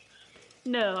too much.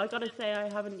 No, I gotta say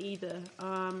I haven't either.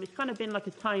 It's kind of been like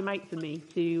a time out for me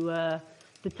to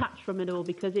detach from it all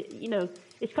because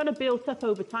it's kind of built up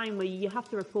over time where you have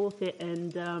to report it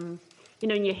and and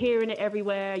you're hearing it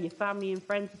everywhere. Your family and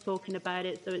friends are talking about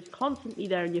it, so it's constantly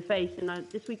there in your face. And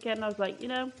this weekend I was like,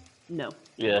 no.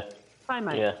 Yeah. Time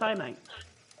out. Yeah. Time out.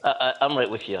 I'm right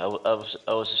with you. I was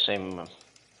the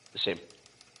same.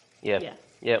 Yeah. Yeah.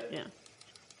 Yep. Yeah.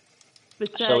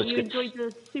 But So it's you good. enjoyed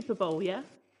the Super Bowl, yeah?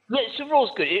 Yeah, Super Bowl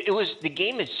was good. It was the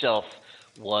game itself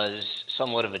was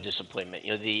somewhat of a disappointment.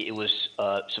 It was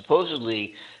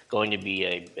supposedly going to be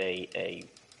a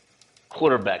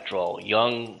quarterback draw,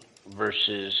 young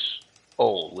versus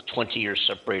old, with 20 years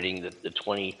separating the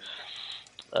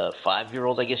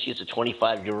 25-year-old. I guess he's a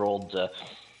 25-year-old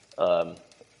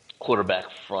quarterback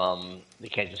from the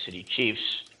Kansas City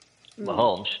Chiefs,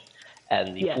 Mahomes,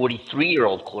 and the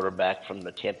 43-year-old quarterback from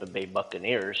the Tampa Bay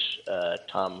Buccaneers,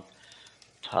 Tom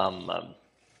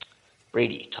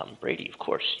Brady, of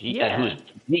course, who's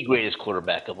the greatest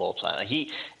quarterback of all time.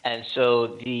 So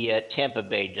the Tampa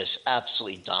Bay just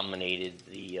absolutely dominated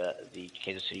the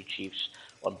Kansas City Chiefs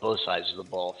on both sides of the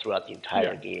ball throughout the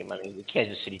entire game. I mean, the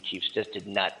Kansas City Chiefs just did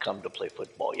not come to play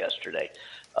football yesterday.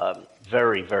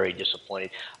 Very, very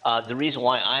disappointed. The reason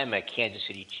why I'm a Kansas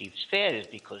City Chiefs fan is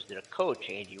because their coach,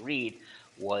 Andy Reid,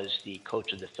 was the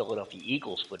coach of the Philadelphia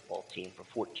Eagles football team for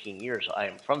 14 years. I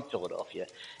am from Philadelphia,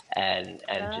 and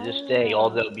to this day,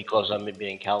 although because I've been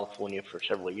in California for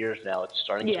several years now, it's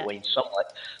starting to wane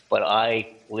somewhat, but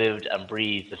I lived and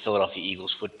breathed the Philadelphia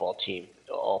Eagles football team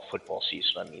all football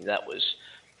season. I mean, that was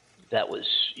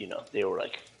they were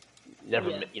like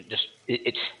never and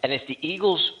if the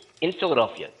Eagles in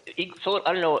Philadelphia, I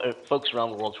don't know if folks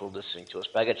around the world who are listening to us,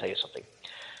 but I got to tell you something.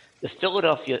 The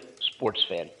Philadelphia sports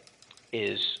fan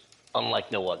is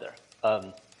unlike no other.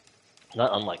 Not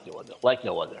unlike no other, like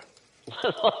no other.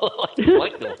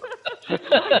 like no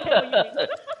other.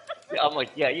 I'm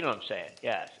like, yeah, you know what I'm saying.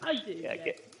 Yeah. I do. Yeah,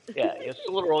 it's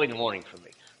a little early in the morning for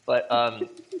me. But the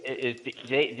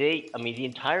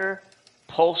entire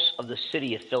pulse of the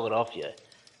city of Philadelphia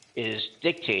is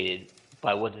dictated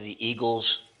by whether the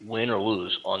Eagles win or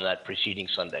lose on that preceding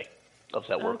Sunday of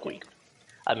that work week.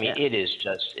 I mean, it is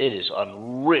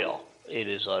unreal. It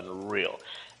is unreal.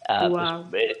 Wow.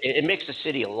 It makes the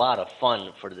city a lot of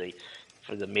fun for the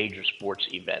major sports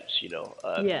events.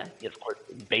 Of course,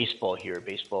 baseball here.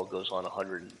 Baseball goes on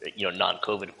 100.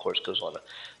 Non-COVID, of course, goes on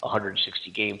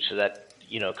 160 games. So that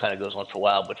kind of goes on for a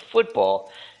while. But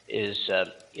football is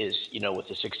with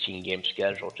the 16-game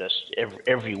schedule, just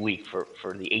every week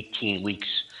for the 18 weeks,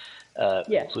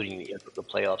 including the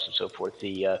playoffs and so forth.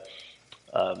 The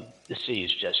city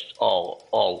is just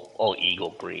all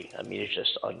eagle green. I mean, it's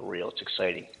just unreal. It's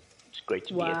exciting. It's great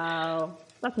to be in. Wow,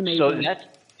 that's amazing. So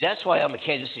that's why I'm a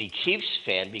Kansas City Chiefs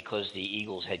fan, because the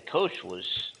Eagles head coach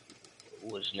was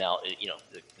now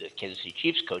the Kansas City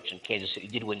Chiefs coach, and Kansas City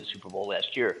did win the Super Bowl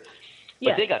last year,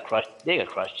 but they got crushed. They got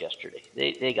crushed yesterday.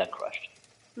 They got crushed.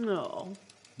 No.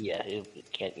 Yeah,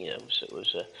 it can't. It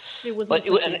was. It was. But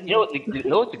you know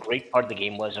what the great part of the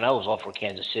game was, and I was all for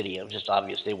Kansas City. It was just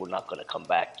obvious they were not going to come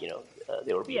back.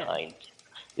 They were behind.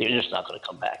 They were just not going to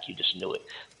come back. You just knew it.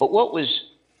 But what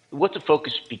the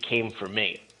focus became for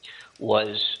me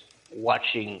was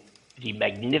watching the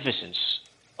magnificence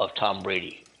of Tom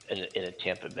Brady in a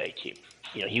Tampa Bay team.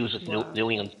 He was with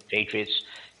New England Patriots,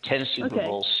 10 Super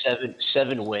Bowls,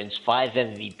 seven wins, 5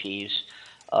 MVPs.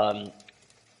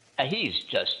 He's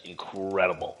just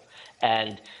incredible.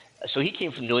 And so he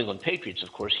came from New England Patriots.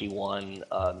 Of course, he won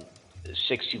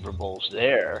 6 Super Bowls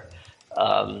there.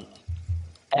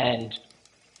 And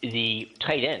the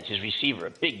tight end, his receiver,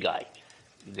 a big guy,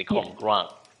 they call him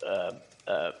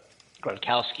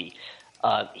Gronkowski.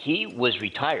 He was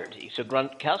retired. So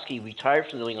Gronkowski retired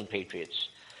from the New England Patriots.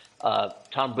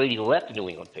 Tom Brady left the New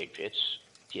England Patriots,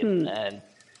 and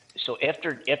so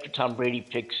after Tom Brady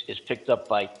is picked up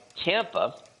by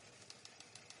Tampa,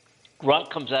 Gronk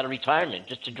comes out of retirement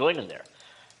just to join him there.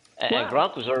 And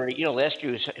Gronk was already, last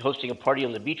year he was hosting a party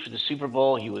on the beach for the Super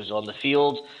Bowl. He was on the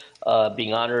field,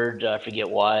 being honored. I forget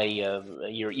why.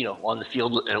 You're on the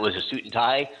field, and it was a suit and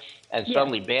tie. And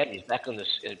suddenly, bam, he's back on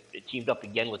this. Teamed up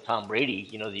again with Tom Brady.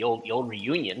 The old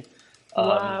reunion.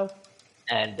 Wow.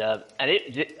 And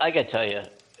I got to tell you,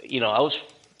 I was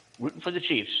rooting for the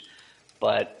Chiefs,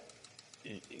 but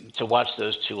to watch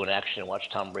those two in action and watch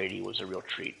Tom Brady was a real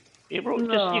treat. You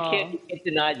can't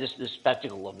deny the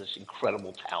spectacle of this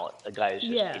incredible talent. The guy is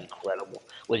just incredible.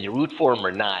 Whether you root for him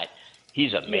or not,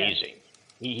 he's amazing.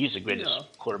 He's the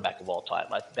greatest quarterback of all time.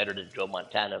 Better than Joe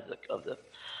Montana of the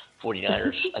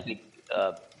 49ers. I think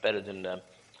better than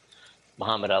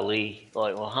Muhammad Ali.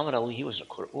 Well, Muhammad Ali, he was a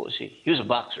quarterback. What was he? He was a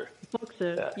boxer.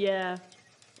 Boxer, yeah.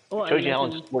 Shows you how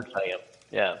in sports I am.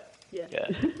 Yeah.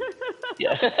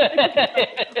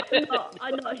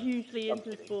 I'm not hugely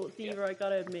into sports either, I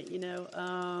gotta admit,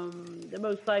 the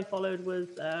most I followed was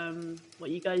what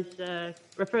you guys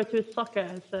refer to as soccer,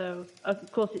 so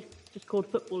of course it's just called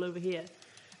football over here.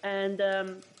 And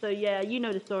so you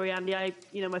know the story, Andy.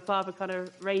 My father kind of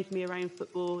raised me around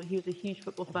football. He was a huge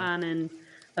football fan,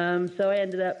 and so I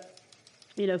ended up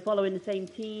following the same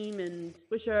team, and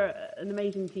which are an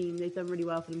amazing team. They've done really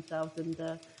well for themselves, and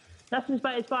that's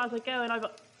about as far as I go. And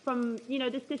from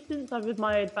this distance, I've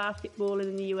admired basketball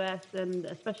in the US and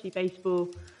especially baseball.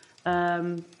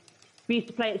 We used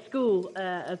to play at school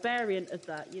a variant of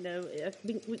that.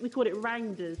 We called it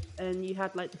rounders, and you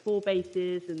had like the 4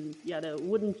 bases, and you had a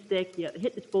wooden stick. You had to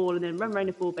hit this ball and then run around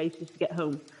the 4 bases to get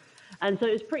home. And so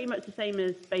it was pretty much the same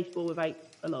as baseball without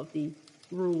a lot of the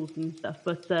rules and stuff,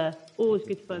 but always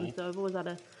good fun. So I've always had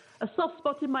a soft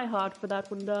spot in my heart for that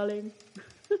one, darling.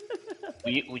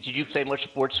 Did you play much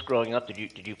sports growing up?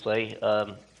 Did you play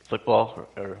football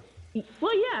or?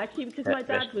 Well, yeah, actually, because my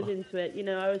dad was into it.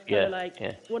 I was kind of like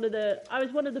I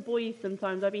was one of the boys.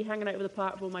 Sometimes I'd be hanging out with the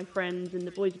park with all my friends, and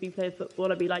the boys would be playing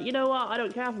football. I'd be like, you know what? I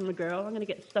don't care if I'm a girl. I'm going to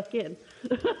get stuck in.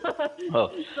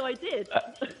 So I did.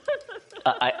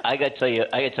 I got to tell you,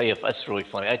 that's really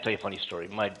funny. I got to tell you a funny story.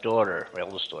 My daughter, my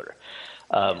oldest daughter,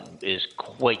 is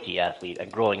quite the athlete. And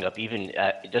growing up, even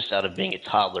just out of being a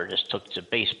toddler, just took to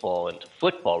baseball and to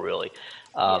football, really,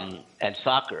 and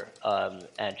soccer.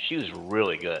 And she was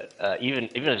really good. Even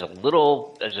as a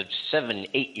 7,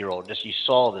 8-year-old, just you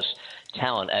saw this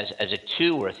talent. As a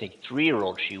 2 or I think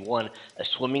 3-year-old, she won a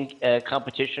swimming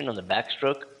competition on the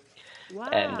backstroke. Wow.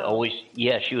 And always,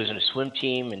 she was in a swim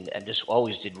team and just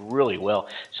always did really well.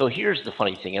 So here's the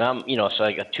funny thing, and I'm, so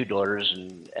I got 2 daughters,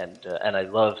 and I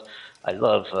love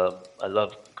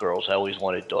girls. I always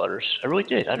wanted daughters. I really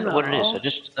did. I don't know what it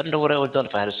is. I don't know what I would have done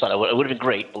if I had a son. It would have been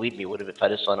great. Believe me, if I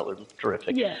had a son, it would have been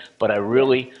terrific. Yeah. But I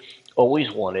really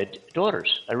always wanted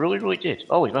daughters. I really, really did.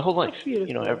 Always, my whole life. That's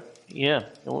beautiful.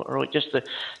 Really, just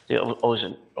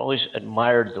always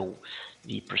admired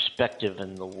the perspective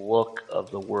and the look of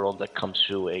the world that comes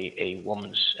through a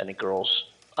woman's and a girl's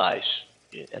eyes,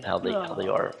 and how they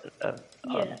are.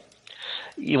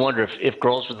 You wonder if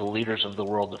girls were the leaders of the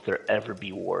world, if there ever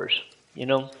be wars.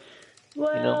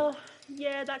 Well,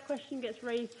 that question gets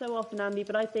raised so often, Andy.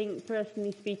 But I think,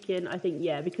 personally speaking,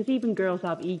 because even girls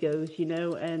have egos,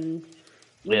 and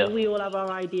we all have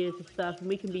our ideas of stuff, and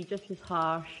we can be just as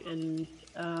harsh and.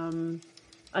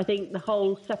 I think the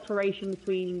whole separation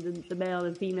between the male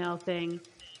and female thing,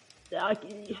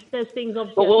 there's things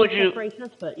obviously that separate us,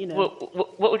 but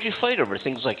What would you fight over?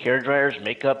 Things like hair dryers,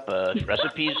 makeup,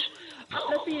 recipes?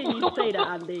 Let's hear you say that,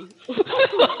 Andy.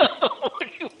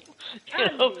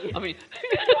 I mean...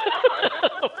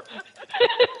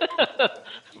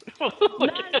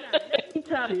 let me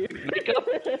tell you. Makeup?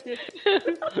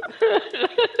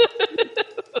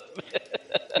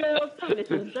 Girls,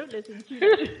 don't listen to me.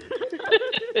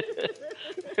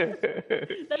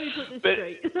 Let me put this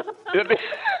straight.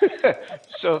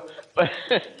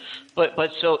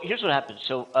 So here's what happened.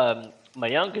 So my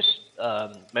oldest,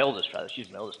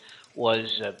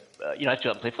 was I used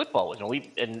to play football with her,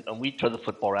 and we throw the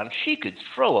football around. She could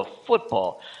throw a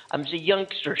football. I was a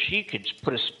youngster. She could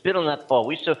put a spin on that ball.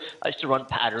 I used to run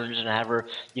patterns and have her.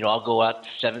 I'll go out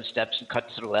 7 steps and cut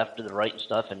to the left or the right and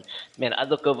stuff. And man, I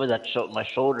look over my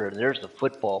shoulder, and there's the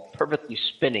football perfectly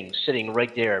spinning, sitting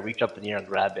right there. I reach up in the air and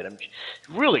grab it. I'm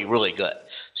really, really good.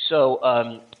 So,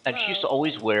 and she used to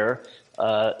always wear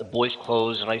the boys'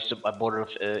 clothes, and I bought her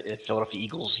a Philadelphia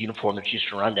Eagles uniform that she used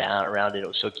to run down around it. It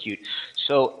was so cute.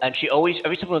 So, and she always,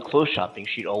 every time we went clothes shopping,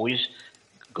 she'd always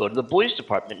go to the boys'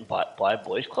 department and buy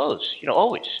boys' clothes.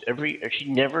 Always. She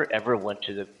never ever went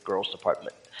to the girls'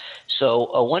 department.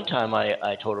 So one time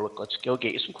I told her, look, let's go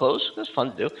get you some clothes. It was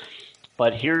fun to do.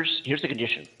 But here's the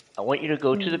condition. I want you to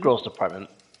go to the girls' department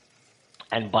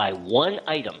and buy one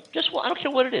item. Just one. I don't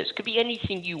care what it is. It could be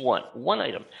anything you want. One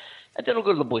item. And then I'll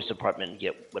go to the boys' department and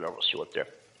get whatever else you want there.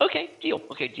 Okay, deal.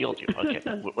 Okay, deal. Okay.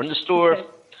 We're in the store,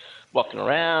 walking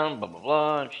around, blah, blah,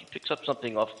 blah. And she picks up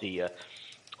something off the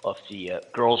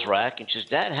girls' rack and she says,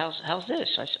 Dad, how's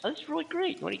this? I said, oh, that's really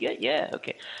great. You want to get it? Yeah,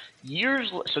 okay.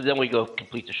 So then we go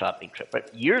complete the shopping trip. Right?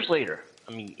 Years later,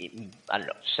 I don't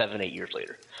know, 7, 8 years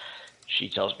later, she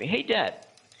tells me, hey, Dad,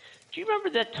 do you remember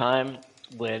that time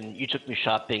when you took me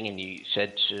shopping and you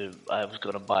said I was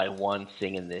going to buy one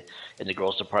thing in the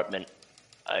girls' department?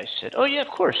 I said, oh, yeah, of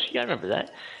course. Yeah, I remember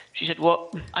that. She said, well,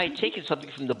 I had taken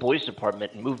something from the boys'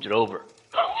 department and moved it over.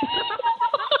 I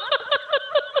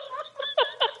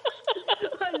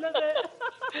love it.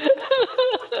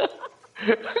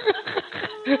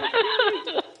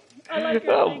 I like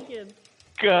your thinking.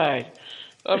 God,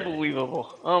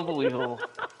 unbelievable. Oh,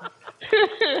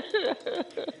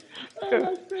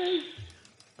 that's great.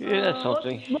 Yeah, that's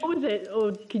something. What was it?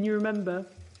 Or can you remember?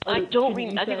 I don't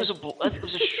remember. I think it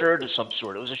was a shirt of some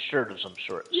sort.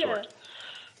 Yeah.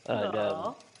 And,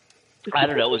 I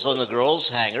don't know. It was on the girls'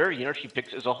 hanger. She picks.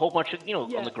 There's a whole bunch of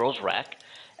on the girls' rack,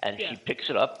 and she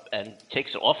picks it up and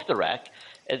takes it off the rack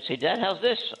and say, Dad, how's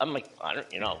this? I'm like, I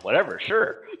don't, whatever,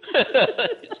 sure. We're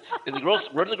in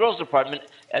the girls' department.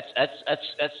 That's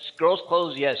girls'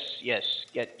 clothes. Yes,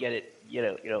 get it.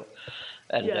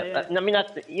 And I mean,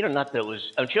 not that it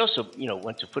was. I mean, she also,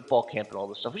 went to football camp and all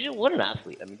this stuff. What an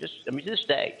athlete! I mean, to this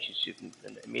day, she's an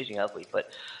amazing athlete.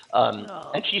 But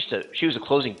and she was a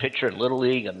closing pitcher in Little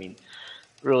League. I mean,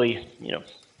 really,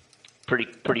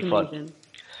 pretty fun.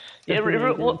 Yeah, it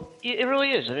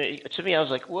really is. I mean, to me, I was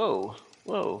like, whoa,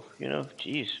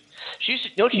 geez. She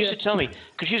used to tell me,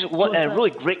 because she was a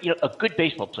really great, a good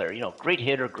baseball player, great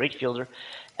hitter, great fielder,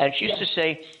 and she used to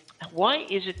say, why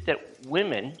is it that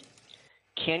women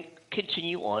can't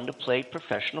continue on to play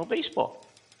professional baseball?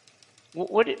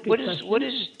 What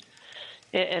is?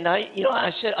 And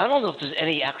I said, I don't know if there's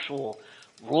any actual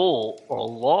rule or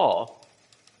law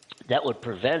that would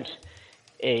prevent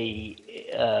a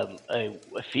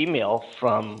female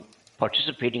from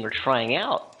participating or trying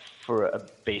out for a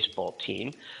baseball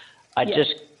team. I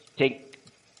just think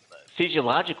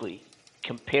physiologically,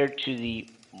 compared to the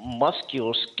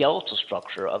musculoskeletal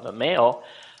structure of a male,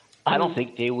 I don't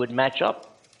think they would match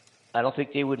up. I don't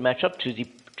think they would match up to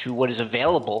what is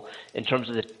available in terms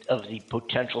of the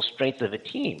potential strength of a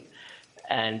team.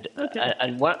 And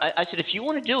I said, if you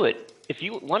want to do it,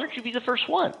 why don't you be the first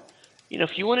one?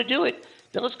 If you want to do it,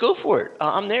 then let's go for it.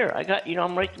 I'm there.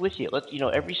 I'm right with you. Let's,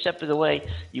 every step of the way,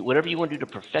 whatever you want to do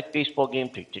to perfect baseball game,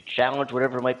 to challenge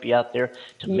whatever might be out there,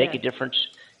 to make a difference,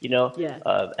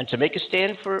 and to make a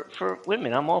stand for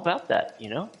women. I'm all about that,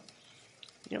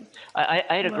 I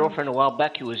had a girlfriend a while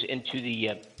back who was into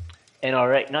the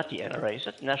NRA, not the NRA. Is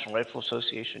that the National Rifle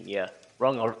Association? Yeah.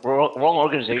 Wrong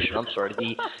organization. I'm sorry.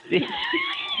 She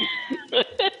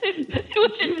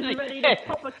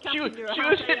wasn't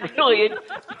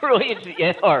really into the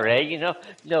NRA,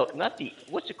 No, not the,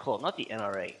 what's it called? Not the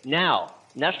NRA. Now,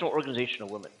 National Organization of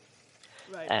Women.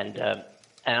 Right. And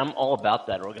I'm all about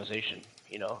that organization,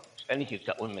 Anything that's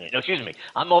got women in it. No, excuse me.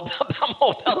 I'm all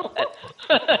about that.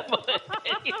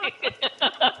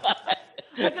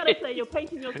 I gotta say, you're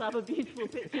painting yourself a beautiful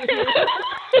picture.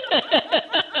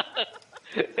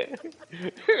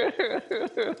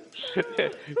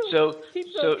 So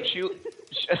she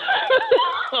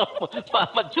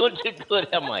I'm doing too good,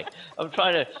 am I? I'm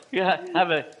trying to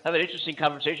have an interesting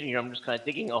conversation here. I'm just kind of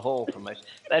digging a hole for myself.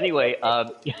 Anyway,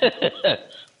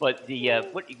 but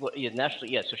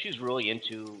nationally, so she's really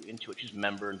into it. She's a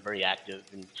member and very active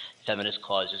in feminist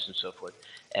causes and so forth.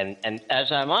 And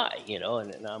as am I, and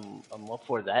I'm all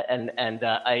for that. And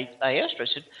I asked her, I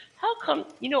said, how come,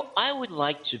 I would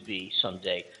like to be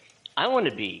someday, I want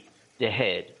to be the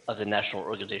head of the National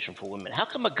Organization for Women. How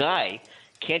come a guy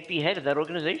can't be head of that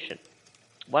organization?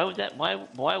 Why would that? Why?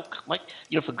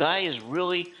 If a guy is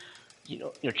really,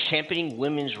 championing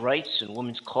women's rights and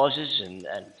women's causes and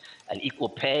equal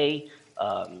pay,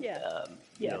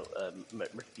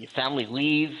 family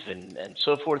leave and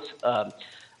so forth,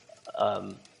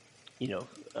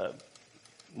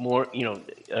 more,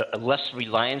 less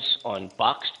reliance on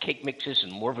boxed cake mixes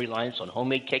and more reliance on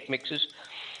homemade cake mixes.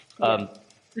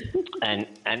 and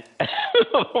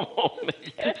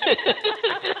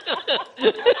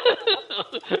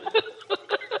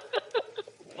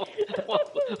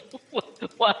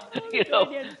what you know?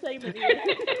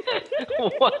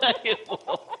 What you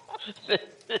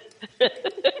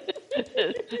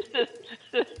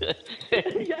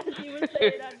Yes, you were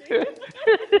saying, Andy.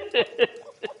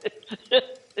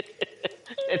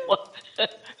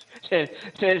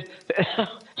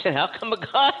 And how come a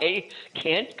guy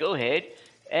can't go ahead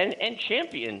and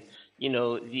champion,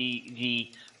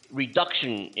 the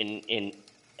reduction in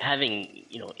having,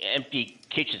 empty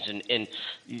kitchens and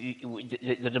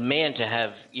the demand to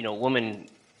have, women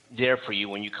there for you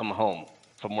when you come home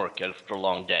from work after a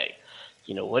long day.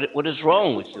 What is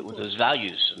wrong with those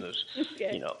values and those,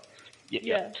 Okay.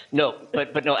 Yeah. No,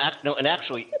 but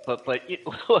actually, but what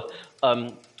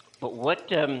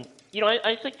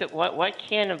I think that why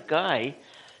can't a guy,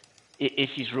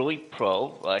 if he's really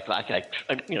pro,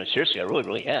 seriously, I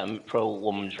really am pro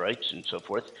women's rights and so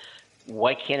forth,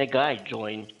 why can't a guy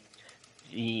join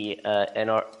the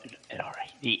NRA?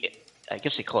 I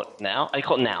guess they call it now. I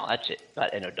call it now. That's it.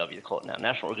 Not NOW. They call it now.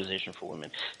 National Organization for Women.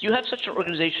 Do you have such an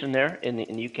organization there in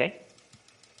the UK?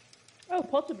 Oh,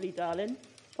 possibly, darling.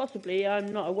 Possibly.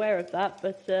 I'm not aware of that,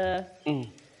 but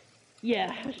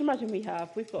yeah, I should imagine we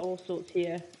have. We've got all sorts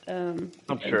here. I'm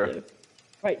sure.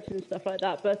 Rights and stuff like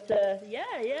that. But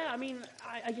yeah. I mean,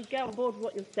 I could get on board with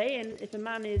what you're saying. If a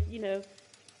man is,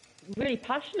 really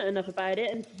passionate enough about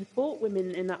it and to support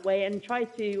women in that way and try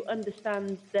to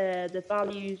understand their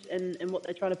values and what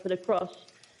they're trying to put across,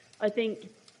 I think,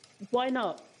 why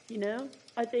not?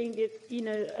 I think if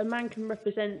a man can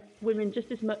represent women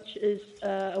just as much as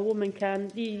a woman can.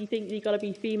 Do you think you've got to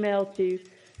be female to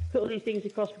put all these things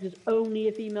across because only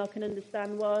a female can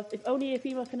understand? Well, if only a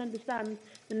female can understand,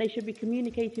 then they should be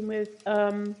communicating with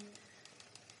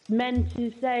men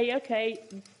to say, okay,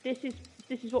 this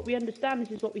is what we understand,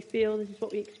 this is what we feel, this is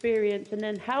what we experience, and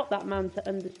then help that man to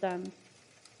understand.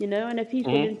 And if he's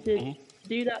willing to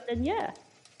do that, then yeah,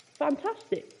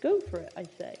 fantastic, go for it, I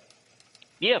say.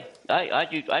 Yeah, I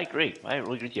agree. I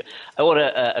really agree with you. I want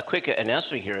a quick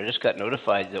announcement here. I just got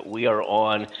notified that we are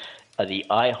on the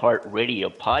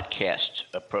iHeartRadio podcast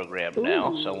program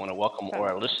now. So I want to welcome all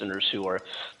our listeners who are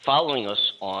following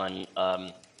us on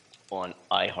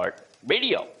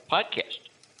iHeartRadio podcast.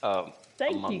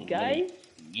 Thank you, guys.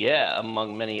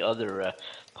 Among many other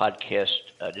podcast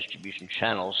distribution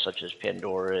channels such as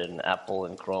Pandora and Apple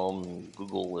and Chrome and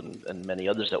Google and many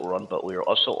others that we're on. But we are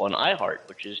also on iHeart,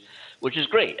 which is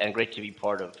great and great to be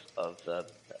part of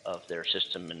their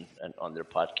system and on their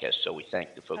podcast. So we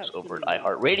thank the folks over at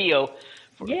iHeartRadio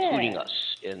for including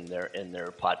us in their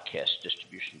podcast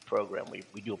distribution program. We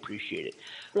do appreciate it.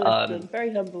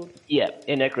 Very humbled. Yeah,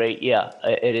 isn't that great? Yeah,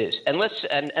 it is. And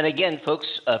again, folks,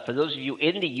 for those of you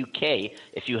in the UK,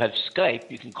 if you have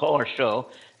Skype, you can call our show.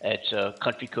 It's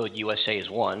country code USA is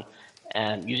 1.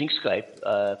 And using Skype,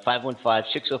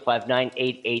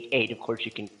 515-605-9888. Of course,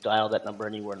 you can dial that number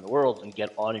anywhere in the world and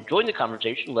get on and join the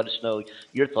conversation. Let us know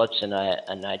your thoughts and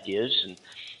ideas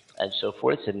and so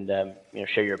forth, and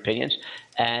share your opinions.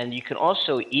 And you can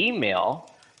also email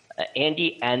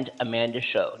Andy and Amanda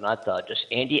Show, just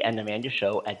Andy and Amanda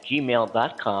Show at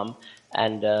gmail.com.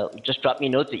 And just drop me a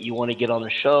note that you want to get on the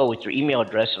show with your email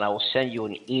address, and I will send you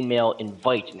an email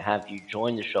invite and have you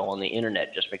join the show on the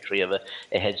internet. Just make sure you have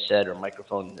a headset or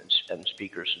microphone and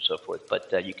speakers and so forth.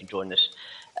 But you can join us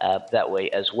that way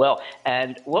as well.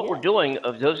 And what we're doing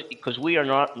of those, because we are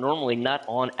normally not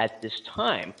on at this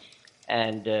time,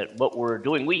 and what we're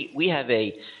doing, we have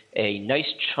a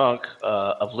nice chunk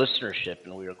of listenership,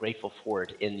 and we are grateful for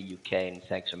it in the UK. And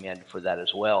thanks, Amanda, for that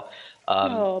as well.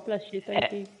 Bless you.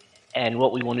 Thank you. And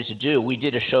what we wanted to do, we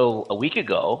did a show a week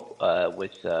ago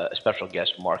with a special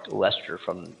guest, Mark Lester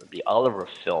from the Oliver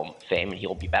film fame, and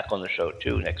he'll be back on the show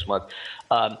too next month.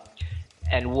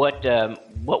 And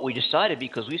what we decided,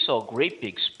 because we saw a great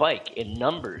big spike in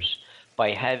numbers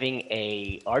by having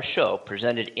our show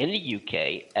presented in the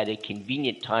UK at a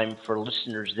convenient time for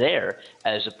listeners there,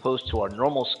 as opposed to our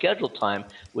normal scheduled time,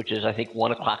 which is, I think,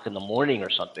 1 o'clock in the morning or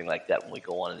something like that when we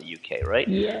go on in the UK, right?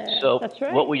 Yeah, so that's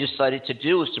right. What we decided to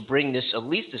do is to bring at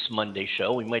least this Monday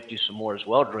show. We might do some more as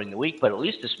well during the week, but at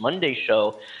least this Monday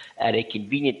show at a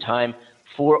convenient time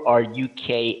for our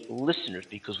UK listeners,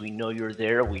 because we know you're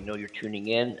there, we know you're tuning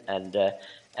in, and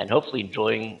hopefully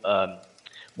enjoying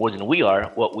more than we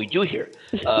are what we do here.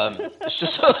 One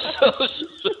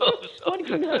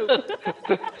can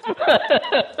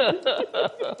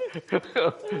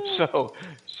hope.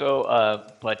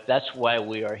 But that's why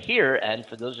we are here. And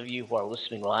for those of you who are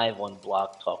listening live on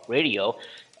Blog Talk Radio,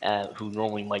 who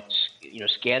normally might,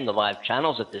 scan the live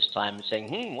channels at this time and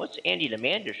saying, what's Andy and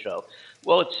Amanda show?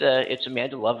 Well, it's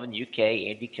Amanda Love in the UK,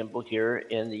 Andy Kimball here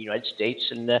in the United States,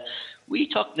 and we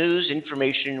talk news,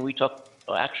 information. We talk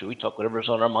whatever's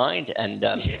on our mind, and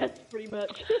yes, pretty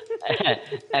much.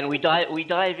 and we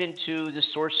dive into the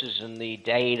sources and the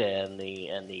data and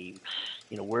the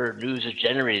where news is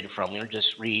generated from. We don't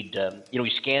just read, we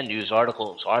scan news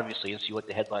articles obviously and see what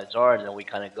the headlines are, and then we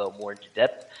kind of go more into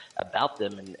depth about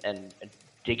them and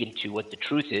dig into what the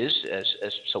truth is,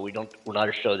 so we're not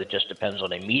a show that just depends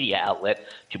on a media outlet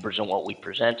to present what we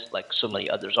present, like so many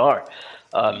others are.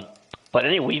 But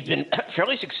anyway, we've been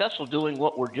fairly successful doing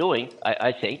what we're doing,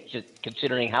 I think,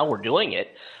 considering how we're doing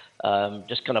it,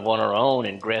 just kind of on our own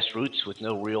and grassroots with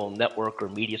no real network or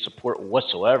media support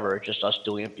whatsoever, just us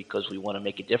doing it because we want to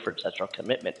make a difference. That's our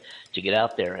commitment, to get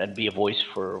out there and be a voice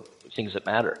for things that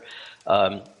matter.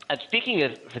 And speaking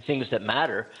of things that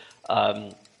matter,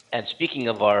 and speaking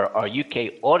of our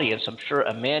UK audience, I'm sure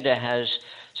Amanda has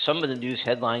some of the news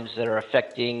headlines that are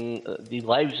affecting the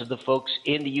lives of the folks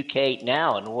in the UK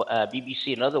now, and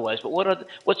BBC and otherwise. But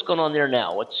what's going on there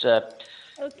now? What's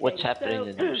happening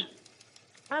in the news?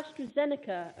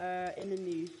 AstraZeneca in the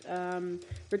news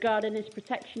regarding its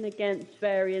protection against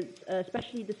variants,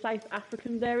 especially the South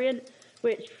African variant,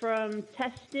 which from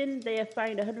testing they have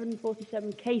found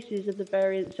 147 cases of the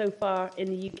variant so far in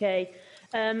the UK.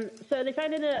 So they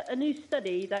found in a new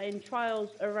study that in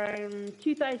trials around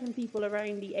 2,000 people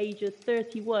around the age of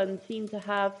 31 seem to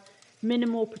have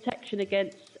minimal protection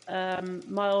against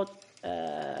mild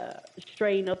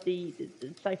strain of the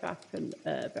South African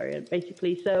variant,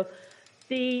 basically. So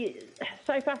the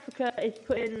South Africa is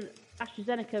putting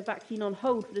AstraZeneca vaccine on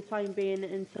hold for the time being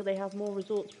until they have more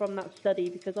results from that study,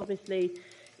 because obviously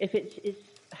if it's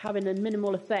having a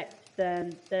minimal effect,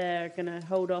 then they're going to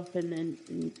hold off and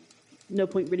no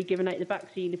point really giving out the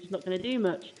vaccine if it's not going to do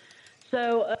much.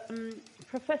 So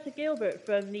Professor Gilbert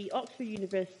from the Oxford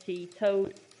University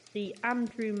told the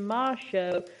Andrew Marr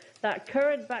Show that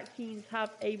current vaccines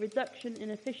have a reduction in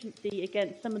efficiency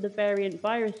against some of the variant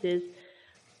viruses.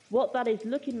 What that is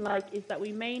looking like is that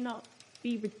we may not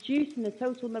be reducing the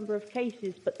total number of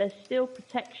cases, but there's still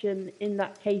protection in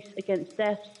that case against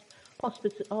deaths, I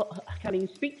can't even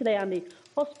speak today, Andy,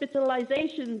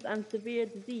 hospitalizations and severe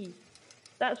disease.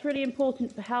 That's really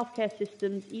important for healthcare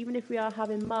systems, even if we are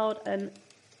having mild and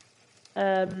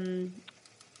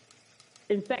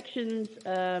infections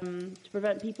to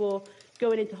prevent people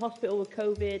going into hospital with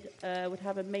COVID would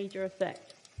have a major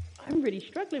effect. I'm really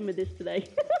struggling with this today.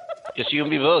 Just you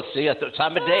and me both. See, at the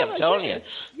time of day, I'm telling you.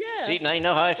 Yeah. See, now you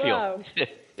know how I feel. Wow.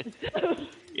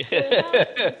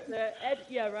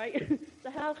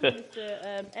 The Health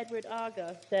Minister, Edward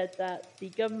Argar, said that the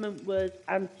government was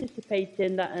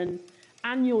anticipating that an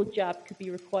annual jab could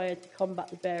be required to combat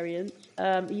the variants.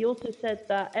 He also said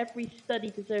that every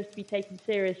study deserves to be taken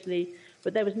seriously,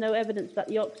 but there was no evidence that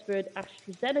the Oxford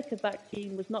AstraZeneca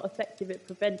vaccine was not effective at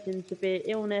preventing severe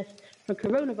illness from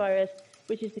coronavirus,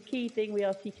 which is the key thing we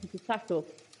are seeking to tackle.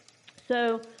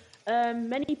 So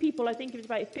many people, I think it was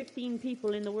about 15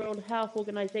 people in the World Health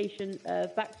Organization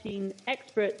vaccine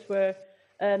experts were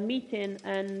meeting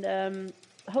and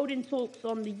holding talks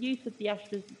on the use of the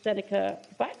AstraZeneca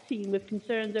vaccine with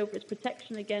concerns over its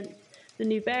protection against the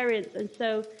new variants. And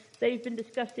so they've been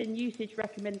discussing usage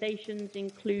recommendations,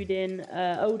 including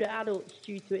older adults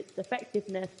due to its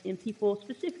effectiveness in people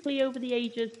specifically over the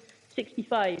age of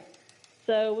 65.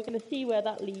 So we're going to see where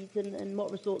that leads and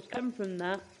what results come from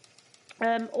that.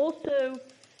 Also,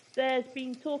 there's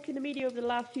been talk in the media over the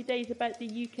last few days about the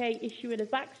UK issuing a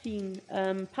vaccine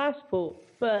passport,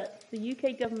 but the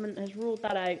UK government has ruled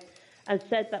that out and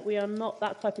said that we are not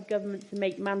that type of government to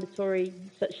make mandatory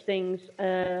such things,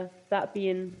 that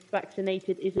being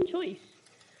vaccinated is a choice.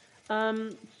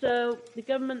 So the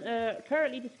government are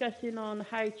currently discussing on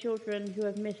how children who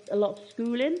have missed a lot of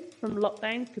schooling from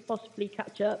lockdowns could possibly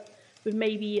catch up with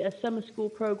maybe a summer school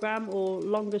program or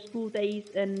longer school days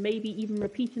and maybe even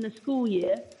repeating a school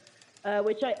year,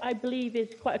 which I believe is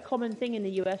quite a common thing in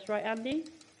the US, right, Andy?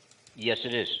 Yes,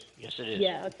 it is. Yes, it is.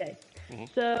 Yeah, okay. Mm-hmm.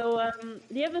 So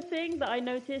the other thing that I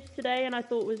noticed today and I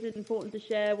thought was important to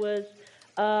share was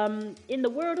in the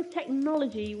world of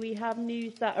technology, we have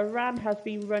news that Iran has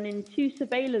been running 2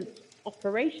 surveillance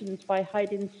operations by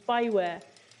hiding spyware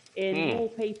in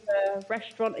wallpaper,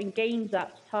 restaurant and games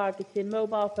apps targeting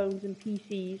mobile phones and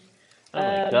PCs. Oh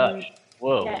my gosh.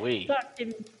 Whoa, Yeah, wee.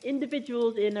 targeting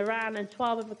individuals in Iran and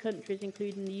 12 other countries,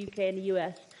 including the UK and the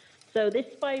US. So this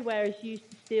spyware is used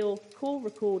to steal call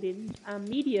recordings and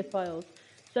media files.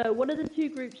 So one of the two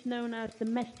groups, known as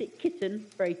Domestic Kitten,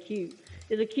 very cute,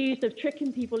 is accused of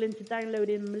tricking people into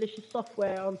downloading malicious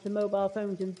software onto mobile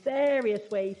phones in various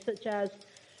ways, such as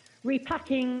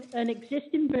repacking an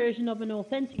existing version of an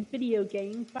authentic video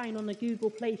game found on the Google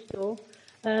Play Store,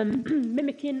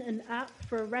 mimicking an app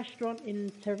for a restaurant in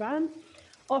Tehran,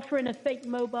 offering a fake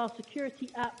mobile security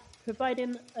app,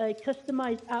 providing a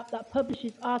customized app that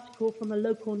publishes articles from a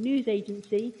local news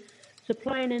agency,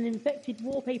 supplying an infected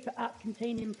wallpaper app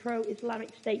containing pro-Islamic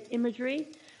State imagery,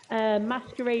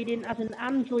 masquerading as an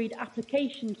Android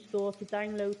application store to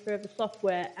download further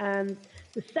software. And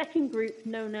the second group,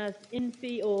 known as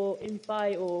Infi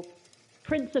or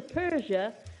Prince of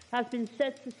Persia, has been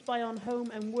said to spy on home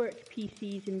and work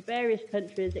PCs in various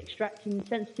countries, extracting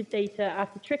sensitive data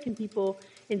after tricking people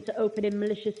into opening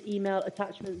malicious email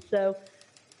attachments. So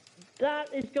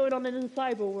that is going on in the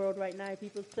cyber world right now,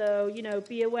 people. So,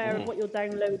 be aware of what you're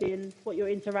downloading, what you're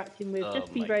interacting with.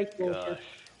 Just be very cautious. Gosh.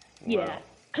 Yeah.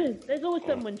 There's always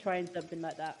someone trying something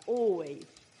like that. Always.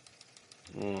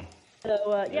 So,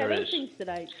 those things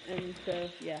tonight. And so,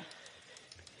 yeah.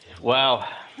 Wow.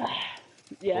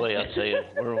 Yeah. Boy, I'll tell you,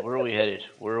 where are we headed?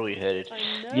 Where are we headed?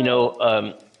 I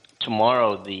know.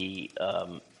 Tomorrow, I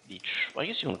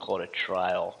guess you want to call it a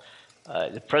trial.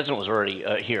 The president was already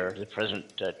here. The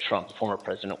President Trump, the former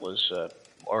president, was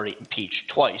already impeached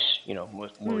twice. More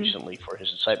recently for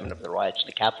his incitement of the riots in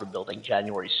the Capitol building,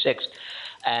 January 6th.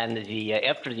 And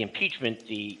after the impeachment,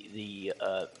 the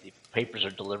papers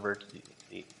are delivered.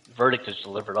 The verdict is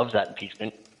delivered of that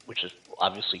impeachment, which is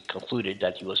obviously concluded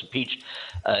that he was impeached,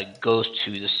 goes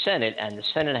to the Senate, and the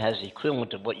Senate has the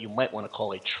equivalent of what you might want to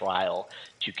call a trial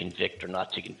to convict or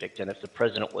not to convict. And if the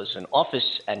president was in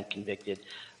office and convicted,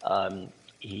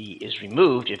 he is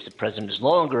removed. If the president is no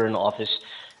longer in office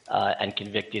and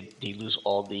convicted, they lose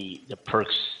all the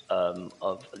perks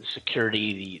of the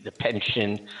security, the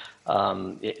pension,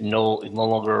 no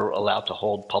longer allowed to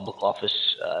hold public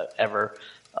office ever.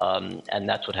 And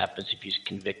that's what happens if he's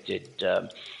convicted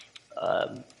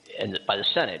by the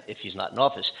Senate, if he's not in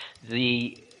office.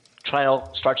 The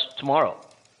trial starts tomorrow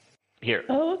here.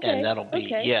 Oh, okay. And that'll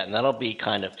be, and that'll be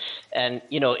kind of, and,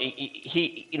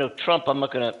 Trump, I'm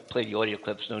not going to play the audio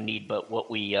clips, no need, but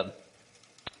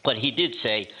but he did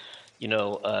say,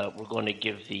 we're going to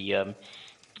give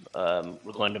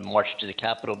we're going to march to the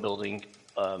Capitol building,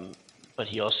 but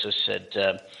he also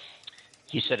said,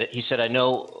 he said, I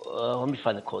know, let me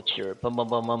find the quotes here.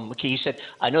 Okay, he said,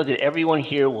 I know that everyone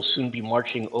here will soon be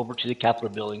marching over to the Capitol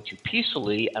building to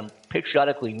peacefully and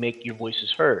patriotically make your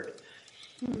voices heard.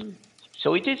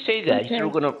 So he did say that. Okay. He said,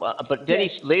 we're going to, but then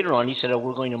later on, he said,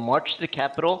 we're going to march to the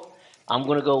Capitol. I'm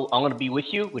going to be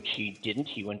with you, which he didn't.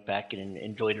 He went back and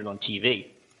enjoyed it on TV.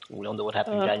 We don't know what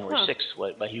happened January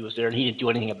 6th, but he was there and he didn't do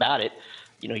anything about it.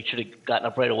 He should have gotten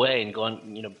up right away and gone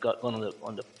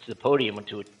to the podium and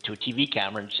to a TV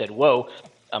camera and said, "Whoa,"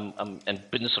 and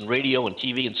been this on radio and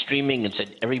TV and streaming and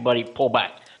said, "Everybody, pull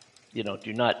back. Do not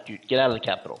get out of the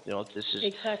Capitol." This is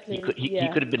exactly. He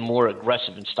could have been more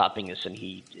aggressive in stopping this, and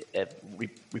he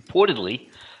reportedly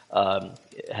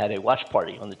had a watch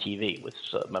party on the TV with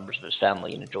members of his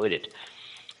family and enjoyed it.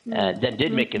 And then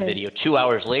did make a video 2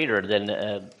 hours later. Then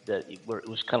where it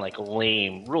was kind of like a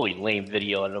really lame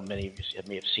video. I don't know many of you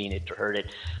may have seen it or heard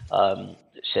it,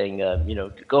 saying,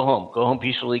 go home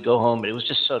peacefully, go home. But it was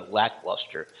just so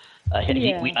lackluster.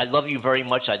 And I love you very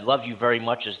much. I love you very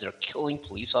much. As they're killing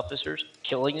police officers,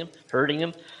 killing them, hurting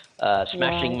them,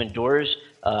 smashing them in doors,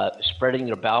 spreading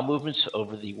their bowel movements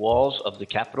over the walls of the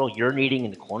Capitol, urinating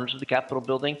in the corners of the Capitol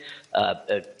building,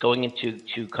 going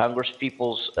into Congress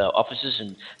people's offices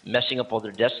and messing up all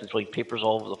their desks and throwing papers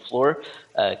all over the floor,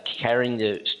 carrying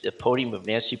the podium of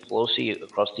Nancy Pelosi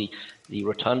across the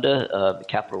rotunda, the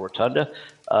Capitol rotunda.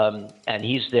 And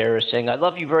he's there saying, I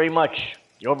love you very much.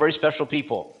 You're all very special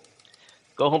people.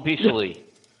 Go home peacefully.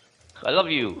 I love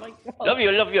you. Love you,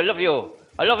 I love you, I love you.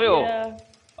 I love you. Yeah.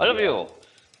 I love you.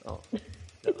 Oh.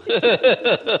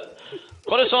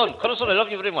 Corazon, I love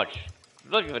you very much.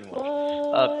 Love you very much.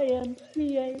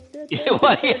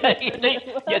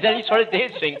 Then he started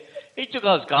dancing. He took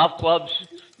out his golf clubs.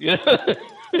 Swing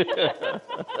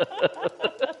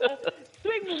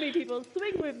with me, people.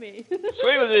 Swing with me.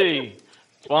 Swing with me.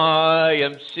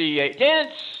 YMCA.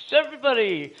 Dance,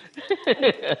 everybody.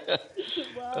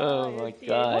 Oh, my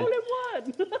God. All in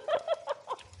one.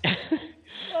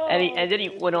 And then he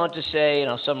went on to say, and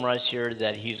I'll summarize here,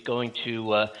 that he's going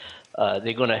to,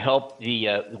 they're going to help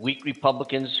the weak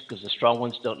Republicans because the strong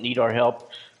ones don't need our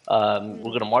help. We're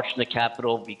going to march in the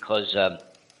Capitol because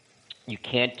you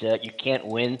can't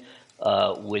win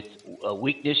with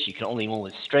weakness. You can only win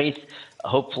with strength.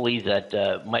 Hopefully that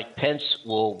Mike Pence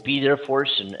will be there for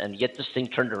us and get this thing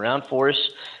turned around for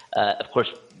us. Of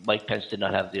course, Mike Pence did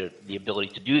not have the ability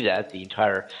to do that. The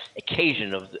entire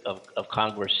occasion of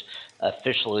Congress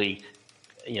officially,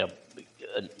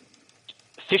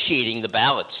 officiating the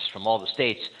ballots from all the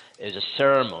states is a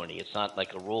ceremony. It's not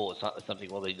like a rule. It's not something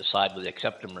where they decide whether they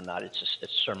accept them or not. It's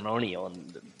ceremonial,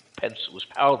 and Pence was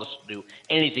powerless to do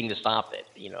anything to stop it.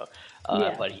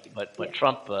 But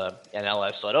Trump and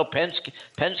allies thought, Pence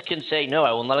can say no.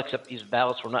 I will not accept these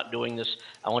ballots. We're not doing this.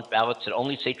 I want ballots that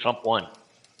only say Trump won.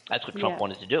 That's what Trump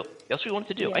wanted to do. That's what he wanted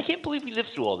to do. Yeah. I can't believe we lived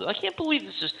through all this. I can't believe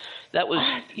that was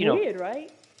weird,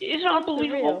 right? Isn't it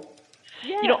unbelievable?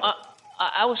 Yeah.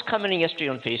 I was commenting yesterday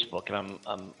on Facebook, and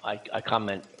I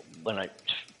comment when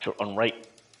on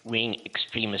right-wing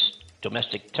extremist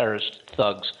domestic terrorist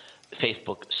thugs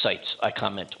Facebook sites. I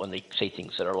comment when they say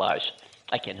things that are lies.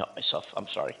 I can't help myself. I'm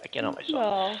sorry. I can't help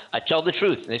myself. No. I tell the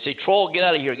truth. And they say, troll, get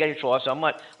out of here. Get your troll. I say, I'm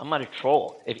not a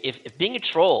troll. If being a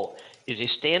troll is a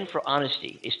stand for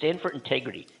honesty, a stand for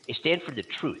integrity, a stand for the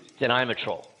truth, then I'm a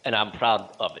troll. And I'm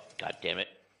proud of it. God damn it.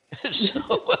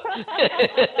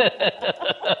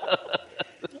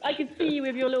 I can see you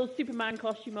with your little Superman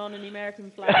costume on and the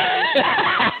American flag.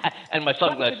 And my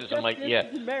sunglasses and my, the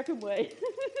American way.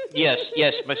 Yes,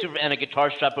 my and a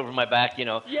guitar strap over my back,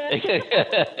 Yeah.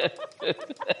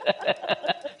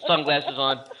 Sunglasses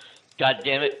on. God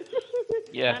damn it.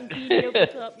 Yeah. Mankini over the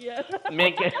top, yeah.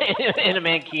 In a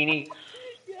mankini.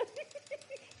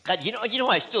 God,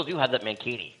 I still do have that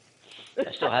mankini.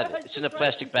 I still have it. It's in the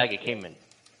plastic bag it came in.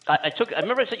 I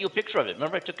remember I sent you a picture of it.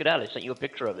 Remember I took it out. I sent you a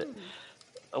picture of it.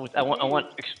 I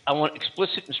want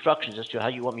explicit instructions as to how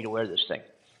you want me to wear this thing.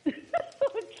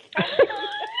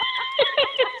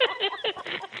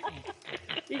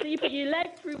 You put your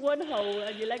leg through one hole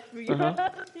and your leg through the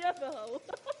other hole.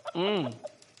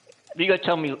 You gotta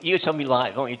tell me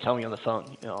live. Why don't you tell me on the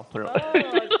phone? I'll put it.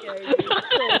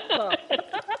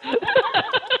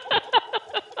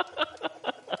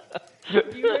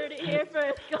 You heard it here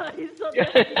first, guys.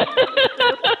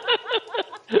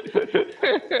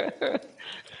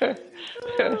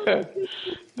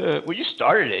 Well, you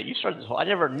started it. You started this whole. I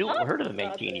never heard of a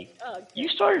mankini. Okay. You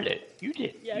started it. You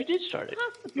did. Yeah. You did start it.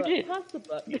 You did. Pass the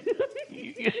buck.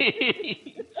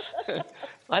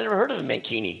 I never heard of a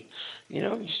mankini.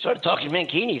 You started talking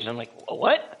mankinis. I'm like,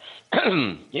 what?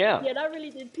 Yeah. Yeah, that really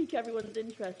did pique everyone's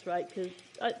interest, right? Because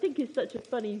I think it's such a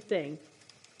funny thing.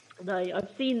 And I've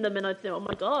seen them and I think, oh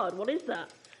my God, what is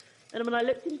that? And when I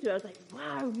looked into it, I was like,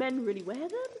 wow, men really wear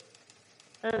them?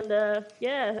 And I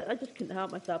just couldn't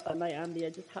help myself that night, Andy. I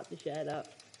just had to share that.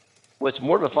 What's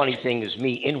more of a funny thing is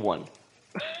me in one.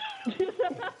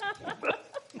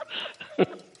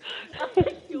 I'll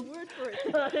take your word for it,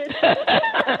 darling.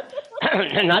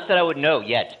 Not that I would know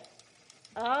yet.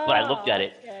 But I looked at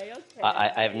it. Okay.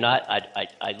 I have not.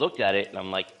 I looked at it and I'm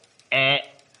like, I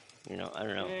don't know.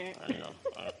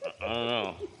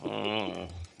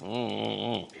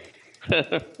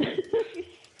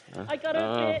 I gotta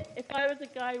admit, if I was a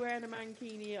guy wearing a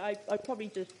mankini, I'd probably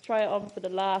just try it on for the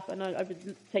laugh, and I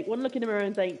would take one look in the mirror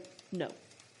and say no.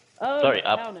 Oh, sorry,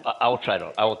 no. I will try it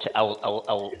on. I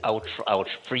will.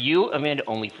 For you, Amanda,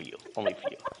 only for you. Only for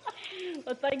you.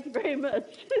 Well, thank you very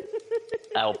much.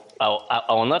 I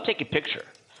will not take a picture,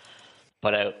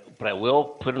 but I will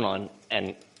put it on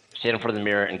and stand in front of the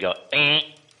mirror and go.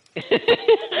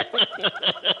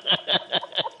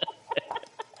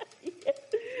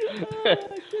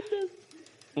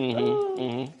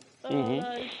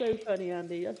 That's so funny,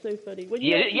 Andy. That's so funny.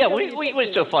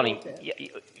 What's so funny?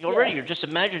 You're just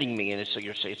imagining me, and it's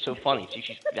so funny.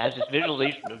 She has this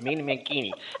visualization of me in a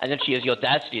mankini, and then she has the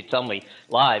audacity to tell me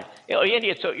live, Andy,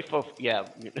 it's so yeah.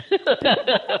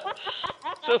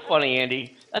 So funny,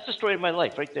 Andy. That's the story of my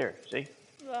life, right there. See?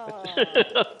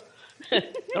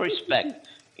 No respect.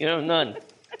 None.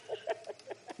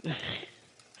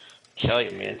 Tell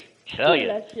you, man. Tell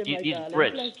you. These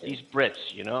Brits.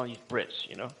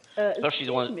 Especially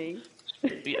the ones.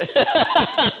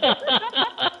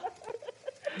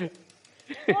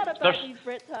 What about these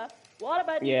Brits, huh? What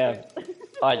about these Brits?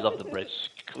 I love the Brits.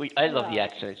 I love the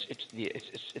accent.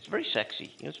 It's very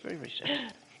sexy. It's very, very sexy.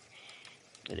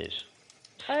 It is.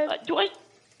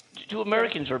 Do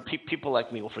Americans or people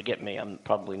like me will forget me? I'm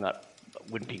probably not.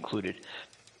 Wouldn't be included.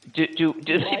 Do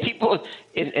people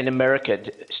in America,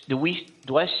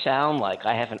 do I sound like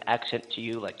I have an accent to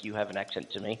you, like you have an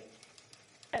accent to me?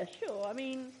 Yeah, sure. I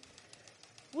mean,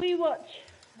 we watch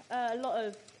a lot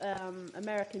of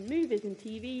American movies and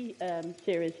TV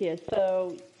series here,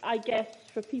 so I guess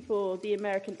for people the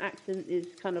American accent is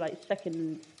kind of like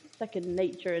second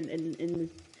nature in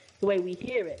the way we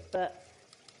hear it. But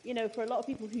for a lot of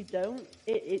people who don't,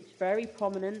 it's very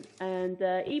prominent. And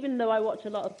even though I watch a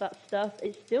lot of that stuff,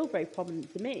 it's still very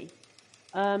prominent to me.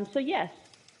 So yes,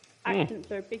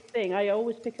 accents are a big thing. I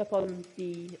always pick up on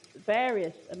the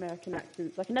various American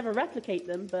accents. I can never replicate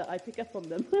them, but I pick up on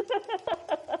them.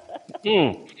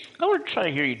 I want to try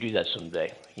to hear you do that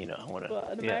someday. I want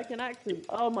to. An American accent?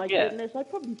 Oh my goodness, I'd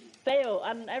probably fail,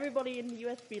 and everybody in the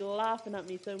US would be laughing at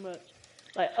me so much.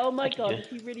 Like, oh my God, did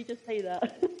he really just say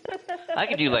that? I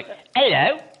could do like,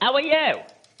 hello, how are you?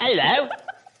 Hello.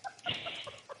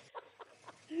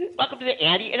 Welcome to the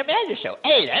Andy and Amanda show.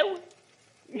 Hello.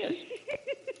 Yes.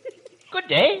 Good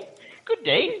day. Good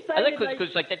day. I like because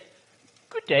it's like that.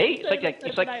 Good day. It's like that.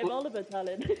 It's like Oliver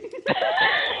talent.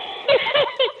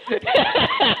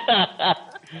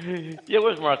 Yeah,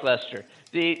 where's Mark Lester?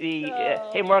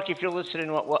 Hey Mark, if you're listening,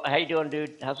 how you doing,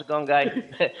 dude? How's it going, guy?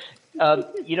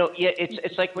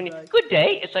 It's like when you good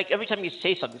day. It's like every time you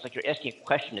say something, it's like you're asking a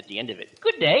question at the end of it.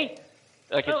 Good day.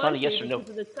 Like it's not a yes or no.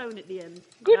 The tone at the end.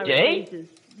 Good day.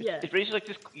 It raises like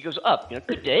this. It goes up.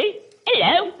 Good day.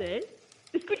 Hello.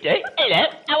 Good day. Hello.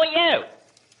 How are you?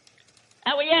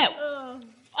 How are you?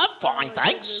 I'm fine,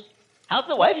 thanks. Goodness. How's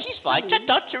the wife? She's fine.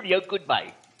 Cheerio.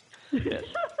 Goodbye. Yes.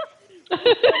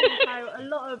 How a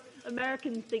lot of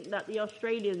Americans think that the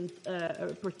Australians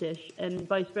are British and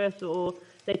vice versa, or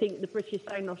they think the British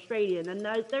sound Australian. And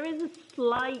there is a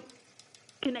slight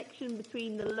connection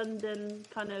between the London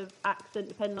kind of accent,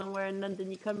 depending on where in London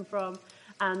you come from,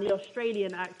 and the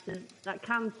Australian accent that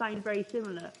can sound very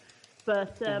similar.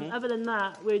 But other than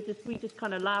that, we just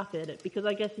kind of laugh at it, because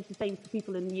I guess it's the same for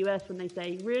people in the US when they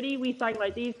say, "Really, we sound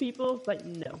like these people?" It's like,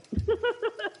 no.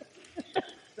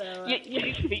 So,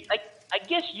 I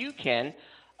guess you can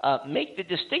make the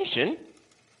distinction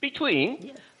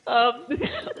between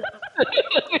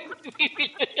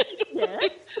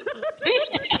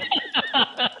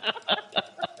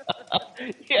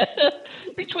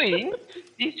between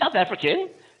the South African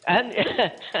and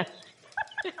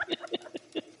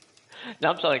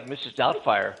now I'm sounding like Mrs.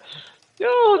 Doubtfire.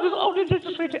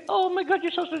 Sweetie. Oh my God,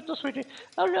 you're so sweet, so sweetie.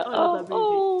 Oh no,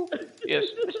 oh, yes,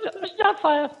 Mrs.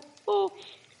 Doubtfire.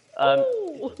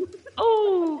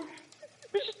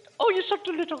 You're such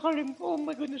a little Harlem. Oh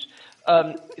my goodness.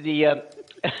 What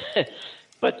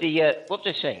was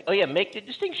I saying? Oh yeah, make the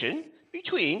distinction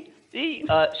between the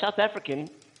South African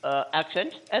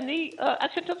accent and the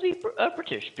accent of the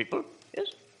British people. Yes.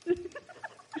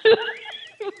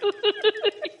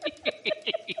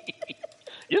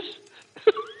 Yes.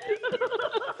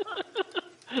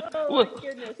 Oh my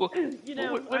goodness. I'm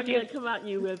going to come at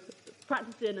you with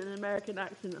practicing an American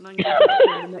accent, and I'm going to do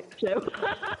it in the next show.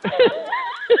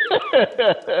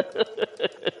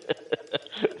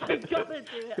 I've got to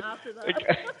do it after that.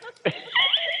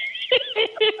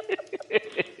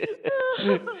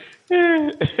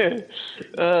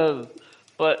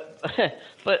 But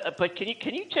can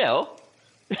you tell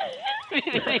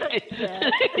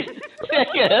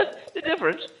the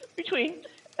difference between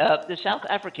the South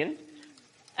African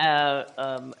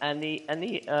and the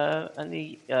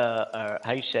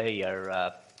how you say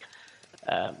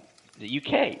the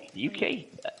UK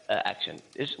accent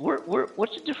is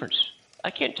what's the difference? I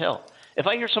can't tell. If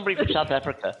I hear somebody from South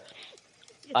Africa,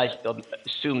 I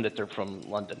assume that they're from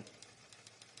London.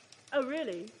 Oh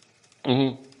really?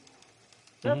 Mm-hmm.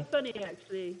 That's funny,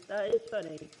 actually. That is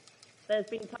funny. There's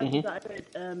been times that I've heard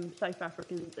South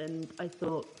Africans, and I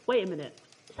thought, wait a minute,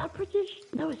 is that British?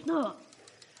 No, it's not.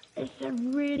 It's a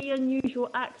really unusual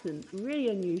accent, really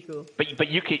unusual. But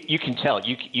you can tell,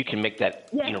 you can make that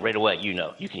right away. You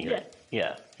can hear it.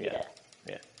 Yeah.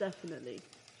 Definitely.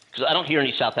 Because I don't hear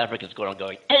any South Africans going,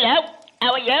 hello,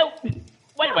 how are you?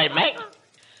 Wait, mate.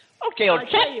 Okay, old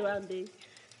chap. I tell you, Andy.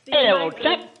 Hello, old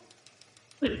chap.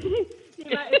 The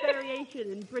amount of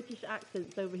variation in British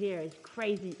accents over here is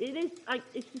crazy. It is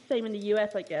it's the same in the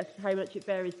US, I guess, how much it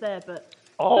varies there. But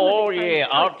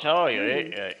I'll tell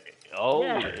you.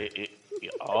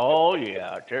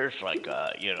 There's like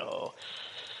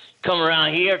come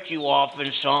around here too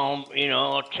often, some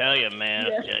I'll tell you, man.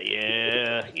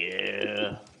 Yeah.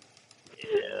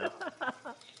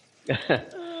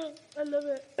 I love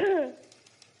it.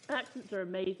 Accents are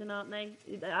amazing, aren't they?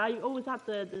 I always had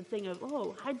the thing of,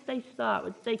 how did they start?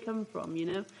 Where did they come from,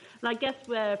 And I guess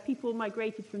where people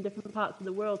migrated from different parts of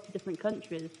the world to different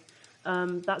countries,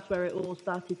 that's where it all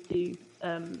started to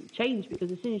change,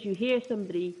 because as soon as you hear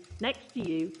somebody next to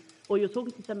you, or you're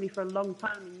talking to somebody for a long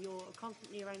time and you're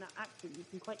constantly around that accent, you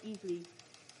can quite easily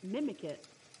mimic it.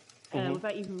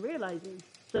 without even realizing.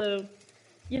 So,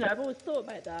 you know, I've always thought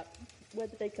about that. Where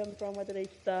did they come from? Where did they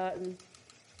start? And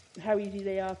how easy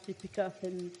they are to pick up.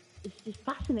 And it's just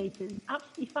fascinating.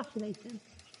 Absolutely fascinating.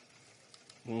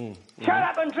 Shut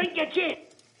up and drink your gin.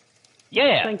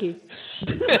 Yeah. Thank you.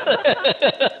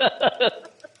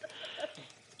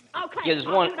 Okay, Yeah, there's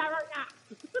I'll one. do that right now.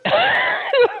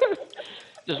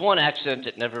 There's one accent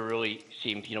that never really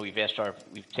seemed. You know, we've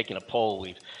taken a poll.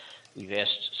 We've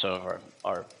asked some of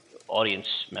our audience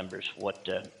members what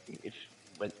if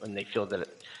when they feel that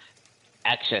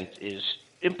accent is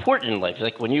important in life.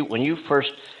 Like when you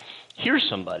first hear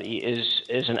somebody,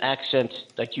 is an accent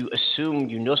like you assume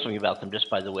you know something about them just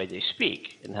by the way they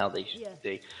speak and how they.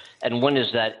 And when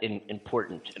is that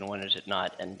important and when is it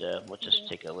not? And let's just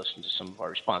take a listen to some of our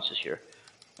responses here.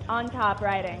 On top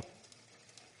writing.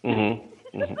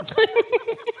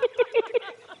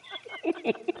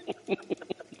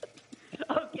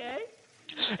 Okay.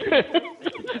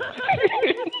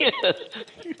 Yes.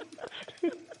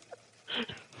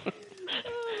 Oh,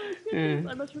 my goodness.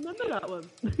 I must remember that one.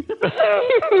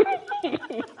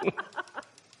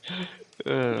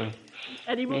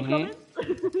 Any more comments?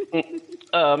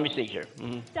 Let me see here.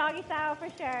 Doggy style for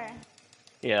sure.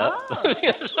 Yeah. Oh,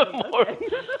 Some more.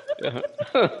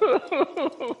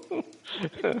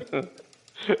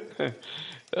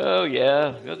 Oh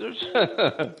yeah. There's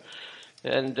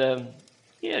and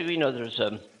yeah, you know, there's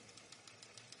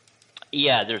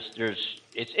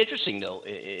it's interesting though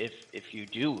if you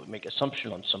do make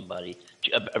assumption on somebody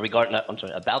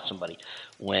about somebody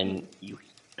when you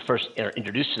first are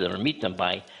introduced to them or meet them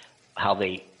by how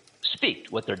they speak,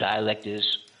 what their dialect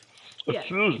is. Yeah.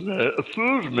 Excuse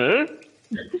me.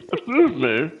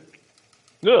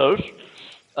 Yes.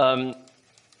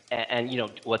 And you know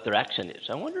what their accent is.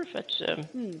 I wonder if that's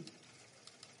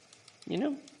you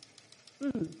know.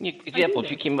 Example,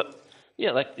 if you came up,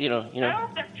 yeah, like you know.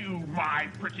 I'll get you, my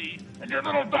pretty, and your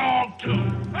little dog too.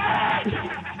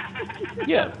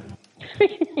 Yeah.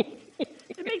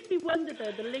 It makes me wonder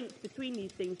though the links between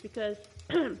these things because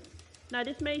now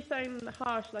this may sound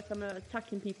harsh, like I'm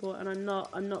attacking people, and I'm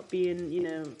not being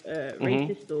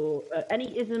racist or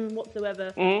any ism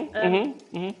whatsoever.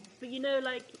 But you know,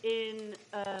 like in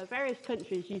various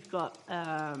countries, you've got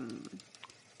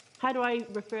how do I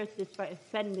refer to this without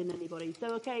offending anybody?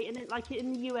 So okay,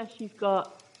 in the US, you've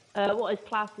got what is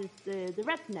classed as the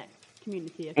redneck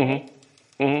community, okay?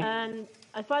 And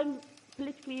if I'm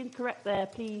politically incorrect there,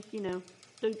 please,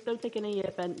 don't take any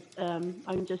offense.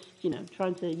 I'm just,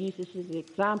 trying to use this as an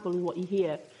example of what you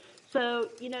hear. So,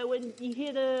 when you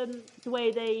hear the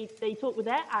way they talk with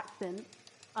their accent,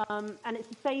 and it's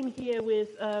the same here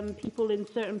with people in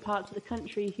certain parts of the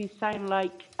country who sound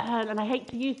like, and I hate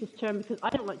to use this term because I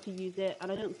don't like to use it,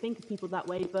 and I don't think of people that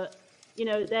way, but,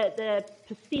 they're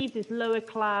perceived as lower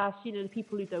class, the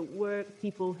people who don't work,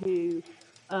 people who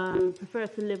prefer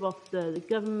to live off the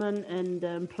government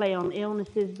and play on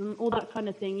illnesses and all that kind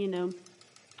of thing,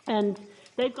 And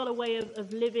they've got a way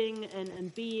of living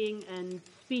and being and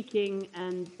speaking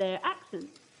and their accent.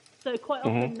 So quite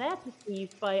often they're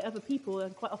perceived by other people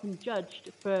and quite often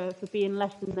judged for being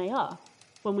less than they are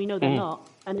when we know they're not.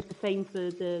 And it's the same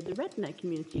for the redneck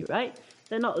community, right?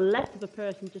 They're not less of a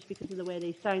person just because of the way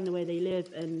they sound, the way they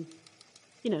live, and,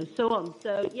 so on.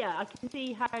 So, yeah, I can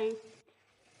see how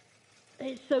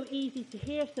it's so easy to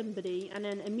hear somebody and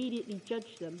then immediately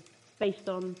judge them based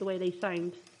on the way they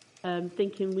sound,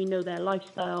 thinking we know their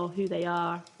lifestyle, who they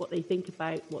are, what they think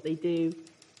about, what they do,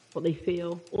 what they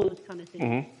feel, all those kind of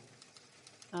things.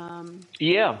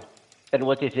 Yeah, and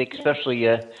what they think, especially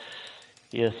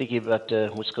thinking about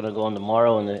what's going to go on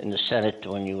tomorrow in the Senate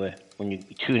when you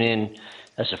tune in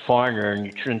as a foreigner and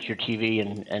you turn into your TV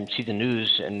and see the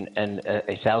news and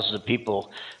thousands of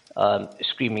people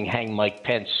screaming "Hang Mike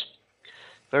Pence."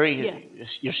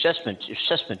 Your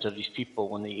assessment of these people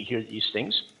when they hear these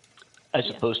things, as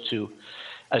opposed to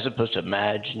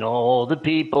imagine all the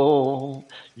people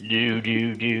do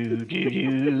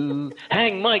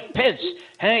hang Mike Pence,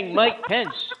 hang Mike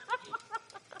Pence.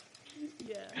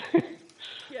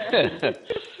 Yeah.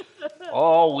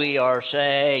 All we are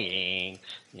saying,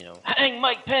 hang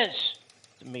Mike Pence.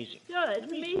 It's amazing. Yeah, it's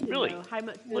amazing really though, how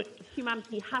much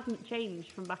humanity hasn't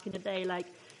changed from back in the day,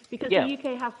 because Yeah. the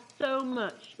UK has so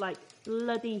much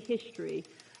bloody history,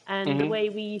 and the way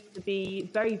we used to be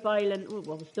very violent. Well,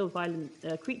 we're still violent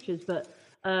creatures, but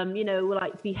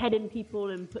we're beheading people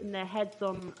and putting their heads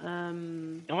on.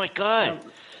 Oh my God!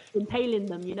 Impaling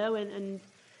them, and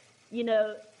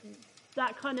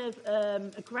that kind of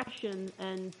aggression,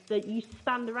 and that you used to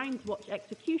stand around to watch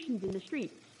executions in the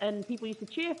streets, and people used to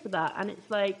cheer for that, and it's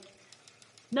like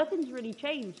nothing's really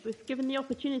changed. If given the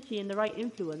opportunity and the right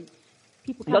influence,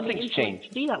 people can't be Nothing's influenced changed.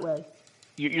 to be that way.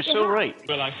 You're so right.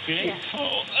 Well, I feel. Yeah.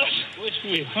 Oh, which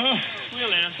wheel? Wheel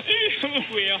then.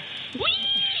 Wheel.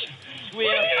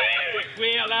 Wheel.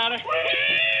 Wheel, louder.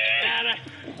 Louder.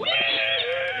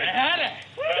 Louder.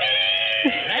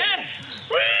 Louder.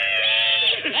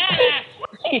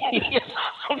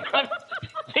 Sometimes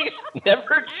things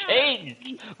never change.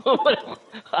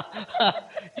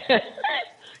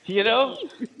 You know?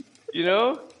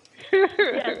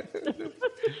 Yes.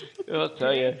 I'll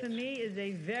tell you. Today for me is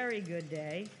a very good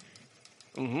day.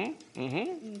 It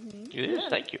is.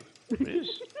 Thank you. It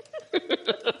is.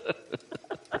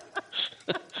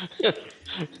 It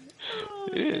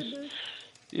is.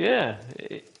 Yeah,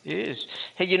 it is.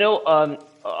 Hey,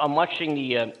 I'm watching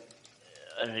the.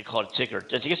 They call it a ticker.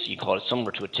 I guess you call it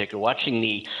similar to a ticker. Watching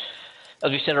the,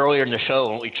 as we said earlier in the show,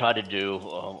 what we try to do,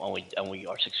 and we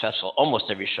are successful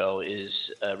almost every show, is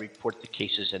report the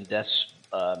cases and deaths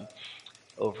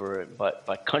over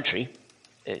by country,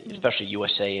 especially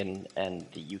USA and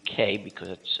the UK, because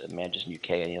it's Amanda's in UK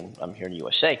and I'm here in the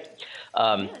USA.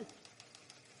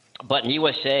 But in the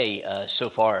USA, so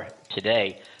far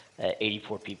today,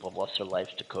 84 people have lost their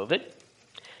lives to COVID.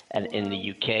 And in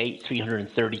the UK,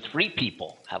 333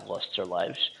 people have lost their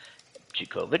lives to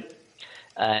COVID.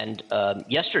 And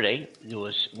yesterday, there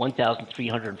was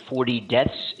 1,340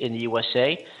 deaths in the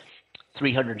USA,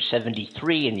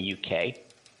 373 in the UK.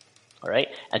 All right.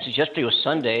 And since yesterday was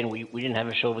Sunday and we didn't have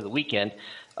a show over the weekend,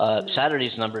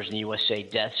 Saturday's numbers in the USA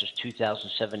deaths was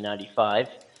 2,795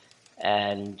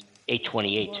 and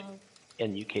 828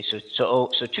 in the UK. So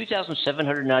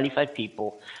 2,795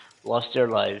 people lost their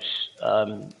lives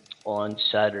on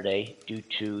Saturday due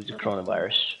to the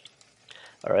coronavirus.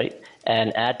 All right.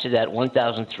 And add to that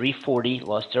 1,340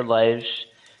 lost their lives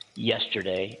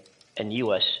yesterday in the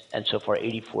U.S., and so far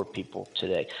 84 people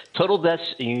today. Total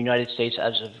deaths in the United States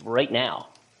as of right now,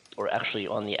 or actually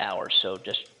on the hour, so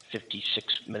just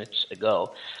 56 minutes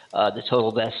ago, the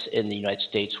total deaths in the United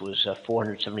States was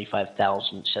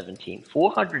 475,017.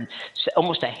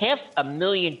 Almost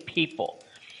 500,000 people.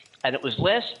 And it was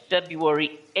last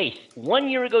February 8th, 1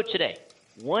 year ago today,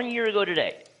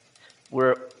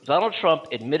 where Donald Trump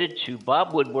admitted to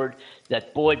Bob Woodward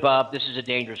that, boy, Bob, this is a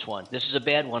dangerous one. This is a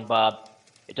bad one, Bob.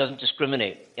 It doesn't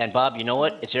discriminate. And, Bob, you know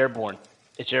what? It's airborne.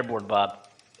 It's airborne, Bob.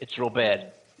 It's real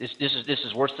bad. This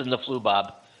is worse than the flu,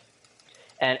 Bob.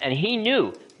 And he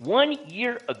knew 1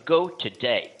 year ago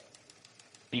today,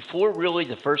 before really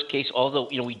the first case, although,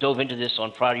 we dove into this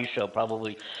on Friday's show,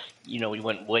 probably, we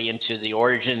went way into the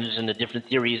origins and the different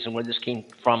theories and where this came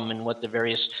from and what the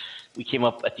various, we came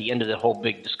up at the end of the whole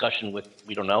big discussion with,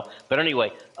 we don't know. But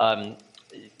anyway,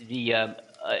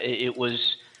 it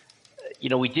was,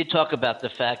 we did talk about the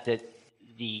fact that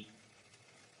the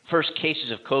first cases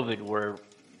of COVID were,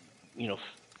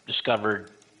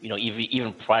 discovered,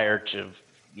 even prior to,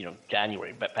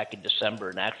 January, but back in December.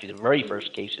 And actually the very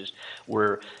first cases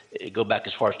go back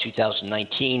as far as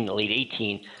 2019, late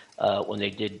 18, when they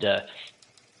did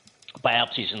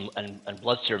biopsies and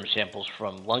blood serum samples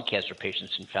from lung cancer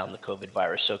patients and found the COVID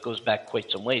virus. So it goes back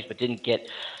quite some ways, but didn't get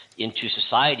into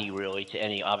society really to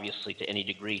any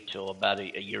degree till about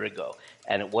a year ago.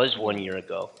 And it was 1 year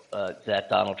ago that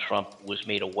Donald Trump was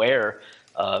made aware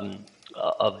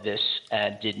of this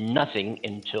and did nothing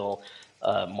until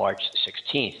March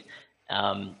 16th.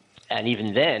 And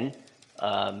even then,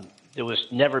 there was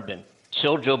never been,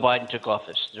 till Joe Biden took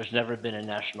office, there's never been a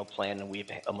national plan, and we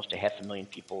have almost 500,000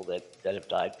 people that have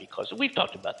died because, we've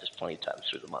talked about this plenty of times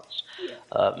through the months.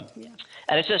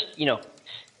 And it's just,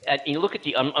 and you look at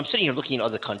I'm sitting here looking at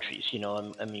other countries,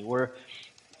 we're,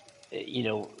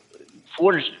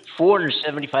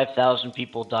 475,000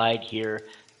 people died here.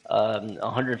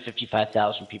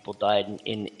 155,000 people died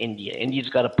in India. India's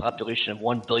got a population of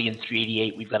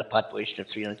 1,388,000,000. We've got a population of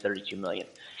 332 million.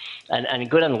 And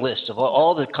good on the list of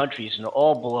all the countries, and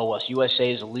all below us.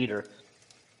 USA is a leader.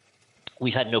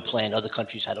 We had no plan. Other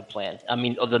countries had a plan.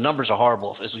 The numbers are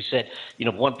horrible. As we said,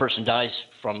 if one person dies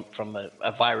from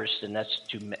a virus, then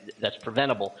that's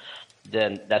preventable.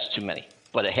 Then that's too many.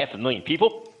 But 500,000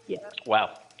 people? Yeah.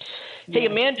 Wow. Hey,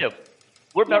 Amanda,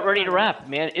 we're about ready to wrap,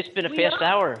 man. It's been a fast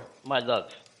hour, my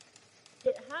love.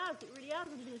 It has. It really has.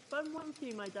 It's been a fun one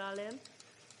too, my darling.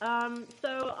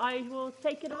 So I will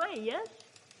take it away, yes?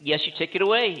 Yes, you take it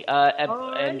away.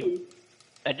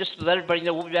 And just to let everybody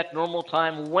know, we'll be back normal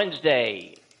time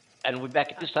Wednesday. And we'll be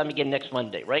back at this time again next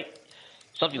Monday, right?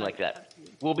 Something like that.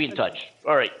 We'll be in touch.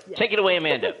 All right. Yeah. Take it away,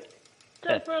 Amanda.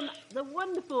 So from the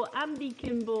wonderful Andy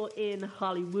Kimball in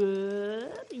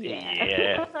Hollywood,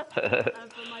 Yeah.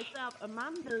 and for myself,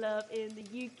 Amanda Love in the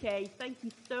UK, thank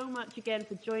you so much again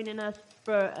for joining us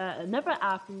for another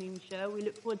afternoon show. We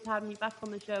look forward to having you back on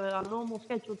the show at our normal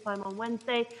scheduled time on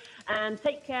Wednesday. And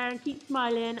take care and keep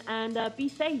smiling and be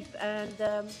safe. And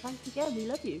thanks again. We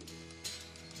love you.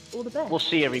 All the best. We'll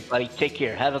see everybody. Take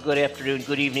care. Have a good afternoon,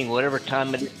 good evening, whatever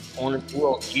time it is on the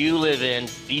world you live in.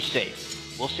 Be safe.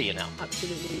 We'll see you now.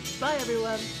 Absolutely. Bye,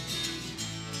 everyone.